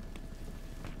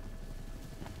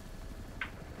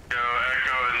 Go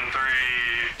Echo in 3,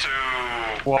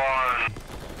 2, 1.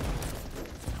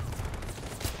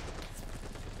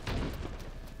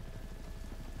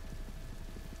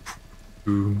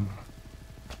 Ooh.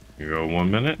 You go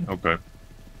 1 minute? Okay.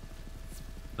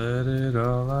 Let it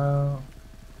all out.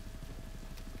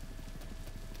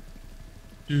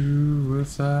 Do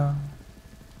without.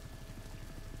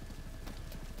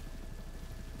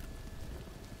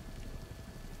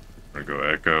 I'm gonna go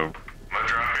Echo. I'm gonna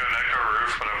drop you on Echo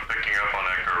Roof, but I'm picking up on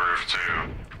Echo Roof too.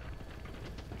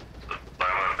 So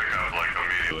I'm gonna pick up like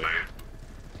immediately.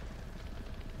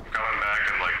 I'm coming back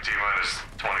in like T-minus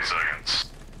 20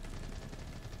 seconds.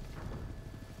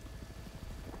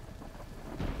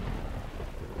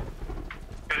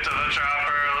 Get to the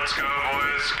chopper, let's go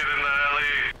boys, get in the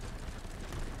alley.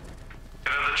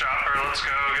 Get in the chopper, let's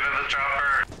go, get in the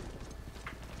chopper.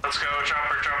 Let's go,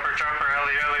 chopper,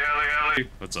 alley.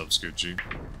 What's up, Scoochie?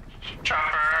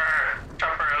 Chopper,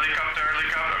 helicopter.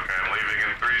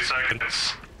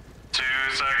 seconds. 2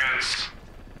 seconds.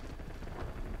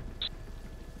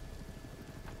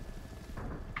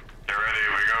 Get ready,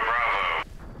 we go Bravo.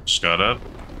 Just got up.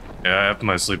 Yeah, I have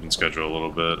my sleeping schedule a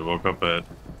little bit. I woke up at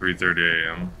 3:30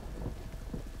 a.m.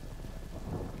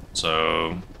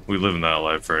 So, we live in that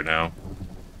life right now.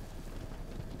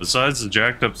 Besides the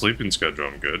jacked up sleeping schedule,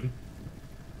 I'm good.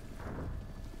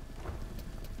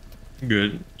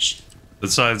 Good.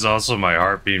 Besides also my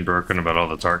heart being broken about all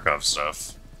the Tarkov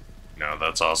stuff. You know,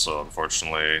 that's also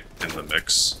unfortunately in the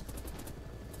mix.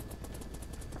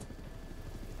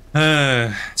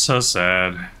 So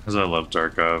sad, because I love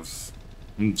Tarkov.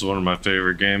 It's one of my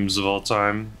favorite games of all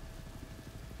time.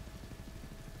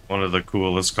 One of the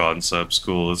coolest concepts,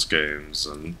 coolest games,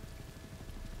 and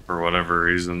for whatever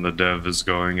reason the dev is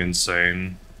going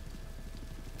insane,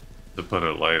 to put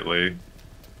it lightly.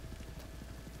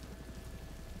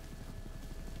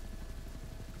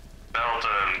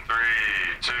 Belton, 3,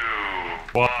 2,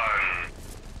 1.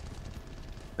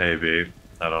 Maybe.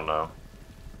 I don't know.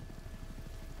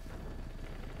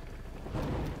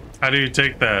 How do you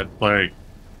take that? Like,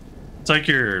 it's like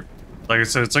you're, like I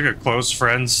said, it's like a close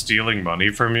friend stealing money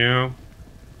from you.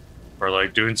 Or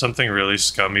like doing something really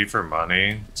scummy for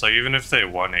money. It's like even if they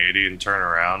 180 and turn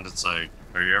around, it's like,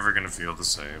 are you ever gonna feel the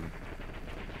same?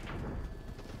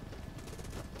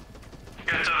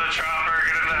 Get to the chopper,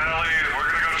 get in the alley.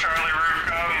 We're gonna go Charlie Roof.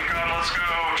 Come, let's go.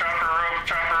 Chopper rope,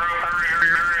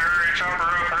 hurry, chopper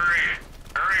rope, hurry.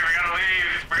 Hurry, we gotta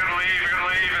leave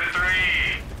in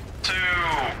 3, 2,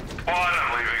 1.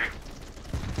 I'm leaving.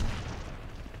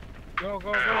 Go,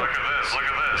 go, Hey, go. look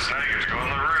at this. Negative, go on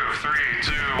the roof. 3,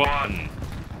 2, 1.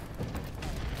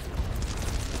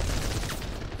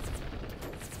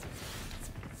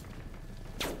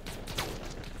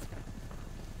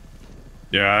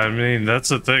 Yeah, I mean, that's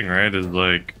the thing, right? Is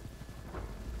like,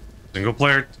 single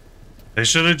player, they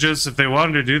should have just, if they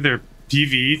wanted to do their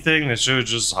PvE thing, they should have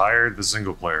just hired the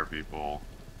single player people.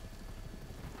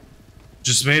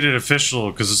 Just made it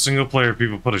official, because the single player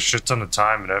people put a shit ton of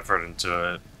time and effort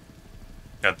into it.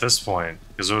 At this point,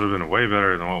 because it would have been way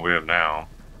better than what we have now.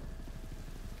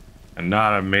 And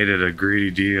not have made it a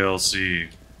greedy DLC.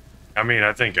 I mean,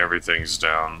 I think everything's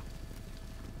down.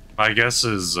 My guess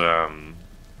is,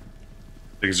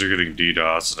 things are getting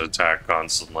DDoS and attacked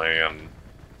constantly, and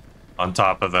on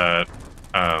top of that,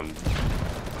 I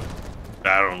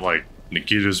don't like,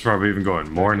 Nikita's probably even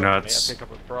going more nuts. Pick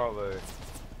up a Bravo.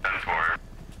 10-4.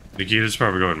 Nikita's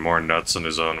probably going more nuts in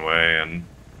his own way, and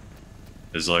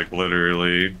is like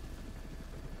literally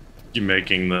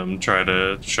making them try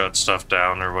to shut stuff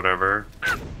down or whatever.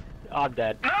 I'm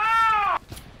dead. No!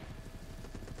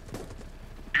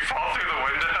 You fall through the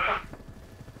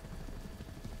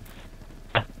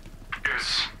window?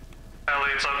 Goose.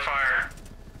 Ellie, it's on fire.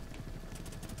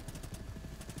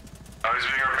 Oh, he's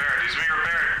being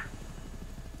repaired.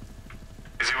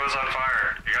 Because he was on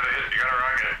fire. You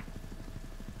gotta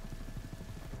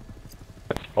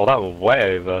rocket. Well, that was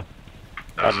way over.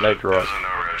 There's no a drop. no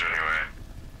reg anyway.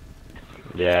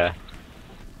 Yeah.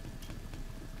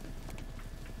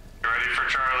 You ready for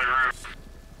Charlie Roof?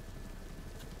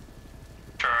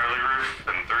 Charlie Roof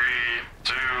in 3,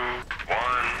 2, 1.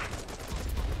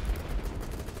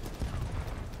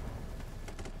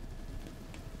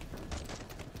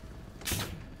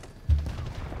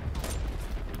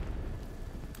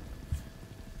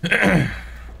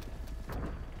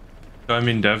 I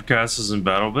mean, DevCast is in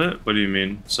BattleBit? What do you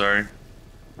mean? Sorry.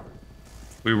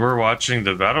 We were watching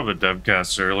the BattleBit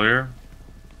DevCast earlier.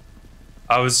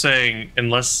 I was saying,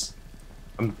 unless...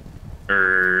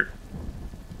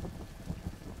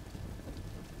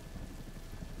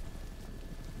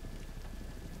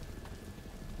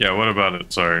 Yeah, what about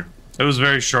it? Sorry. It was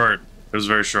very short.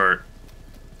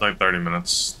 Like 30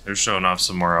 minutes. They're showing off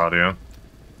some more audio.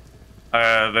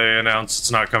 They announced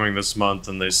it's not coming this month,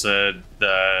 and they said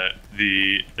that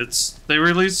they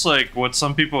released like what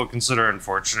some people consider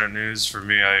unfortunate news. For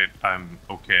me, I'm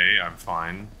okay, I'm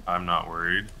fine, I'm not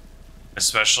worried.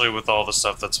 Especially with all the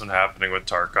stuff that's been happening with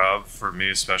Tarkov. For me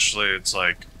especially, it's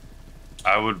like,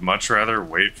 I would much rather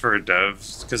wait for a dev,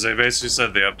 because they basically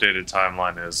said the updated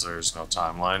timeline is there's no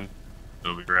timeline.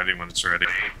 It'll be ready when it's ready.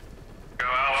 Go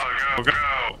Alpha,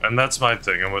 go! And that's my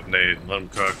thing, I'm with Nate, let him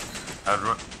cook.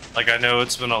 Like, I know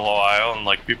it's been a while, and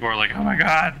like people are like, oh my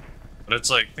god! But it's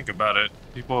like, think about it.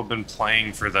 People have been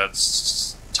playing for that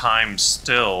time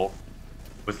still,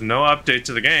 with no update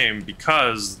to the game,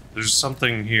 because there's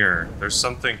something here. There's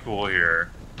something cool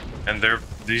here. And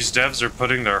these devs are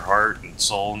putting their heart and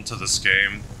soul into this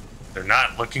game. They're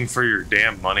not looking for your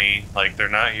damn money. Like, they're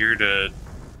not here to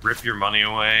rip your money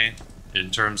away in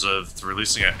terms of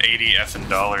releasing an $80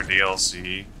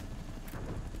 DLC.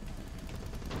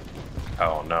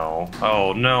 Oh no.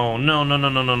 Oh no. No, no, no,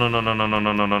 no, no, no, no, no, no, no,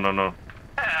 no, no, no, no, no.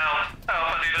 Help! Help,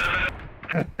 I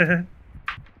need a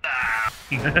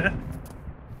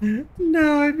bit.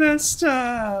 No, I messed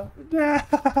up. No,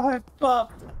 I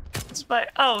bumped. It's my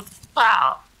own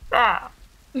fault. Ah.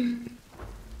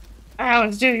 I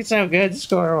was doing so good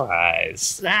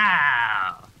score-wise.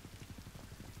 Ah.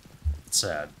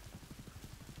 Sad.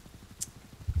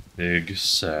 Big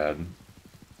sad.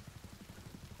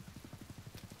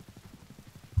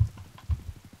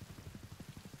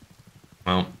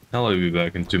 Well, I'll be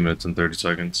back in 2 minutes and 30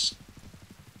 seconds.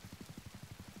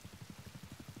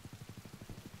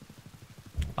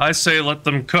 I say let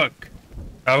them cook.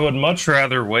 I would much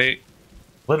rather wait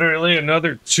literally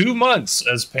another 2 months,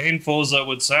 as painful as that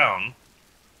would sound.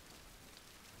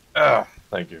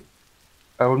 Thank you.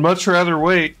 I would much rather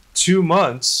wait 2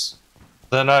 months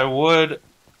than I would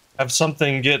have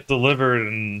something get delivered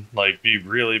and, like, be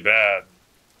really bad,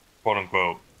 quote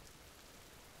unquote.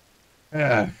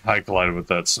 Yeah, I collided with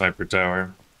that sniper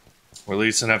tower.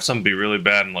 Release and have something be really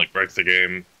bad and, like, wreck the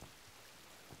game.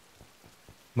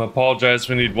 I apologize,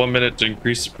 we need 1 minute to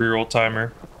increase the pre-roll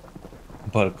timer.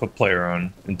 But put player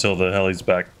on until the heli's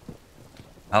back.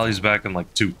 Heli's back in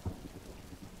like 2.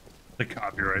 The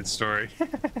copyright story.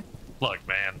 Look,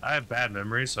 man, I have bad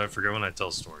memory, so I forget when I tell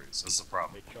stories. That's the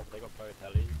problem. They got both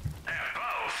helis. Yeah,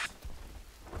 both.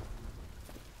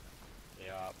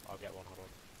 Yeah, I'll get one. Hold on.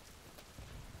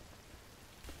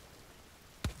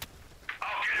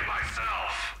 I'll get it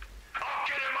myself.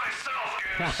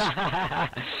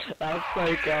 That's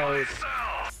so cold.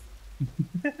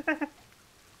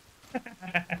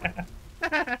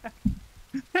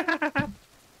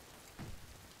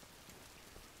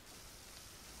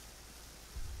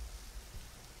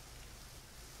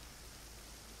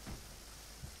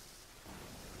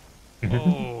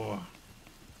 Oh.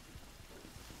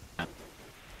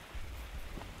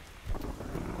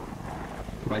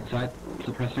 Right side,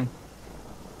 suppressing.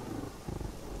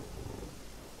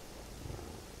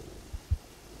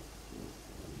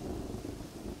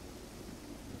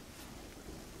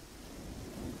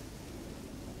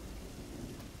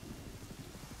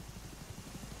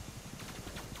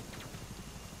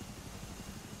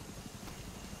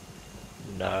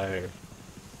 No.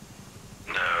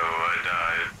 No, I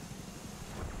died.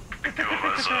 I killed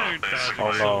myself, basically.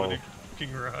 Oh no.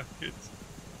 Fucking rockets.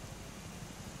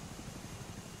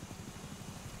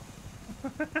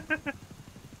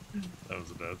 That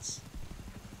was nuts.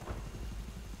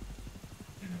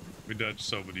 We dodged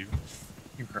so many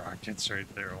rockets right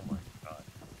there, oh my god.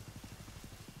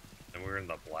 And we were in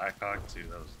the Blackhawk too,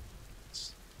 that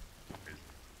was crazy.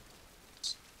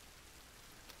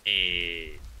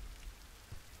 Hey.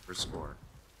 First score.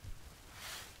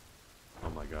 Oh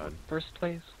my god. First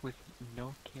place with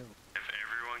no kill. If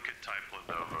everyone could type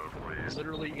Lenovo, please.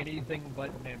 Literally anything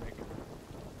but Namek.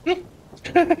 Hey,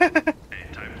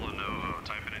 type Lenovo,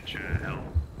 type it in chat. Help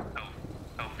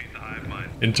beat the hive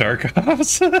mind. In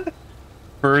Tarkov's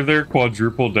further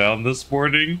quadruple down this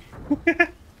morning.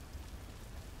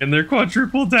 And they're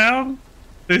quadruple down.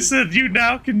 They said you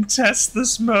now can test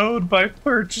this mode by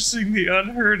purchasing the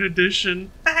Unheard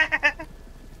edition.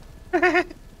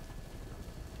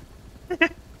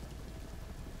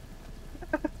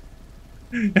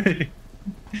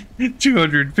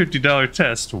 $250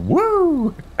 test.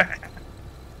 Woo!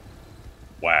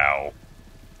 Wow.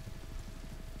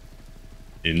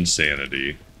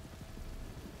 Insanity.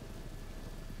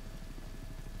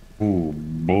 Ooh,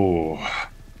 boy.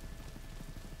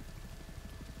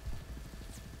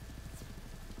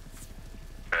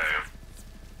 Okay.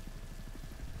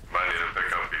 Might need to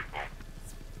pick up people.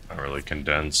 Not really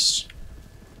condensed.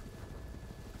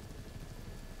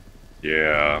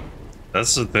 Yeah.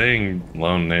 That's the thing,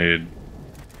 Lone Nade.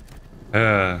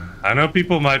 I know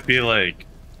people might be like,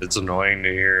 it's annoying to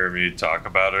hear me talk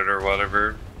about it or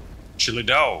whatever. Chili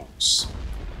dogs.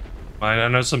 I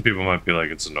know some people might be like,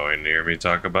 it's annoying to hear me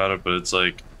talk about it, but it's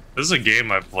like, this is a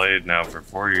game I've played now for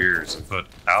 4 years and put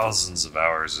thousands of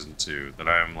hours into that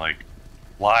I'm like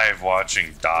live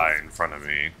watching die in front of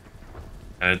me.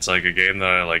 And it's like a game that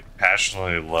I like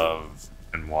passionately love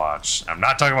and watch. I'm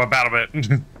not talking about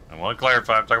BattleBit. I want to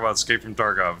clarify, I'm talking about Escape from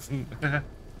Tarkov.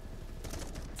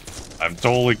 I'm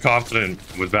totally confident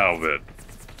with BattleBit.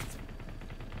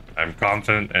 I'm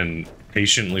confident and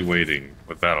patiently waiting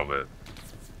with BattleBit.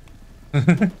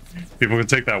 People can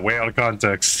take that way out of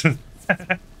context.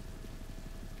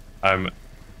 I'm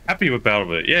happy with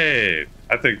BattleBit. Yay!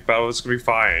 I think BattleBit's gonna be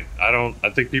fine. I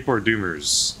think people are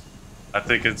doomers. I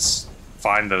think it's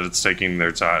fine that it's taking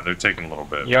their time. They're taking a little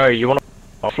bit. Yo, you wanna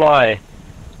fly?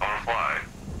 I wanna fly.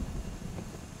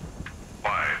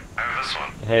 Why? I have this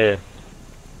one. Here.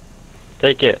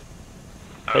 Take it.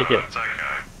 Take it. That's that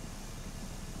guy.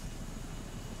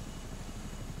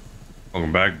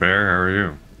 Welcome back, Bear. How are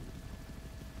you?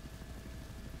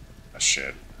 Oh,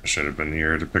 shit. I should have been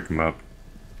here to pick him up.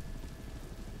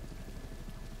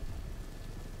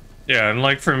 Yeah, and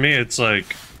like for me, it's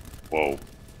like, whoa.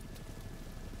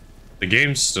 The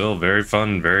game's still very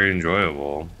fun, very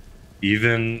enjoyable.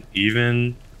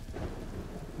 Even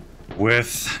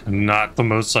with not the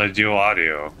most ideal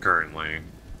audio currently.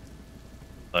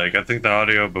 Like, I think the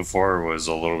audio before was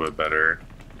a little bit better.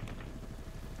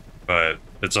 But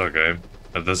it's okay.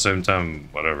 At the same time,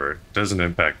 whatever. It doesn't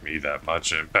impact me that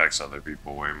much. It impacts other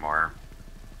people way more.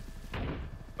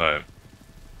 But,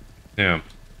 yeah.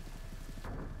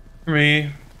 For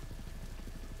me,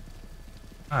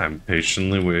 I'm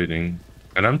patiently waiting.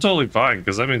 And I'm totally fine,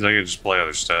 because that means I can just play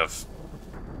other stuff.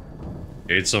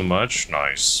 Ate so much?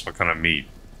 Nice. What kind of meat?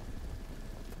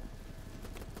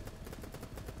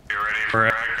 You ready for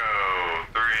Echo?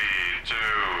 3, 2.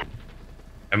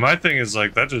 And my thing is,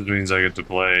 like, that just means I get to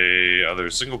play other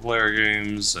single-player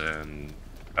games and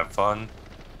have fun.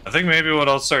 I think maybe what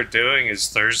I'll start doing is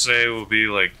Thursday will be,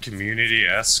 like,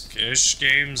 community-esque-ish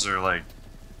games, or, like,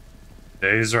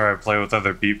 days where I play with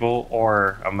other people,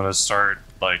 or I'm gonna start,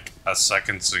 like, a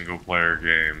second single-player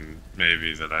game,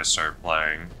 maybe, that I start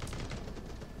playing.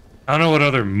 I don't know what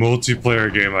other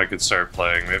multiplayer game I could start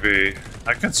playing. Maybe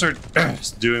I could start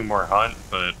doing more Hunt,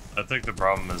 but I think the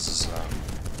problem is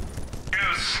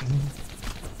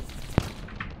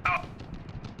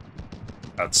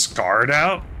got scarred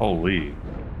out? Holy,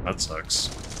 that sucks.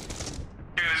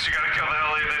 Goose, you gotta kill the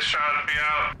heli. They shot me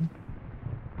out.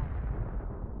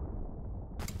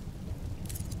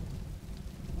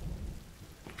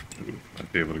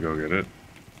 Might be able to go get it.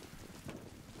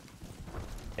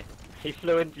 He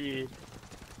flew into you.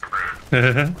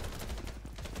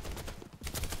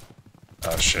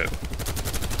 Oh shit.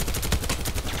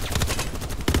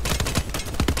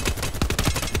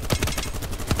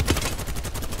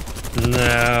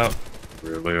 No.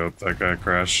 Really hope that guy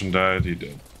crashed and died. He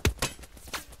did.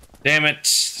 Damn it.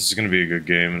 This is gonna be a good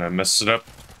game and I messed it up.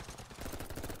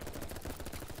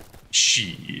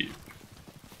 Shit.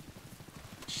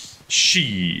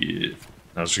 Shit.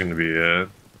 That's gonna be a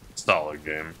solid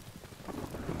game.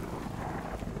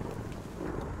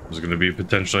 It's gonna be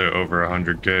potentially over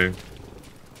 100k.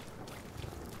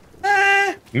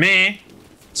 Meh.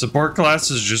 Support class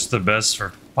is just the best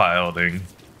for piloting.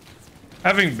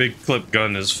 Having big clip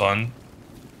gun is fun.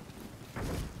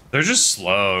 They're just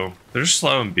slow. They're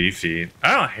slow and beefy.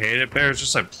 I don't hate it, Bear. It's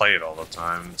just I play it all the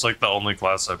time. It's like the only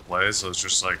class I play, so it's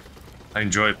just like I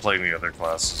enjoy playing the other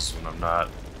classes when I'm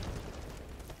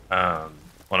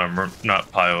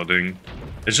not piloting.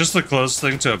 It's just the closest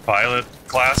thing to a pilot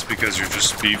class because you're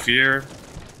just beefier.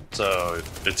 So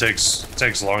it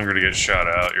takes longer to get shot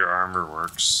out. Your armor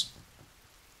works.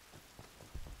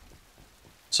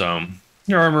 So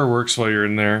your armor works while you're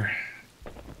in there.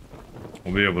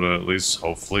 We'll be able to at least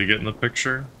hopefully get in the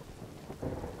picture.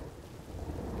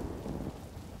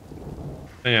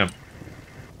 Yeah.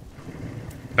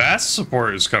 Fast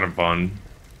support is kind of fun.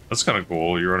 That's kind of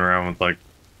cool. You run around with like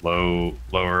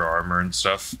lower armor and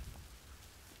stuff.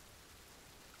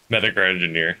 Medic or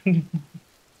engineer. I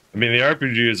mean, the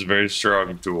RPG is a very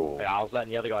strong tool. Yeah, I was letting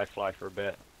the other guy fly for a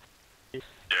bit. Yeah,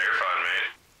 you're fine,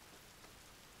 mate.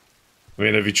 I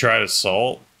mean, have you tried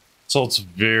Assault? Assault's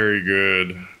very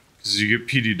good because you get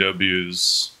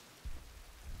PDWs.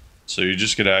 So you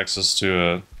just get access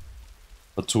to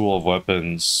a tool of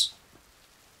weapons.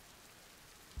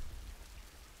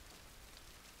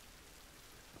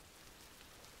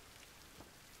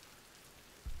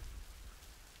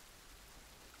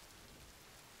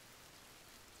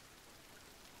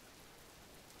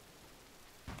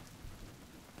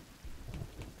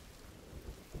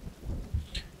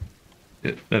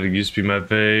 That used to be my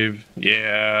fave.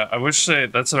 Yeah, I wish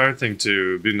that's another thing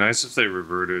too. It'd be nice if they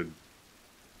reverted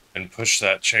and pushed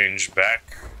that change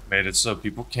back. Made it so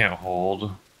people can't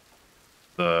hold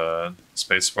the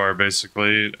spacebar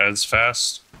basically as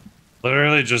fast.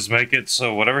 Literally just make it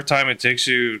so whatever time it takes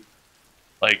you,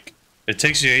 like, it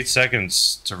takes you 8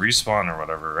 seconds to respawn or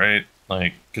whatever, right?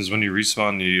 Like, because when you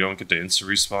respawn, you don't get to instant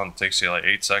respawn. It takes you like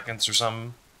 8 seconds or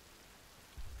something.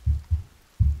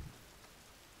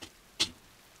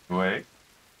 Wait.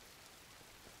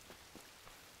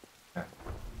 Yeah.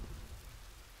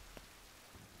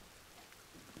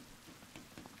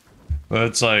 But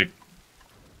it's like,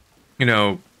 you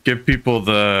know, give people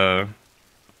the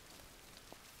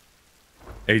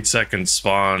 8 second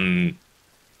spawn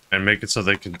and make it so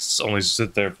they can only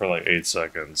sit there for like 8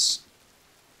 seconds.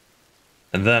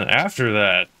 And then after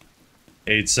that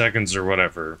 8 seconds or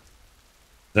whatever,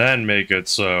 Then make it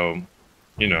so,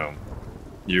 you know,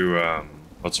 you,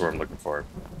 what's the word I'm looking for?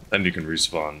 Then you can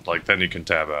respawn. Like, then you can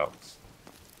tab out.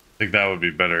 I think that would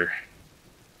be better.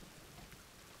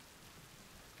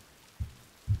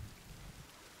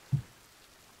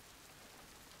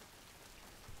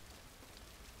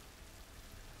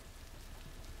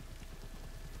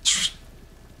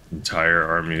 Entire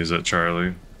army is at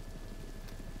Charlie.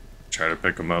 Try to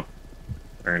pick them up.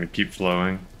 They're gonna keep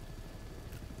flowing.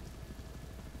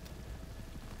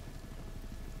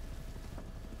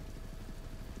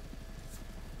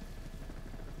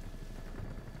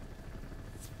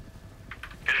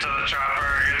 Get to the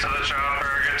chopper, get to the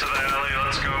chopper, get to the alley,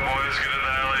 let's go boys, get in the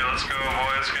alley, let's go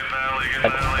boys, get in the alley, get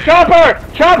in the alley. Chopper!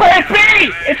 Chopper, it's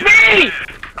me! It's me!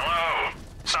 Hello!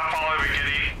 Stop following me,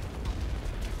 kitty.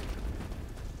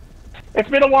 It's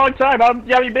been a long time. How have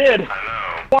you been? I know.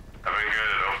 I've been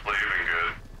good, hopefully you've been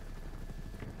good.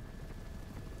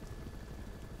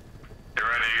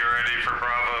 You're ready for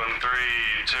Bravo in 3,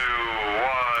 2,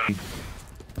 1.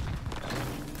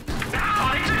 No,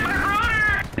 he took my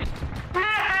rotor! No!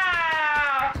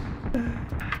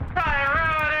 My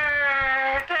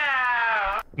rotor! No!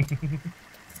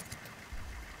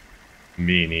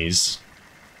 Meanies.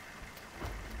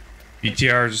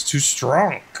 BTR is too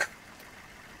strong.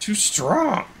 Too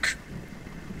strong.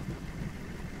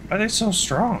 Why are they so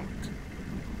strong?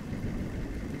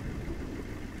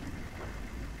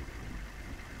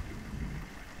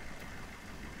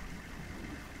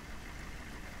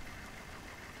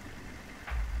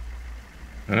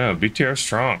 I know, BTR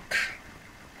strong.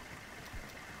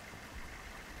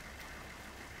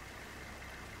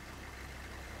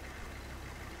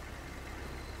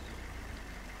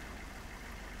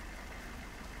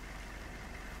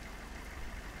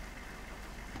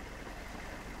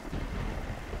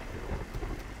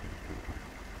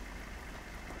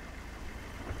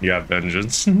 You got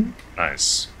vengeance.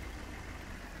 Nice.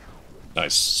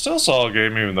 Nice. Still solid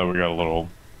game, even though we got a little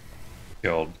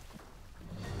killed.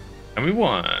 And we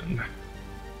won.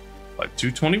 By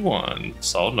 221.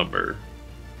 Solid number.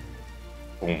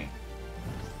 Boom.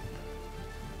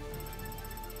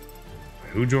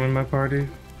 Who joined my party?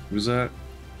 Who's that?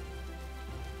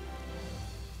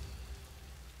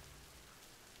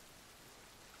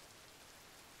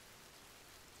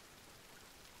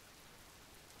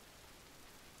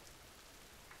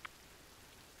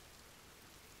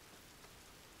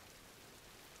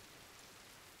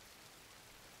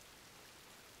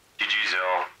 GG's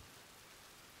y'all.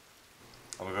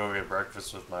 I'm gonna go get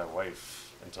breakfast with my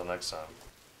wife. Until next time.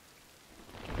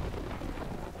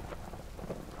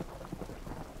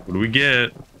 What do we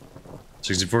get?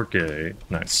 64K.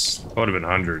 Nice. That would have been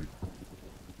 100.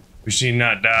 Machine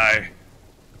not die.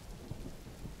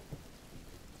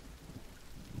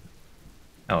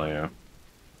 Hell yeah.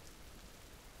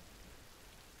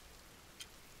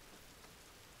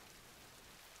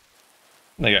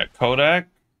 They got Kodak.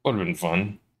 Would have been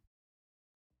fun.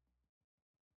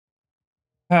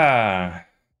 Ah.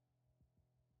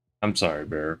 I'm sorry,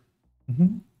 Bear.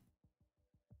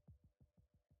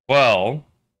 Well,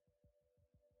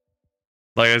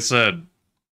 like I said,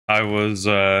 I was,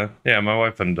 yeah, my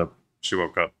wife ended up, she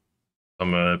woke up.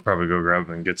 I'm gonna probably go grab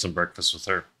and get some breakfast with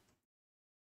her.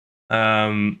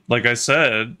 Like I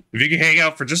said, if you can hang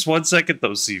out for just 1 second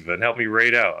though, Siva, and help me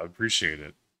raid out, I appreciate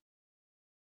it.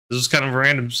 This was kind of a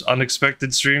random,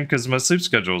 unexpected stream because my sleep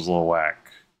schedule was a little whack.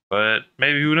 But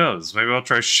maybe, who knows? Maybe I'll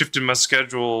try shifting my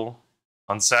schedule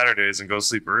on Saturdays and go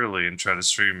sleep early and try to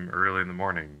stream early in the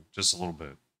morning. Just a little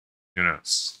bit. Who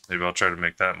knows? Maybe I'll try to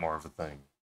make that more of a thing.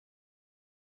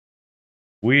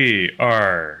 We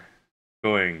are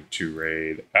going to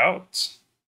raid out.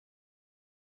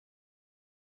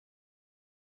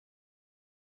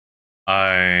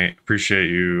 I appreciate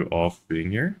you all for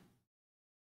being here.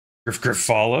 Griff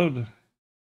followed.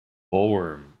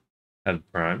 Bullworm had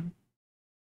Prime.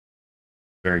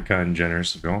 Very kind and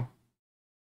generous of y'all.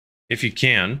 If you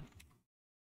can.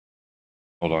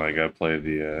 Hold on, I gotta play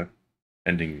the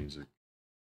ending music.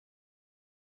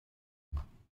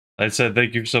 I said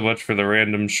thank you so much for the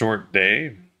random short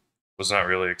day. Was not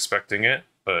really expecting it,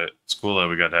 but it's cool that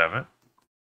we got to have it.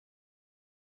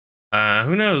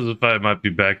 Who knows if I might be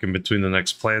back in between the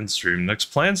next planned stream. Next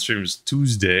planned stream is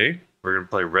Tuesday. We're going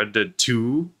to play Red Dead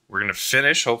 2. We're going to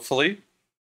finish, hopefully,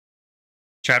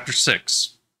 Chapter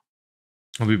 6.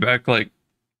 I'll be back like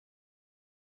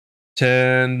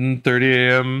 10:30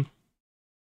 a.m.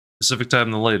 Pacific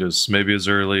time, the latest. Maybe as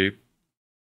early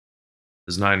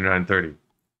as 9 or 9:30.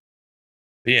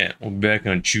 But yeah, we'll be back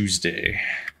on Tuesday.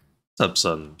 What's up,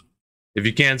 son? If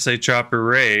you can't say Chopper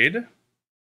Raid,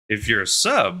 if you're a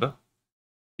sub,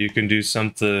 you can do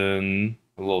something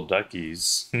little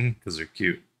duckies because they're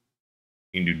cute.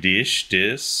 You can do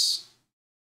this,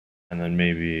 and then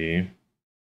maybe.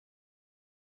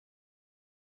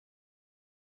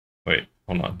 Wait,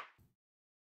 hold on.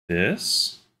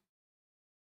 This.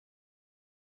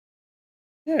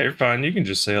 Yeah, you're fine. You can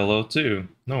just say hello too.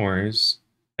 No worries.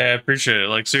 Hey, I appreciate it.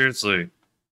 Like seriously,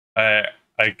 I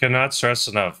cannot stress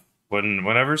enough.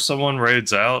 Whenever someone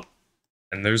raids out,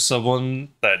 and there's someone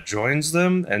that joins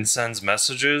them and sends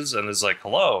messages and is like,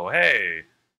 "Hello, hey,"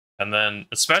 and then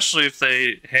especially if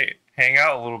they hang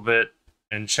out a little bit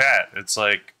in chat, it's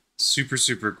like super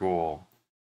super cool,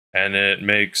 and it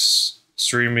makes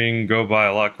streaming go by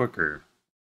a lot quicker.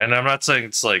 And I'm not saying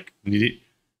it's like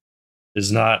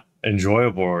is not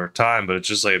enjoyable or time, but it's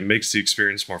just like it makes the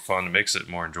experience more fun. It makes it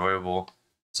more enjoyable.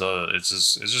 So it's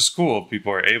just cool if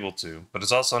people are able to, but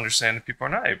it's also understanding if people are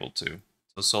not able to. So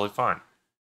it's totally fine.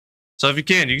 So if you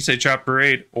can say Chopper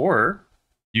 8, or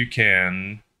you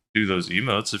can do those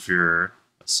emotes if you're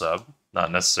a sub.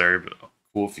 Not necessary, but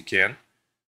cool if you can.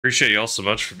 Appreciate you all so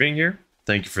much for being here.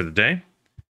 Thank you for the day.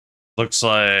 Looks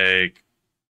like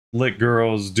Lit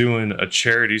Girl's doing a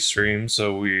charity stream,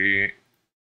 so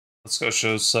let's go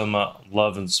show some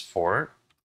love and support.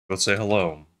 Go say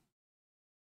hello.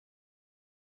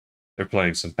 They're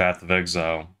playing some Path of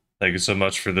Exile. Thank you so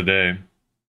much for the day.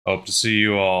 Hope to see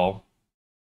you all.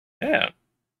 Yeah.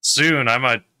 Soon I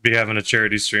might be having a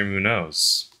charity stream, who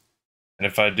knows? And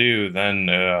if I do, then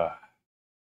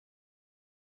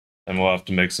we'll have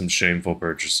to make some shameful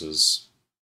purchases.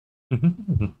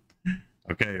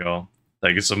 Okay, y'all.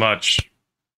 Thank you so much.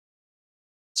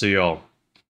 See y'all.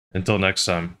 Until next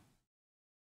time.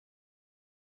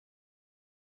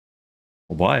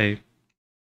 Bye.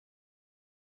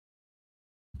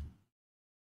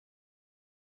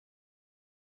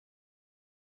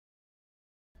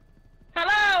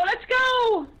 Hello, let's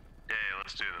go! Yeah,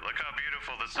 let's do it. Look how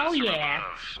beautiful this is. Oh from yeah.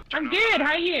 above. I'm good,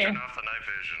 how are you? Turn off the night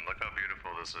vision. Look how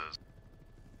beautiful this is.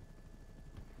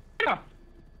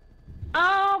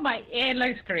 Oh my, it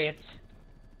looks great.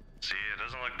 See, it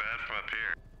doesn't look bad from up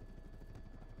here.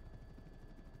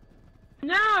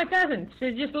 No, it doesn't.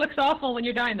 It just looks awful when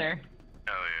you're down there.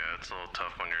 Oh yeah, it's a little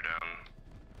tough when you're down.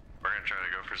 We're gonna try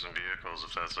to go for some vehicles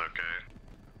if that's okay.